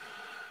joke.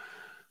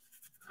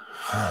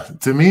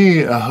 To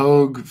me, a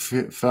Hogue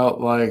felt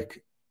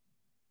like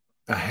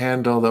a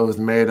handle that was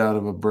made out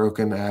of a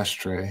broken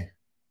ashtray,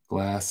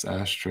 glass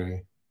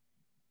ashtray.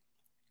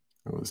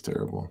 It was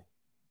terrible.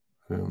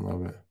 I didn't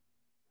love it.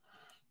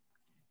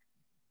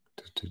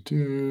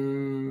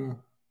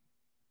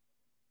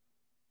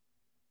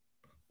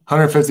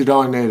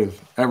 $150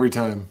 native every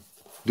time.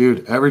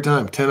 Dude, every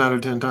time. 10 out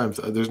of 10 times.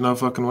 There's no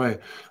fucking way.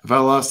 If I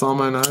lost all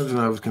my knives and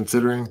I was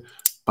considering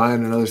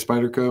buying another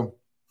Spyderco,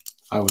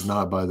 I would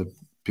not buy the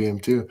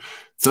PM2.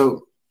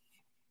 So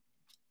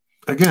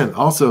again,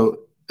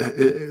 also,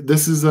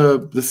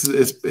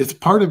 it's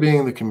part of being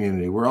in the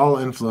community. We're all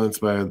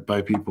influenced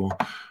by people,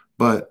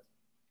 but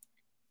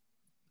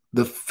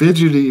the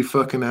fidgety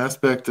fucking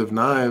aspect of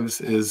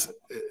knives is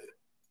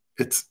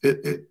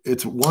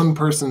it's one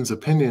person's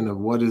opinion of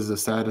what is a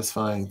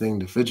satisfying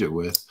thing to fidget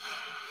with.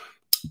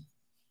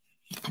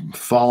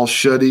 Fall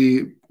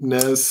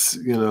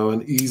shuttiness, you know,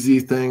 an easy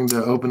thing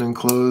to open and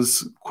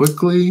close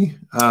quickly.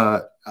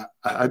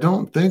 I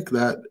don't think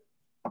that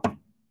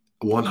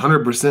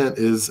 100%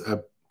 is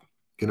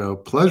you know,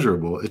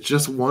 pleasurable. It's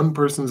just one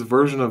person's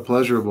version of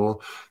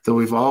pleasurable that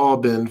we've all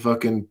been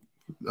fucking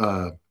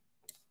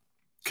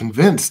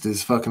convinced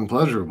is fucking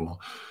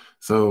pleasurable.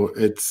 So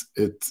it's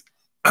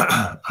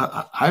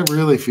I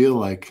really feel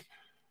like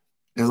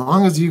as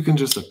long as you can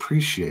just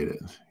appreciate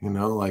it, you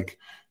know, like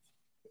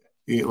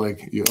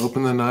you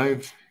open the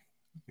knife,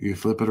 you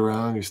flip it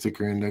around, you stick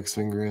your index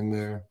finger in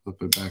there,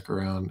 flip it back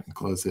around and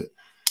close it.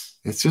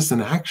 It's just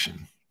an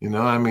action, you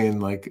know. I mean,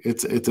 like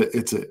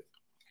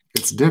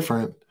it's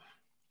different,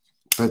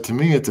 but to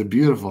me, it's a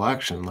beautiful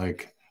action.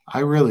 Like I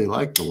really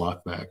like the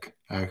lockback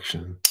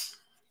action.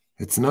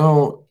 It's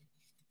no,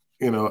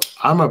 you know,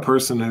 I'm a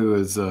person who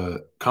is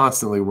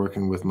constantly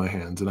working with my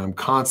hands, and I'm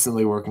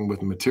constantly working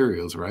with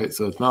materials, right?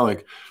 So it's not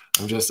like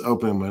I'm just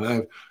opening my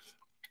knife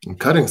and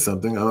cutting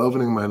something. I'm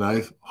opening my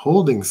knife,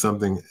 holding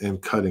something,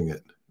 and cutting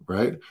it,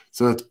 right?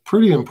 So it's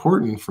pretty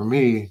important for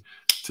me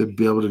to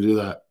be able to do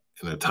that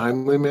in a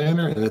timely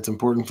manner, and it's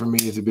important for me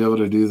to be able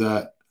to do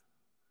that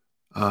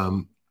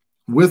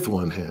with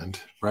one hand,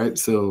 right?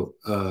 So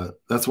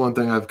that's one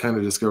thing I've kind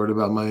of discovered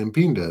about my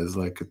Impinda is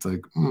like, it's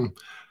like,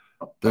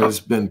 there's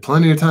been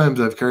plenty of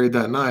times I've carried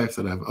that knife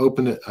that I've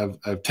opened it,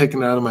 I've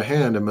taken it out of my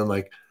hand and been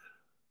like,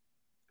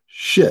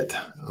 shit,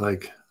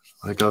 like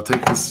I'll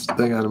take this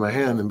thing out of my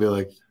hand and be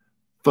like,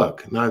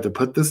 fuck, now I have to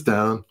put this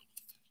down,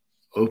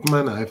 open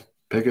my knife,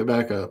 pick it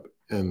back up,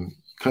 and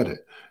cut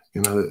it.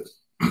 You know,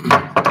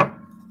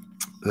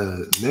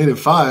 the Native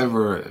 5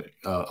 or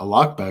a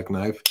lockback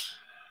knife,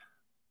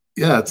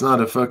 yeah, it's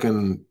not a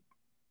fucking,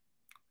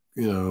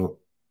 you know,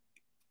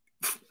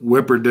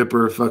 whipper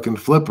dipper fucking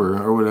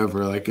flipper or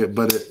whatever like it,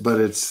 but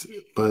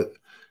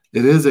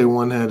it is a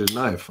one-handed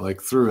knife,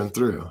 like through and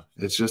through.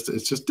 It's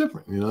just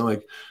different, you know,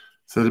 like,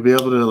 so to be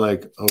able to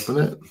like open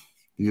it,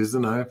 use the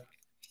knife,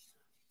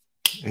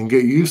 and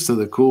get used to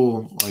the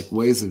cool like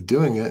ways of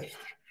doing it,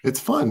 it's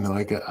fun.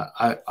 Like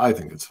I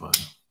think it's fun.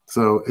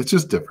 So it's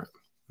just different.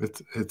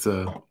 It's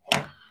a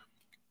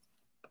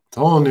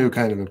whole new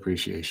kind of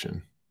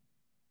appreciation.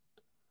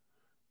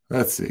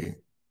 Let's see.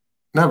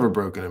 Never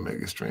broken a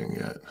mega string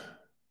yet.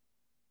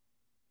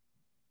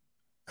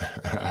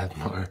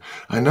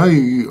 I know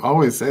you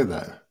always say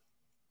that,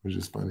 which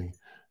is funny.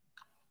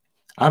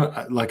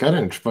 I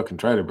didn't fucking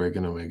try to break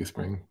an Omega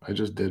spring. I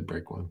just did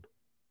break one.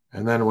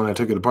 And then when I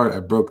took it apart,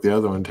 I broke the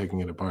other one taking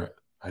it apart,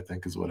 I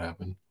think is what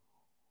happened.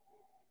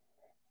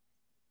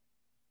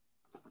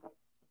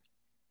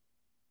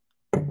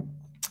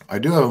 I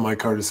do have a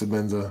micarta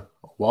Sebenza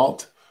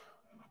Walt.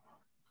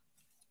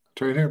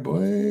 It's right here,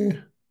 boy.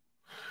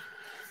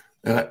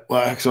 And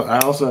actually, I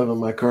also have a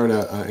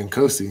micarta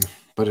Nkosi,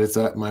 but it's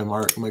at my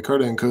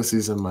micarta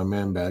Nkosi's in my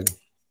man bag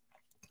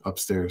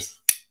upstairs.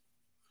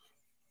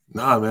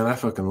 Nah, man, I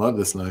fucking love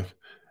this knife.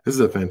 This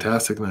is a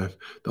fantastic knife.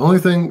 The only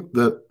thing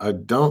that I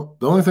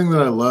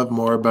love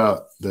more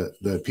about the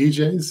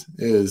PJs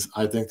is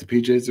I think the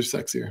PJs are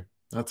sexier.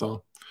 That's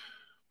all.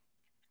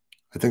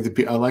 I think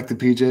I like the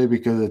PJ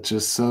because it's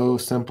just so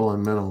simple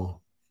and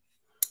minimal.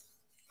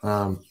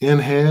 In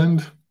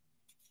hand,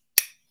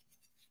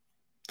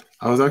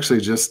 I was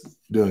actually just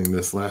doing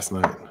this last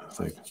night. I was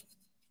like,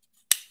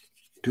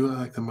 do I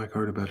like the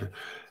micarta better?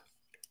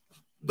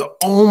 The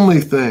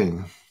only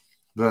thing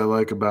that I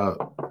like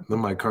about the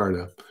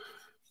micarta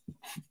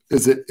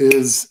is it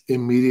is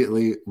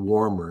immediately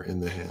warmer in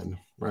the hand,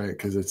 right?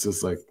 Because it's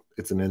just like,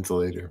 it's an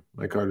insulator.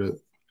 Micarta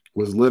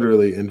was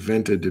literally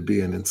invented to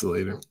be an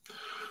insulator.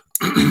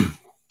 And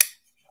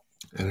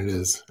it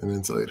is an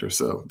insulator.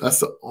 So that's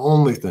the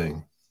only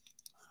thing.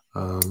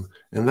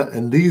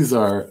 And these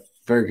are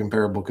very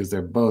comparable because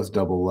they're both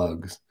double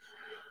lugs,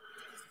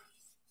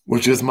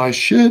 which is my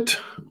shit.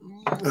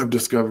 I've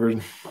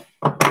discovered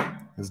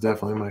is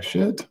definitely my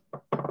shit.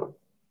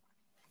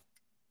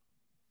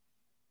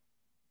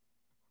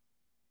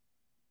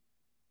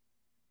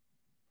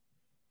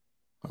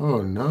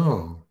 Oh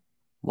no.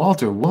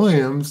 Walter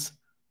Williams,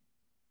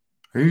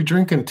 are you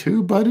drinking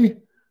too, buddy?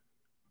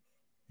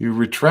 You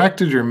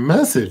retracted your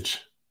message.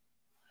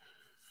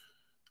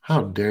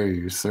 How dare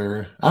you,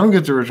 sir? I don't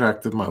get to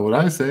retract what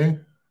I say,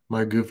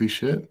 my goofy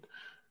shit.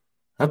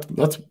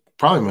 That's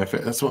probably my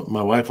favorite. That's what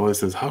my wife always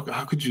says. How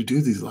could you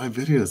do these live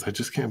videos? I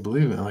just can't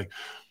believe it. I'm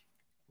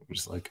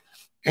just like,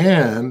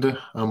 and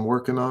I'm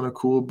working on a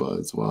cool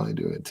buzz while I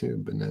do it too.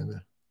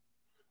 Banana.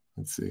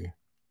 Let's see.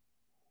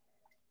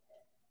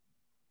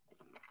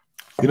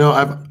 You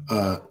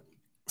know,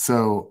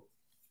 so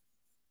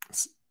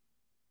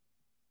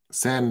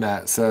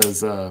Sandnat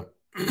says,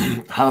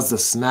 how's the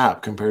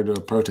snap compared to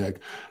a Protec?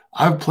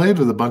 I've played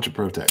with a bunch of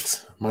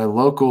Protecs. My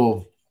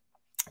local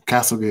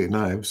Castlegate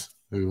Knives,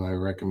 who I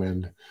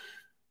recommend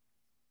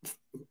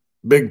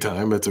big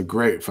time. It's a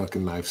great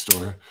fucking knife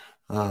store.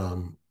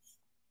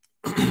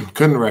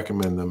 Couldn't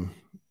recommend them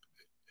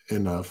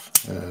enough.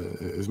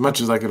 As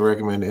much as I could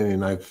recommend any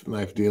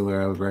knife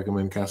dealer, I would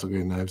recommend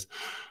Castlegate Knives.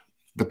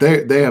 But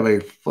they have a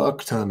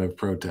fuck ton of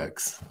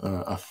Protecs,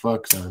 a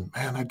fuck ton.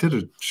 Man, I did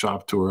a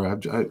shop tour. I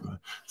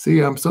see.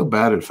 I'm so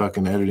bad at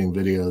fucking editing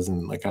videos,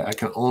 and like I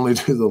can only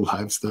do the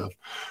live stuff.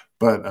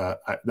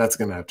 but that's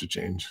gonna have to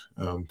change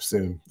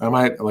soon. I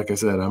might, like I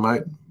said, I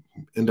might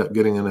end up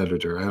getting an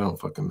editor. I don't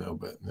fucking know,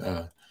 but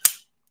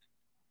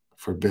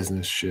for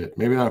business shit,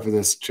 maybe not for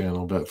this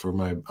channel, but for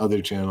my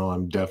other channel,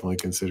 I'm definitely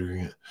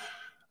considering it.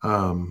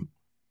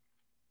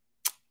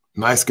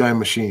 Nice Guy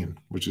Machine,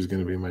 which is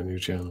going to be my new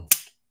channel.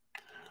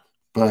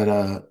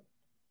 But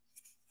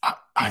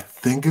I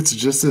think it's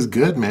just as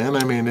good, man.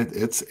 I mean, it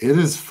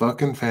is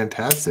fucking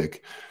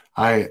fantastic.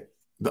 I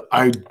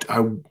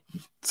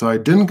so I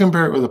didn't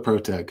compare it with a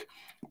ProTech,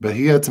 but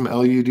he had some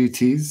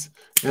LUDTs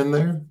in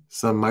there,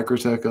 some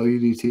Microtech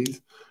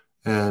LUDTs,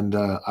 and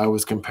I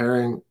was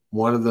comparing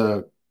one of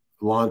the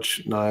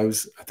launch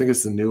knives. I think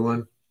it's the new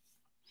one,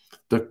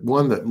 the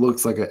one that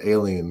looks like an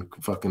alien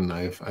fucking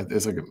knife.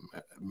 It's like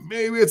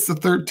maybe it's the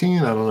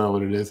 13. I don't know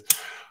what it is,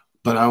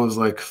 but I was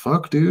like,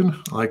 fuck, dude.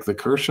 Like the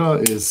Kershaw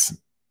is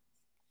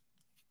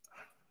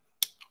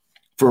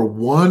for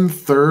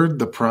 1/3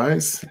 the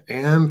price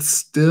and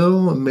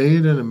still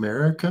made in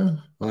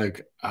America.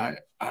 Like I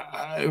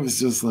was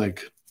just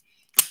like,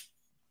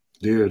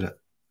 dude,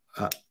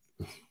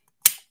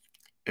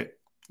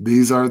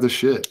 these are the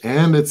shit.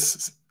 And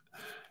it's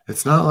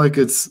not like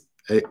it's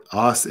a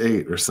OS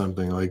 8 or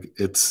something. Like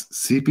it's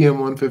CPM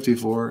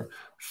 154,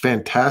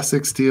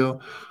 fantastic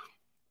steel.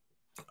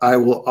 I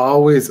will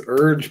always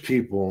urge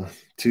people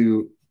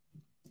to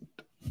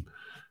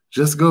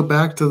just go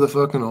back to the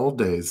fucking old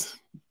days.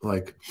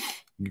 Like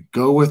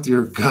go with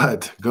your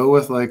gut, go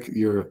with like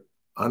your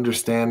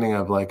understanding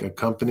of like a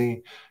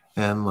company,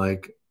 and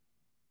like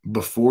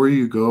before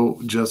you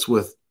go just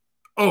with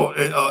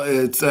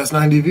it's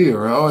S90V,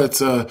 or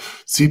it's a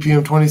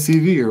CPM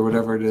 20CV or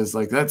whatever it is,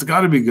 like that's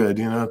got to be good.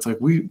 It's like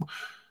we've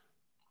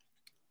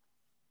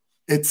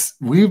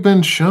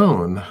been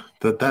shown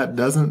that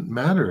doesn't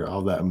matter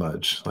all that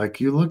much. Like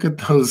you look at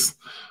those,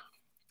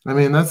 I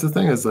mean, that's the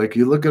thing, is like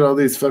you look at all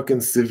these fucking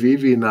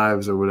Civivi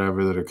knives or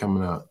whatever that are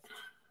coming out.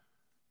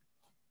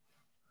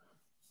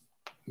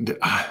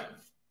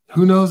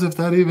 Who knows if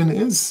that even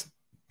is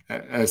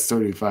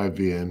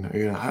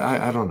S35VN?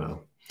 I don't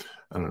know.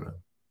 I don't know.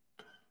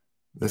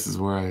 This is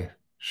where I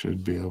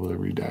should be able to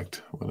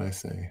redact what I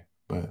say,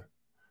 but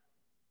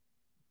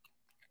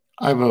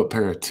I vote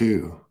Para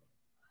 2.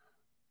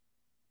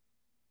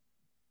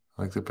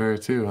 Like the Para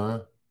 2, huh?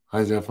 I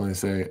definitely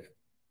say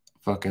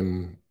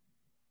fucking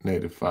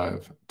native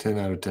 5. 10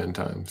 out of 10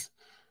 times.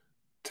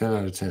 10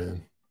 out of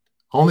 10.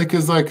 Only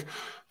because, like,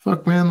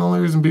 fuck, man, the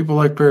only reason people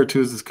like Para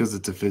 2s is because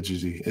it's a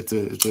fidgety. It's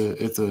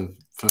a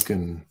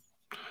fucking,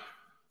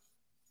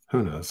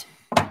 who knows?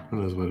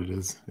 Who knows what it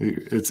is?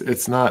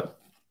 It's not.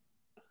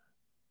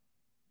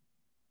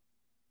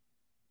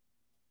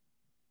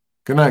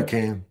 Good night,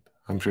 Kane.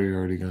 I'm sure you're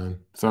already gone.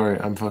 Sorry,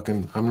 I'm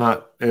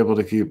not able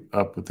to keep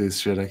up with this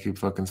shit. I keep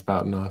fucking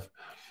spouting off.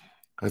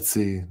 Let's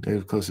see,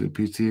 native closer to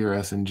PT or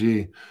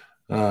S&G.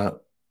 I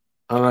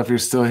don't know if you're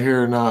still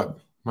here or not,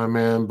 my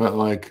man, but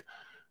like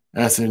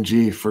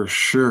S&G for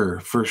sure,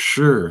 for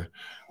sure.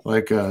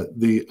 Like I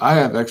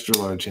have extra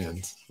large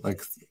hands,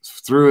 like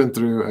through and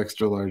through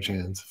extra large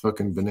hands,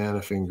 fucking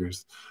banana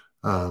fingers.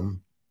 And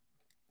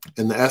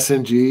the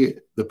S&G,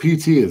 the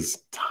PT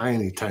is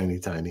tiny, tiny,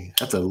 tiny.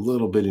 That's a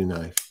little bitty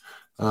knife.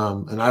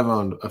 And I've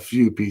owned a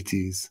few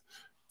PTs,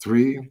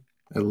 3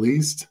 at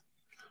least.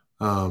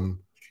 And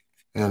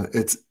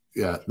it's,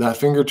 yeah, that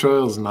finger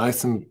choil is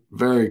nice and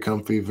very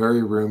comfy,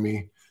 very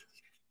roomy.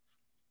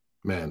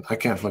 Man, I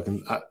can't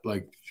fucking,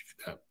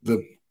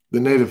 the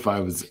Native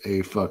 5 is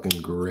a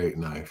fucking great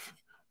knife.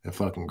 A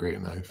fucking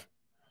great knife.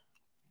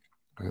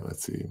 All right,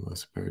 let's see.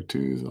 Most Para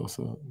 2s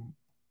also.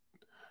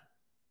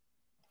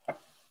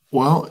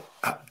 Well,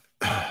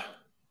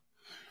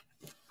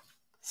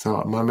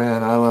 so my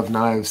man, I love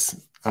knives.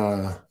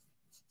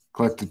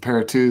 Collected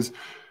Para 2s.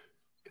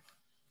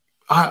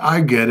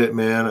 I get it,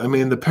 man. I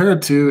mean, the Para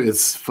 2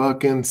 is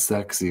fucking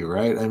sexy,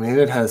 right? I mean,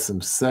 it has some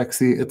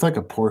sexy. It's like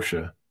a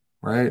Porsche,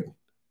 right?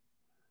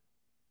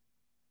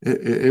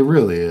 It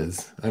really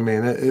is. I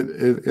mean,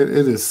 it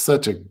is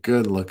such a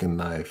good looking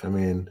knife. I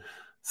mean,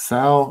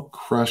 Sal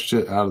crushed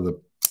it out of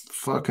the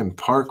fucking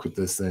park with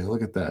this thing.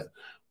 Look at that,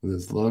 with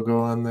his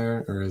logo on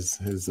there, or his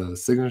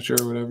signature,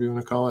 or whatever you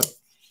want to call it.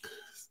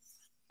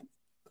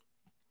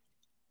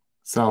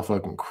 Sal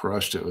fucking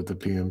crushed it with the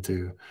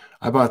PM2.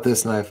 I bought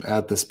this knife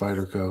at the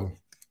Spyderco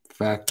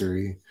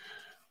factory.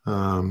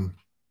 Right?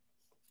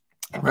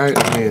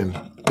 I mean,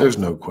 there's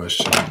no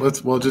question.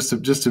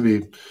 Just to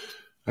be,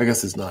 I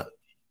guess it's not.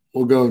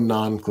 We'll go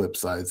non-clip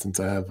side, since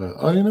I have a,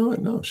 oh, you know what?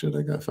 No, shit,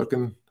 I got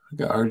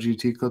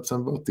RGT clips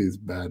on both these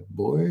bad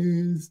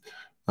boys.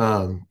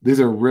 These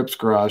are Rips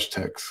Garage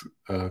Techs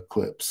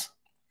clips,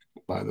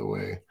 by the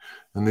way.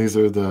 And these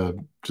are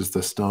just the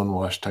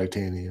Stonewash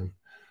titanium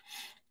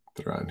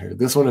that are on here.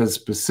 This one is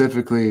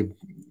specifically,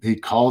 he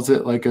calls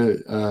it like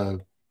a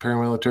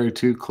paramilitary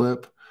 2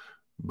 clip,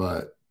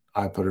 but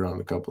I put it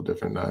on a couple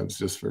different knives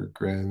just for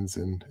grins,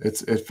 and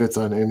it fits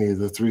on any of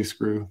the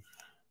 3-screw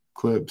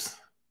clips.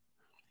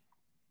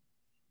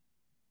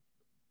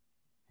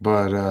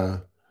 But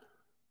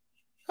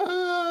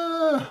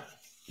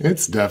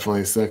It's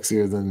definitely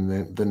sexier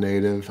than the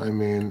native. I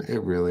mean,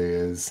 it really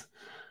is.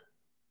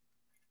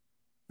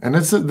 And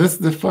this is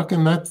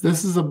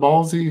a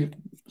ballsy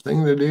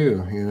thing to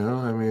do, you know?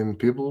 I mean,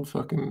 people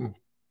fucking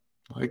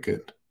like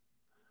it.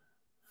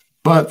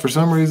 But for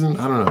some reason,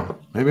 I don't know.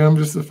 Maybe I'm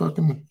just a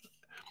fucking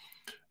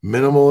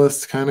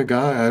minimalist kind of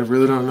guy. I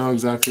really don't know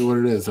exactly what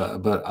it is.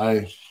 But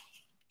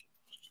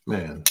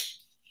man,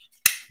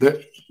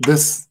 that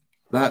this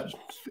that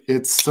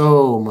it's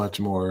so much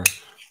more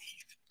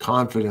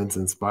confidence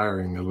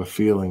inspiring of a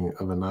feeling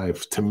of a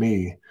knife to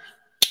me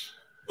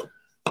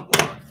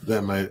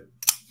than my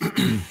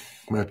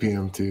my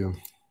PM2.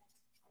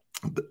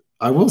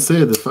 I will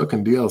say the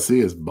fucking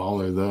DLC is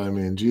baller though. I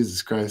mean,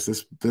 Jesus Christ,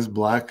 this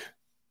black.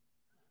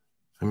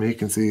 I mean, you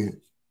can see.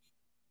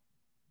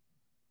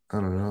 I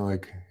don't know,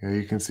 like yeah,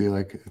 you can see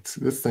like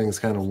this thing's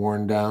kind of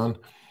worn down.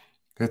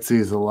 It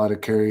sees a lot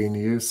of carrying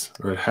use,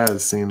 or it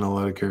has seen a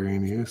lot of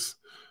carrying use.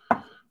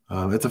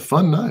 It's a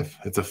fun knife.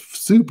 It's a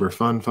super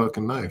fun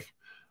fucking knife.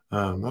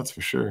 That's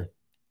for sure.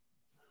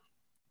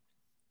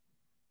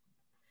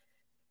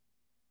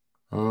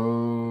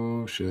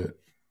 Oh shit,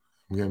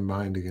 I'm getting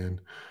behind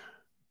again.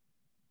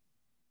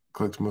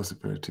 Collects most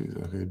of pair twos.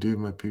 Okay, dude,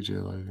 my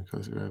PJ Live and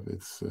Coast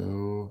Rapids.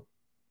 So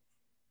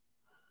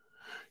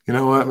you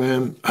know what,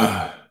 man?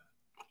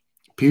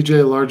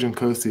 PJ Large and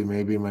Coasty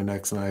may be my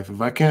next knife.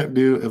 If I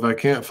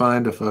can't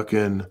find a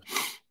fucking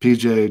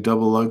PJ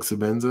double lug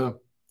Sabenza,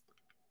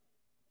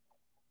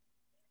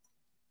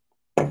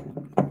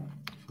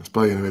 it's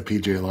probably gonna be a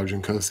PJ Large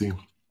and Coasty.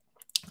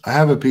 I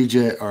have a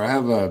PJ, or I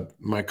have a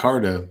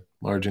micarta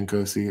Large and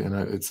Coasty,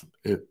 and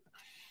it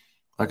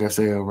like I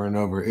say over and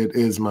over, it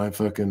is my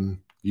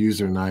fucking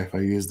user knife. I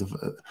use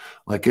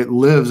like it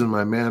lives in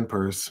my man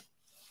purse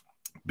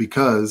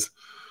because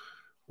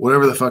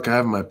whatever the fuck I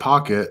have in my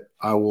pocket,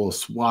 I will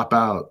swap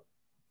out.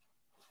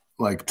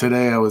 Like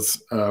today, I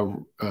was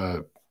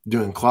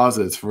doing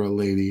closets for a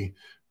lady.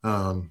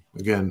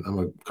 Again, I'm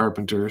a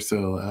carpenter,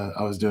 so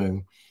I was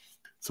doing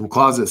some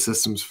closet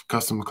systems,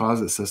 custom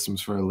closet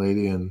systems for a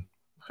lady, and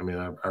I mean,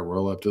 I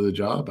roll up to the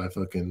job, I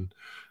fucking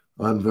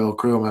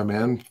unvelcro my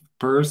man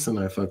purse, and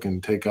I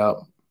fucking take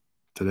out.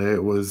 Today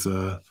it was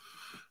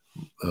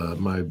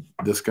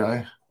this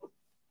guy.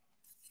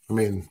 I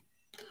mean,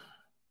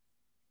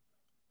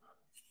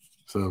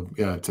 so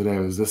yeah, today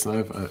it was this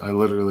knife. I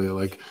literally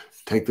like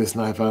take this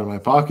knife out of my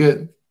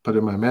pocket, put it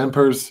in my man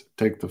purse,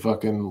 take the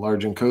fucking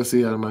Large and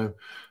Cosi out of my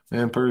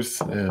man purse,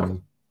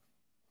 and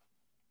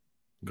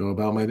go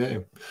about my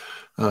day.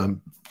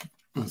 Um,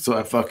 so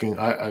I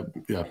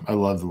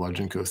love the Large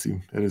and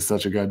Cosi. It is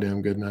such a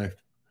goddamn good knife.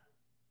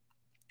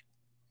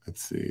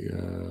 Let's see.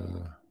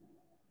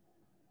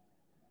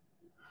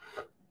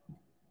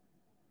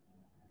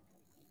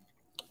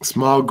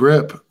 Small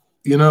grip.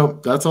 You know,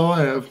 that's all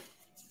I have.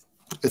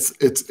 It's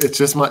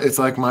just it's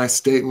like my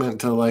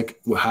statement to like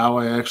how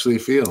I actually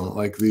feel.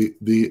 Like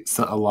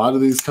a lot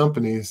of these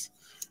companies,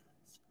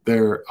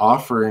 their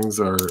offerings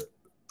are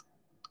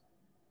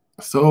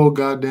so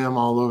goddamn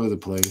all over the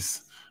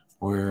place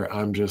where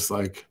I'm just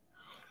like,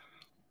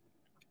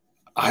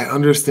 I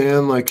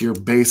understand like your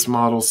base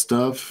model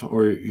stuff,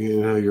 or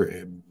you know, your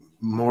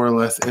more or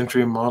less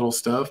entry model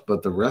stuff,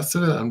 but the rest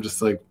of it, I'm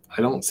just like,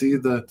 I don't see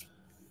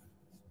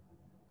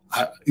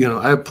I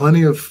have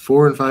plenty of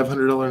 $400 and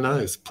 $500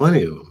 knives,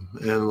 plenty of them,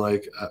 and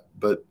like,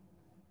 but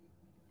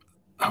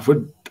I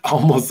would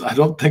I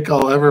don't think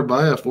I'll ever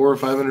buy a $400 or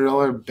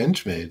 $500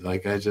 Benchmade.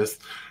 Like,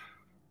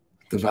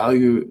 the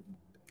value,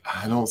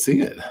 I don't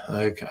see it.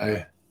 Like,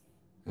 I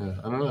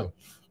don't know.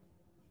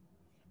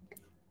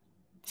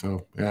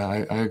 So yeah,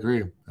 I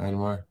agree,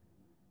 Adamar.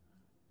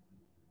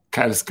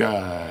 Cat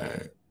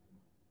Sky.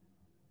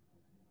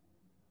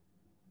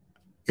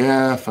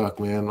 Yeah, fuck,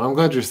 man. I'm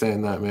glad you're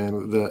saying that,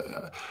 man.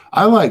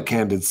 I like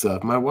candid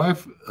stuff. My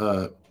wife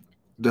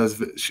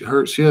she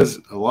has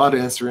a lot of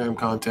Instagram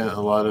content,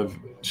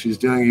 she's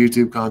doing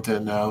YouTube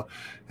content now,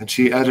 and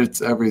she edits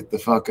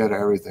the fuck out of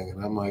everything.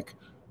 And I'm like,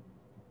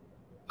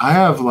 I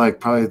have like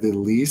probably the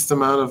least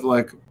amount of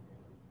like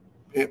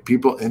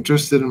people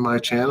interested in my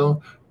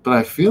channel, but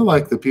I feel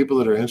like the people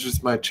that are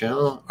interested in my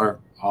channel are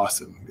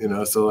awesome, you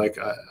know. So like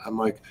I'm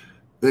like,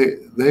 they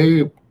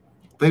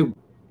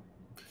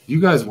you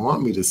guys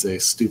want me to say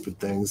stupid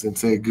things and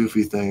say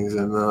goofy things,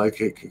 and like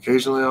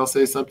occasionally I'll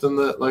say something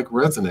that like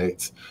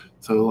resonates.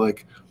 So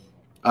like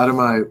out of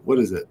my, what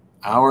is it,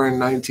 hour and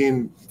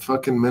 19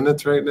 fucking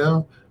minutes right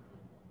now,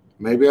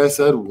 maybe I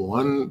said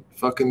one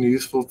fucking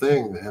useful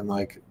thing, and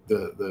like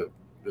the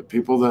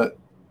people that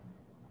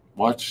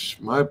watch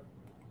my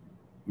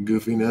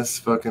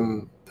goofiness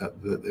fucking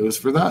that it was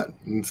for that.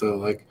 And so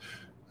like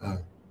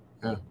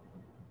yeah.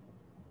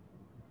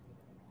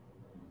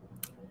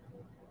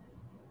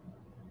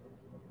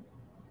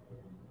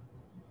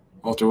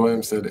 Walter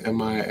Williams said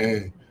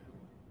MIA.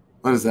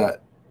 What is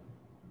that?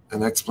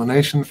 An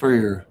explanation for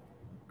your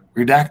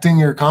redacting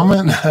your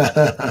comment?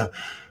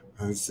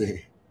 Let's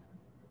see.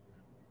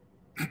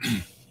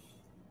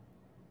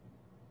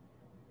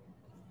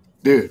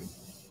 Dude,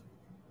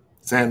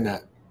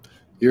 Sandnet,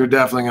 you're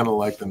definitely gonna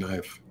like the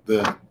knife.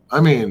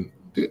 I mean,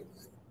 dude,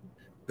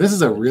 This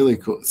is a really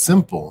cool,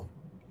 simple,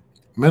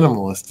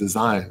 minimalist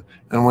design.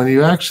 And when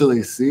you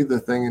actually see the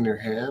thing in your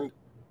hand,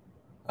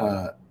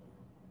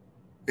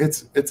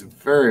 it's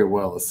very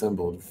well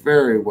assembled,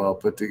 very well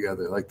put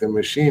together. Like the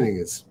machining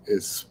is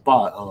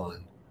spot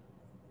on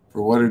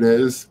for what it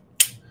is.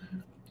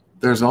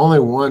 There's only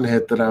one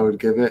hit that I would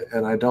give it,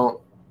 and I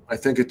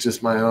think it's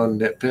just my own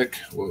nitpick.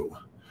 Whoa.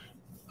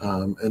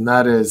 And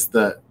that is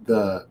that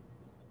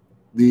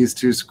these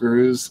two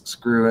screws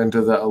screw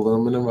into the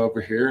aluminum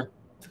over here.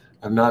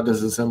 I've not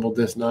disassembled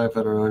this knife.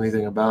 I don't know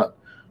anything about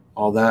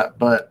all that,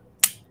 but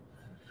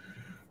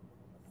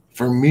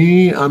for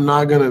me,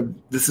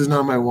 this is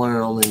not my one and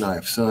only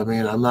knife. So, I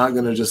mean, I'm not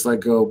going to just like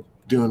go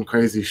doing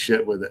crazy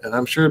shit with it. And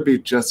I'm sure it'd be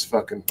just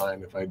fucking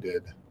fine if I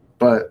did.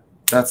 But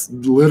that's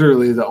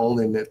literally the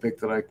only nitpick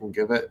that I can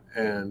give it.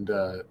 And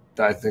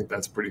I think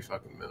that's pretty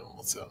fucking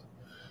minimal. So,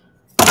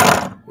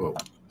 whoa.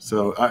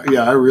 So,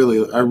 yeah, I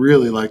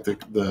really like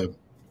the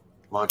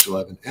Launch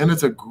 11. And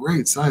it's a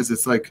great size.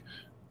 It's like,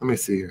 let me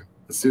see here.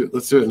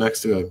 Let's do it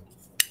next to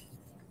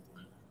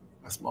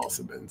a small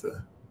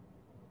Sabenza.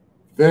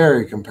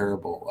 Very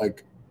comparable.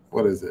 Like,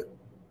 what is it?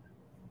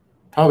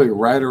 Probably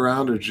right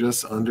around or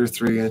just under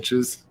 3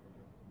 inches.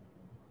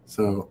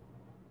 So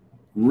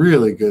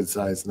really good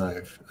size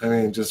knife. I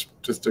mean,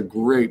 just a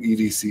great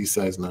EDC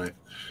size knife.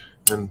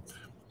 And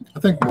I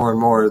think more and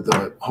more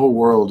the whole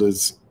world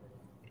is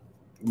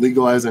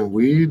legalizing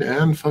weed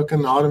and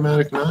fucking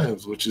automatic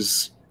knives, which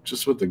is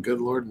just what the good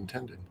Lord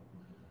intended.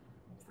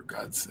 For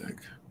God's sake.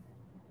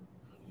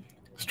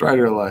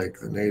 Strider like,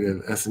 the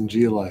native,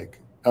 S&G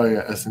like. Oh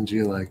yeah,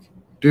 S&G like.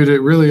 Dude,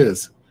 it really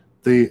is.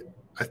 I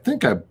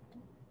think I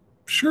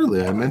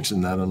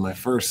mentioned that on my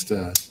first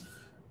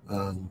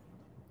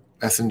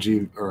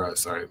S&G, or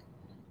sorry,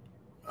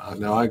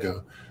 now I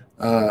go.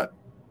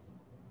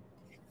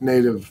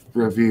 Native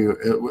review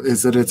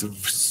is that it's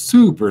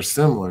super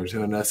similar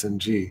to an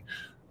S&G.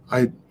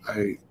 I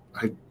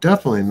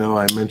definitely know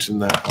I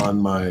mentioned that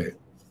on my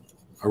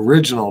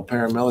original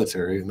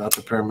paramilitary, not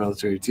the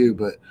paramilitary 2,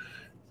 but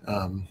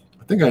I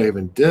think I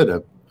even did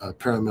a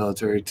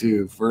paramilitary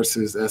 2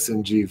 versus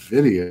S&G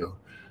video.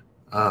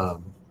 Might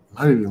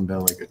have even been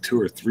like a 2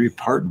 or 3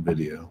 part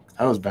video.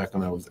 That was back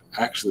when I was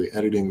actually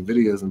editing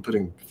videos and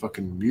putting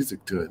fucking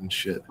music to it and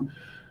shit.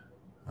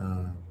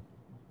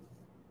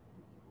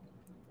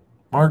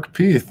 Mark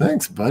P,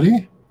 thanks,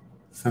 buddy.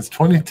 Since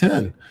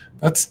 2010.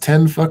 That's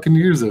 10 fucking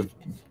years of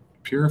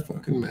pure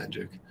fucking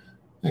magic.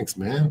 Thanks,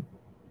 man.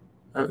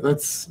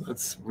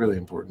 That's really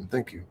important.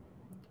 Thank you.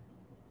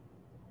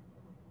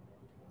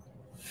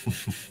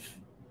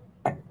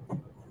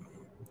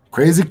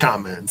 Crazy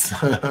comments.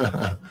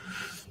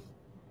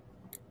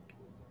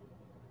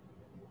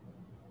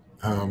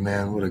 Oh,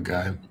 man, what a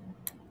guy.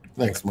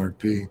 Thanks, Mark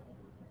P.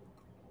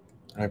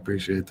 I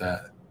appreciate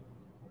that.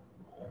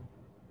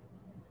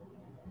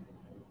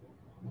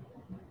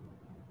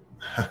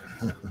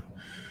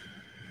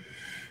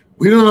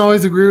 We don't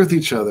always agree with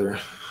each other.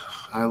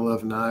 I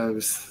love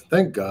knives.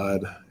 Thank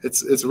God.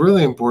 It's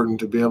really important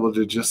to be able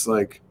to just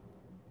like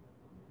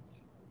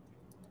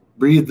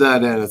breathe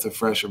that in as a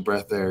fresher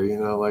breath air, you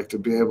know, like to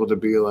be able to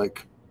be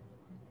like,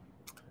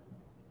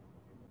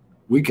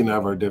 we can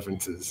have our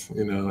differences,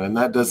 you know, and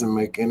that doesn't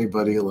make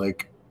anybody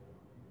like,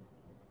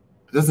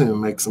 it doesn't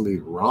even make somebody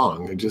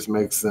wrong. It just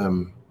makes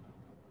them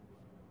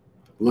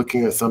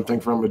looking at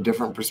something from a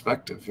different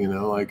perspective, you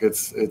know, like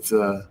that's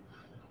a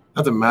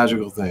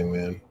magical thing,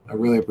 man. I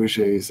really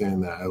appreciate you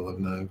saying that. I love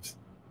knives.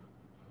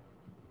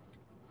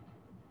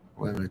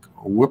 Like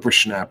a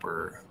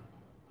whippersnapper.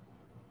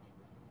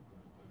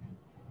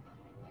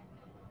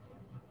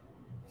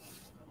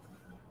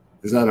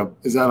 Is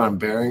that on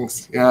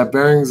bearings? Yeah,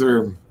 bearings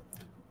are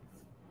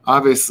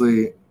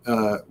obviously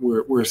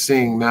we're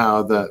seeing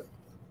now that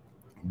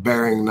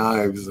bearing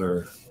knives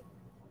are.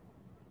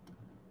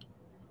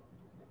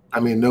 I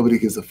mean, nobody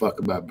gives a fuck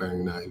about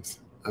bearing knives.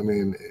 I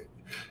mean,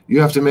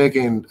 you have to make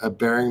a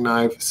bearing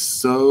knife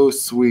so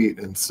sweet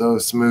and so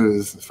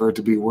smooth for it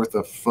to be worth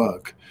a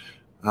fuck.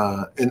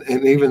 And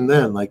even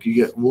then, like you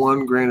get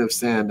 1 grain of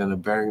sand in a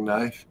bearing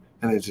knife,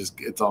 and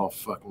it's all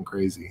fucking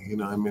crazy. You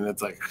know, I mean,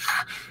 it's like.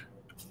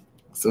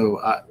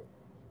 So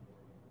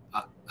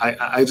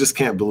I just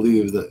can't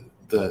believe that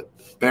the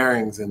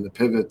bearings and the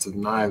pivots of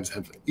knives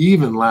have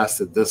even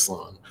lasted this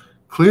long.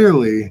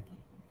 Clearly,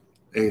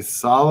 a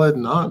solid,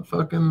 not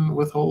fucking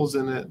with holes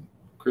in it,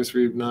 Chris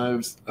Reeve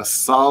knives, a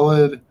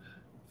solid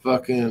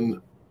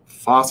fucking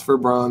phosphor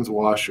bronze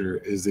washer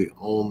is the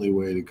only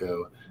way to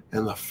go.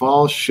 And the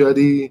fall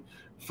shuddy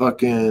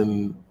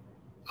fucking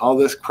all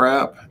this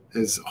crap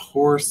is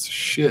horse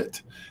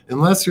shit.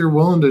 Unless you're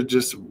willing to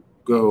just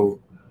go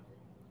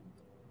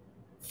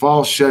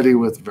fall shuddy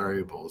with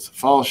variables,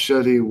 fall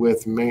shuddy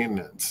with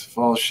maintenance,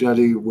 fall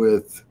shuddy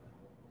with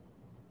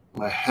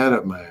my head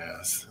up my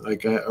ass,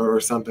 like or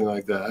something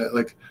like that.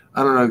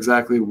 I don't know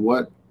exactly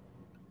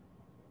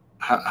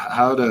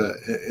how to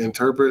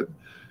interpret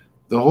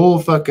the whole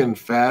fucking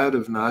fad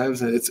of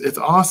knives. And it's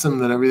awesome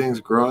that everything's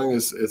growing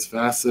as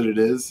fast as it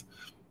is,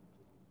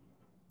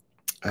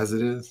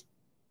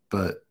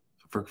 but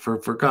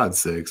for God's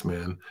sakes,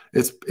 man.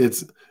 It's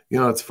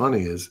it's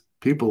funny is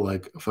people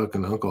like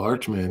fucking Uncle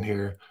Archman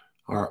here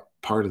are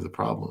part of the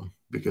problem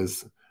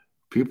because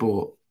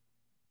people,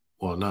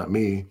 well, not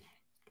me.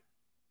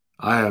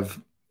 I have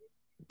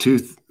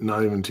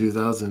not even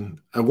 2,000.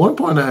 At one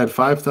point, I had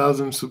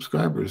 5,000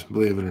 subscribers,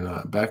 believe it or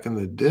not, back in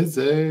the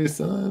day,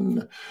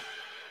 son.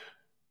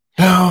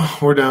 Now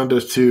we're down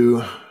to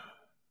 2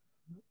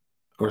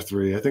 or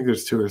 3. I think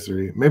there's 2 or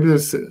 3. Maybe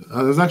there's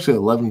actually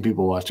 11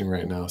 people watching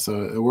right now.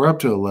 So we're up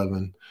to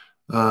 11,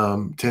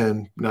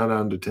 10, now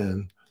down to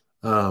 10.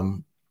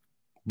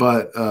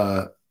 But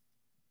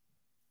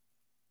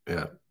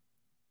yeah,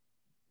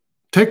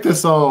 take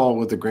this all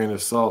with a grain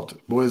of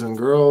salt, boys and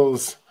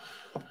girls.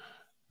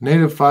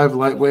 Native 5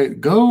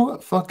 lightweight, go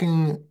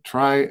fucking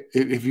try.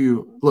 If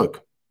you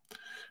look,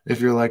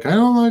 if you're like, I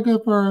don't like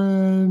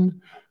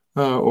FRN,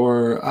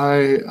 or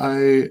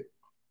I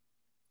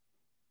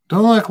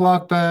don't like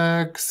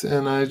lockbacks,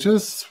 and I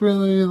just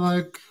really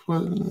like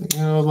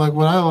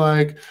what I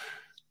like.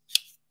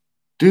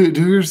 Do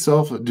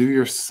yourself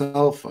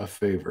a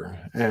favor,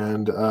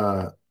 and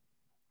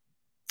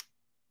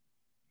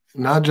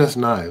not just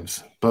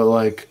knives, but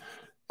like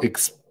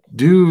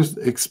do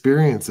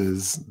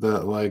experiences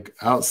that like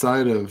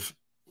outside of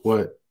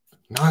what,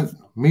 not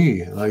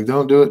me, like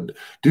don't do it,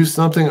 do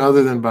something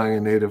other than buying a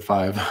native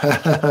 5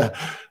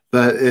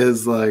 that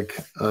is like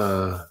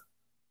I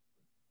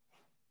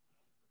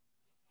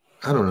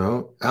don't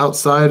know,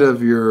 outside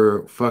of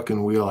your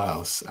fucking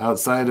wheelhouse,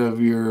 outside of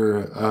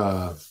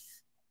your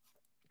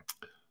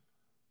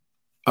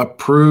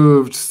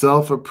approved,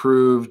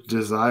 self-approved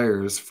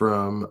desires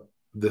from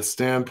the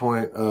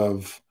standpoint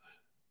of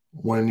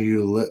when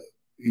you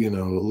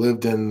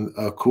lived in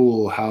a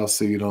cool house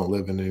so you don't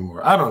live in anymore.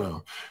 I don't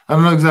know. I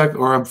don't know exactly,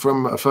 or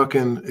from a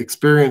fucking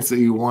experience that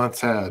you once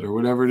had or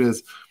whatever it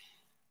is.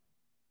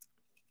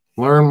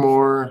 Learn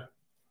more,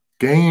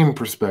 gain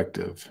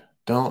perspective.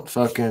 Don't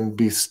fucking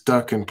be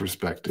stuck in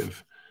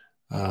perspective.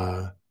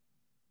 And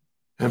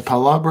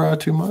palabra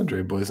tu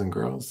madre, boys and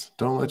girls.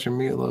 Don't let your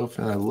meatloaf.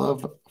 And I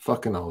love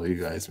fucking all of you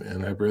guys,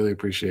 man. I really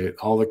appreciate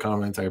all the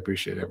comments. I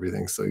appreciate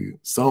everything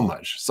so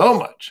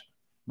much.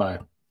 Bye.